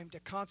time to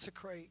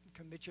consecrate and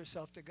commit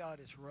yourself to God,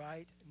 is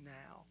right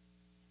now.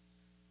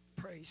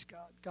 Praise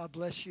God. God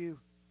bless you.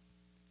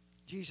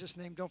 In Jesus'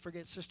 name, don't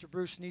forget, Sister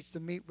Bruce needs to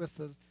meet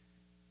with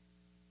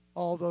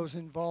all those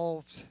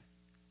involved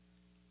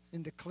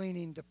in the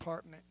cleaning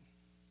department.